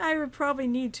what I would probably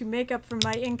need to make up for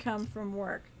my income from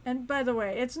work. And by the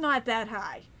way, it's not that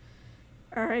high.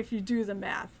 Alright, if you do the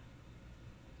math.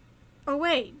 Oh,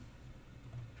 wait.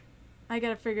 I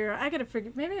gotta figure.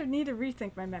 Maybe I need to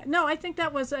rethink my math. No, I think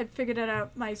that was I figured it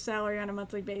out my salary on a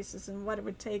monthly basis and what it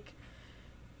would take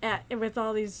with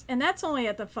all these, and that's only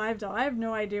at the $5. I have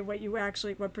no idea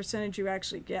what percentage you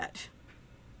actually get.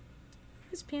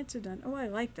 His pants are done. Oh, I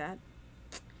like that.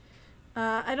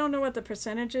 I don't know what the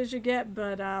percentages you get,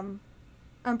 but I'm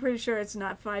pretty sure it's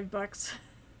not $5.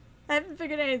 I haven't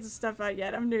figured any of this stuff out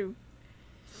yet. I'm new.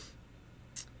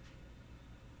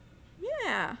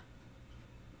 Yeah.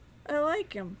 I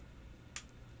like him.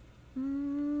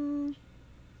 I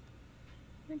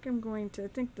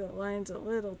think the line's a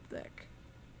little thick.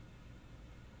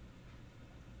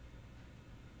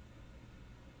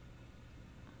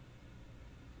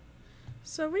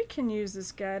 So we can use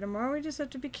this guy tomorrow. We just have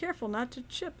to be careful not to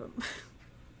chip him.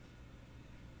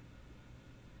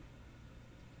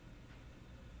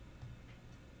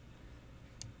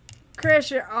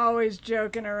 Chris, you're always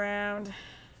joking around.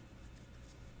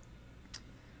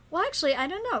 Well, actually, I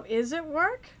don't know. Is it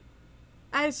work?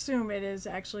 I assume it is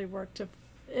actually work to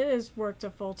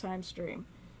full-time stream.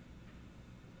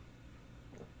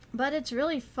 But it's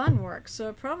really fun work, so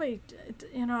it probably,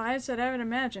 you know, I would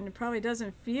imagine it probably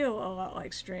doesn't feel a lot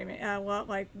like streaming, a lot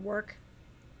like work.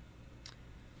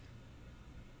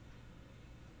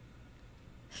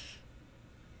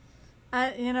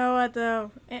 You know what,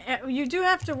 though? You do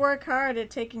have to work hard at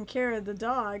taking care of the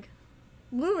dog.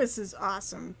 Lewis is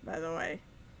awesome, by the way.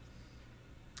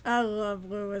 I love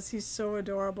Lewis. He's so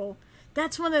adorable.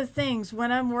 That's one of the things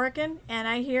when I'm working and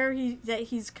I hear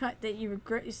that you're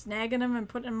snagging him and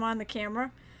putting him on the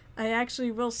camera, I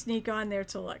actually will sneak on there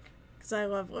to look because I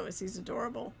love Lewis. He's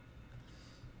adorable.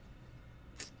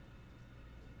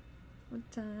 What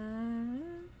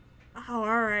time? Oh,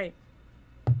 all right.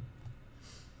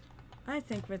 I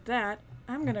think with that,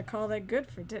 I'm gonna call that good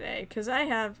for today because I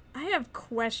have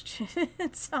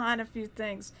questions on a few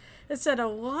things. It said a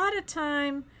lot of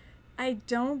time. I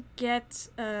don't get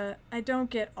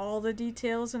all the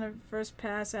details in a first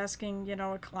pass asking, you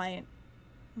know, a client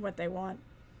what they want.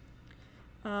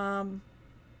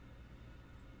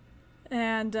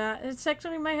 It's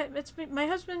actually my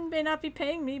husband may not be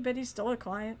paying me, but he's still a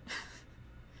client.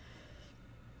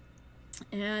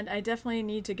 And I definitely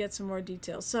need to get some more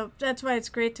details. So that's why it's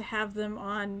great to have them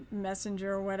on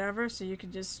Messenger or whatever, so you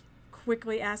can just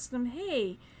quickly ask them,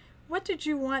 hey, what did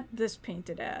you want this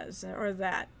painted as or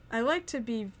that? I like to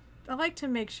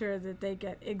make sure that they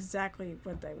get exactly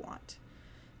what they want.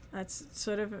 That's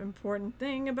sort of an important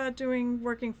thing about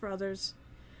working for others.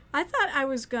 I thought I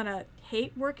was gonna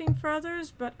hate working for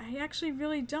others, but I actually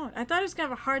really don't. I thought I was gonna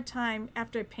have a hard time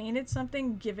after I painted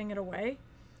something giving it away.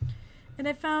 And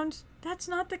I found that's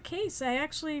not the case. I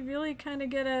actually really kind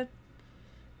of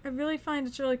I really find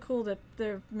it's really cool that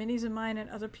there are minis of mine in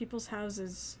other people's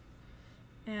houses.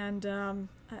 And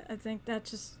I think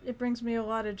that it brings me a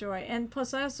lot of joy. And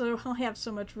plus I also only have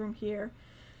so much room here.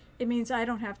 It means I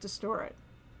don't have to store it.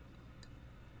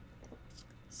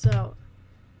 So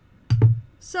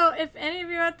if any of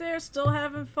you out there still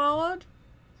haven't followed,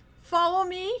 follow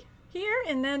me here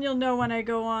and then you'll know when I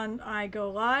go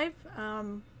live.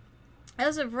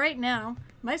 As of right now,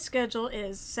 my schedule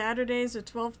is Saturdays at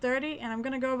 12:30, and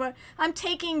I'm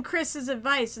taking Chris's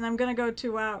advice, and I'm going to go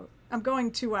 2 hours. I'm going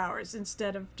 2 hours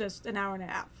instead of just an hour and a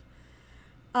half.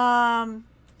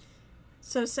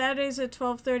 So Saturdays at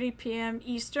 12:30 p.m.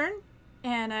 Eastern,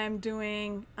 and I'm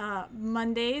doing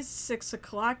Mondays 6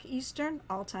 o'clock Eastern.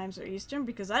 All times are Eastern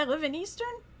because I live in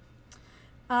Eastern.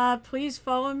 Please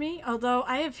follow me. Although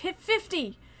I have hit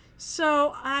 50.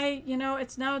 So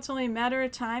it's only a matter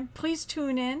of time. Please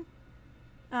tune in.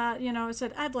 I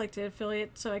said I'd like to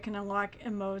affiliate so I can unlock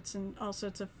emotes and all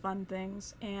sorts of fun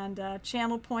things and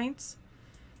channel points.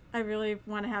 I really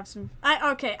want to have some.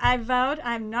 I vowed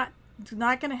I'm not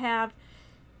gonna have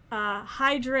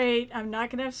hydrate. I'm not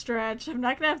gonna have stretch. I'm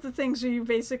not gonna have the things where you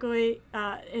basically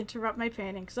interrupt my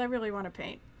painting because I really want to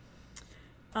paint.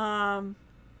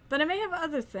 But I may have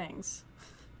other things.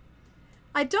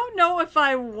 I don't know if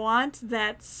I want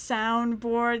that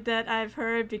soundboard that I've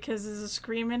heard because there's a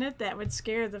scream in it that would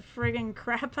scare the friggin'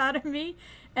 crap out of me,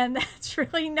 and that's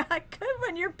really not good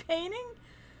when you're painting.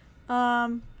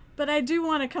 But I do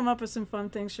want to come up with some fun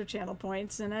things for channel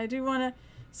points, and I do want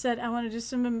to do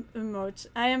some emotes.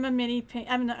 I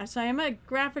am a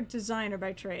graphic designer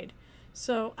by trade,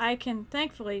 so I can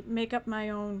thankfully make up my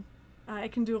own. I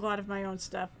can do a lot of my own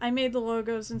stuff. I made the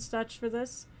logos and such for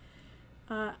this.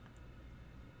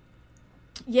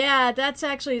 Yeah, that's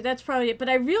probably it. But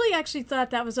I really actually thought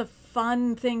that was a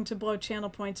fun thing to blow channel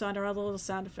points on or other little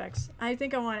sound effects. I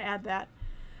think I want to add that.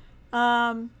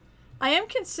 I am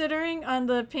considering on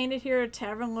the Painted Here at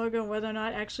Tavern logo whether or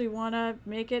not I actually want to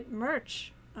make it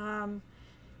merch.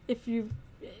 If you,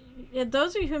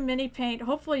 those of you who mini paint,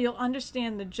 hopefully you'll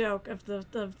understand the joke of the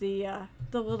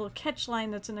little catch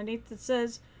line that's underneath that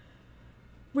says,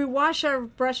 "We wash our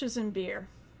brushes in beer."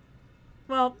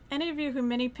 Well, any of you who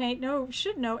mini paint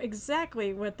should know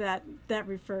exactly what that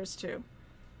refers to.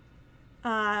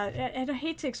 I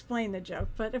hate to explain the joke,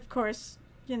 but of course,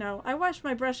 you know, I wash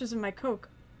my brushes in my Coke.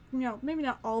 You know, maybe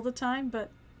not all the time,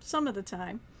 but some of the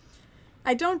time.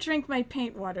 I don't drink my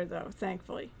paint water, though,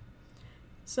 thankfully.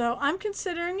 So I'm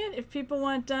considering it. If people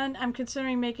want it done, I'm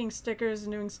considering making stickers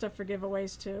and doing stuff for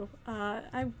giveaways, too.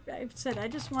 I've said I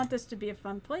just want this to be a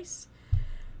fun place.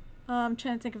 I'm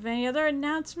trying to think of any other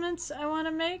announcements I want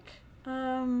to make.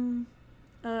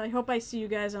 I hope I see you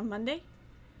guys on Monday.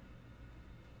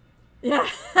 Yeah.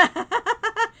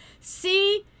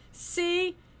 See?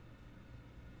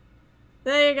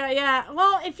 There you go. Yeah.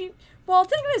 Well, think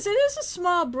of this. It is a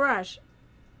small brush.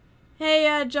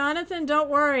 Hey, Jonathan, don't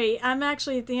worry. I'm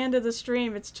actually at the end of the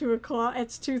stream. It's 2 o'clock.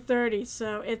 It's 2:30,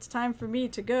 so it's time for me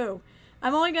to go.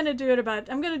 I'm only going to do it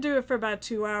I'm going to do it for about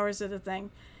 2 hours at a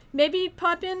thing. Maybe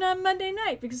pop in on Monday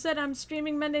night, because I'm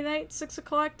streaming Monday night, 6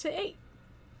 o'clock to 8.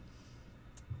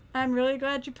 I'm really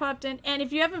glad you popped in. And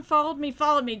if you haven't followed me,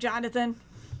 follow me, Jonathan.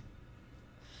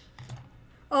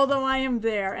 Although I am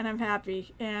there, and I'm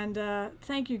happy. And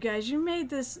thank you, guys. You made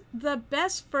this the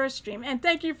best first stream. And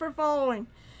thank you for following.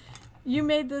 You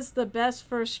made this the best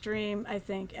first stream, I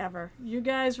think, ever. You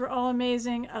guys were all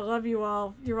amazing. I love you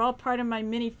all. You're all part of my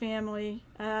mini family.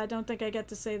 I don't think I get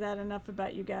to say that enough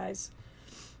about you guys.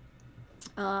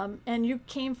 And you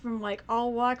came from, like,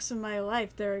 all walks of my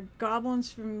life. There are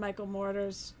goblins from Michael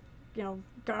Mortar's, you know,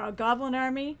 Goblin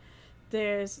Army.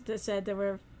 There's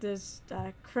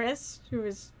Chris, who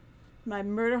is my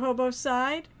murder hobo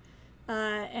side.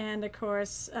 And, of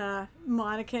course,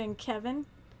 Monica and Kevin,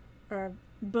 or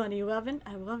Bunny Lovin'.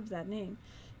 I love that name.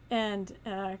 And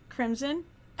Crimson.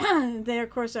 They, of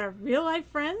course, are real-life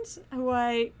friends who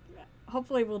I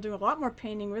hopefully will do a lot more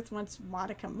painting with once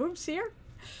Monica moves here.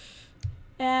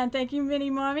 And thank you, Mini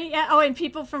Mommy. Yeah, oh, and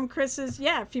people from Chris's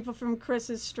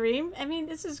stream. I mean,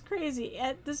 this is crazy.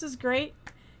 This is great.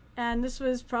 And this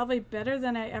was probably better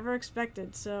than I ever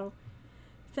expected. So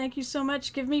thank you so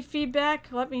much. Give me feedback.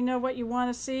 Let me know what you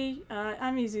want to see.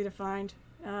 I'm easy to find.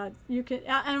 You can,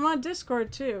 and I'm on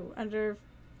Discord too,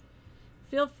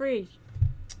 feel free.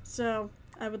 So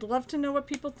I would love to know what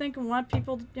people think and what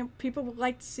people would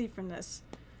like to see from this,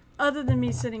 other than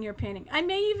me sitting here painting. I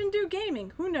may even do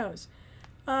gaming. Who knows?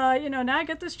 You know, now I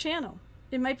got this channel.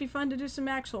 It might be fun to do some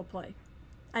actual play.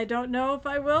 I don't know if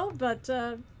I will, but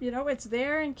you know, it's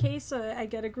there in case I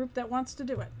get a group that wants to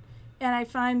do it, and I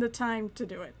find the time to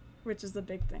do it, which is the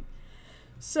big thing.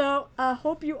 So I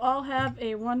hope you all have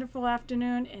a wonderful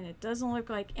afternoon, and it doesn't look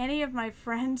like any of my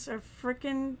friends are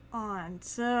frickin' on.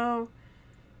 So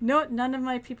no, none of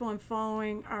my people I'm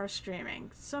following are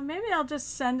streaming. So maybe I'll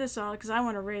just send this all, because I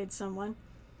want to raid someone.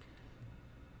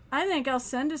 I think I'll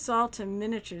send us all to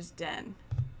Miniatures Den.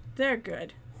 They're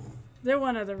good. They're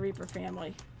one of the Reaper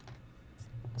family.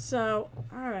 So,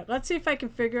 alright, let's see if I can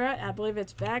figure out. I believe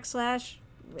it's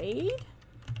 /raid.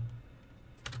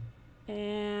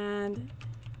 And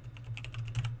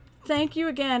thank you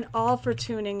again all for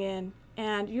tuning in.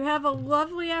 And you have a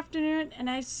lovely afternoon, and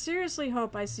I seriously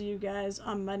hope I see you guys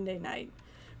on Monday night,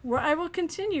 where I will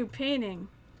continue painting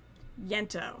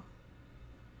Yento.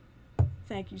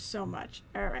 Thank you so much.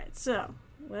 Alright, so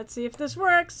let's see if this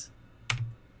works.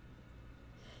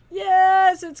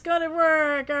 Yes, it's gonna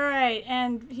work. Alright,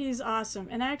 and he's awesome.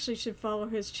 And I actually should follow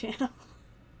his channel.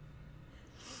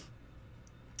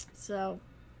 So,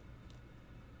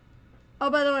 oh,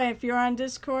 by the way, if you're on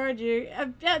Discord, yeah,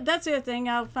 that's the other thing.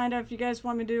 I'll find out if you guys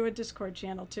want me to do a Discord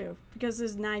channel too, because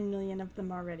there's 9 million of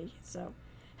them already. So,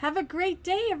 have a great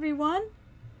day, everyone.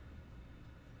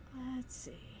 Let's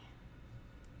see.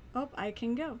 Oh, I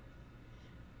can go.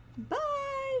 Bye.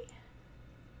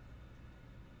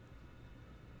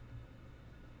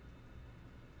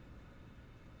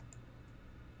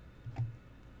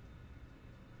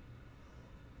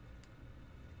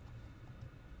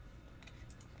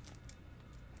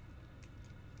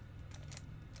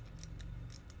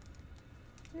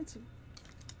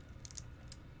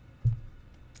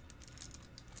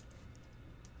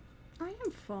 I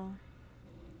am full.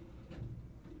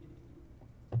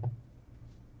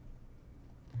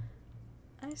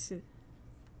 I see.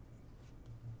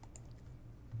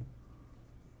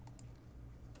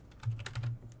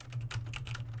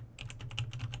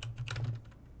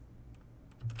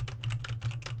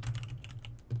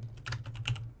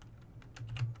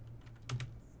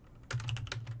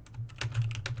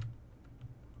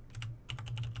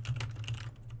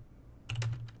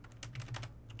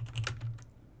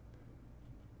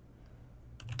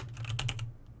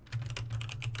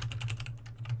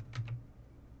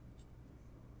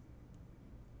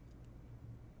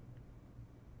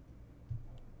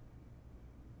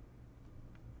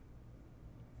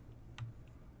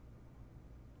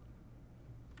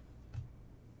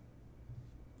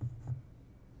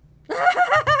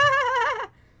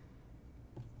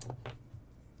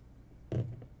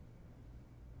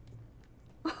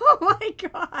 my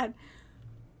god.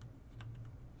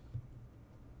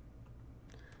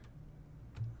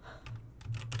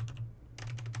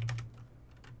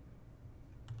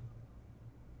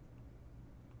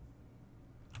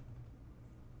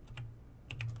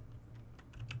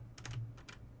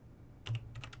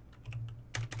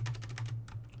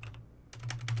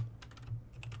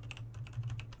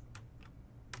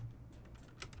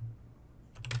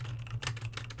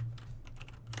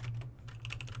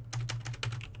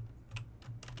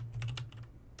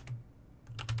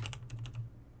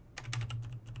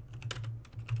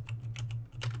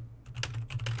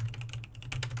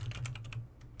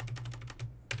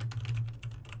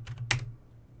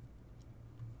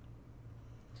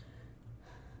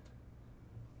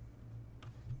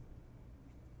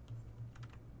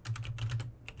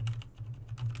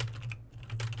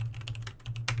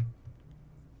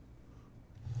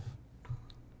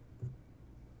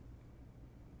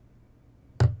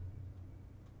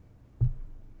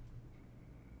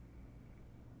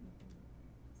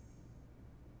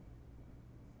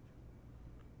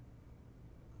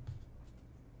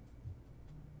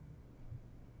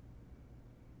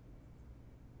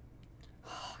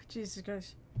 Jesus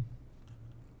Christ.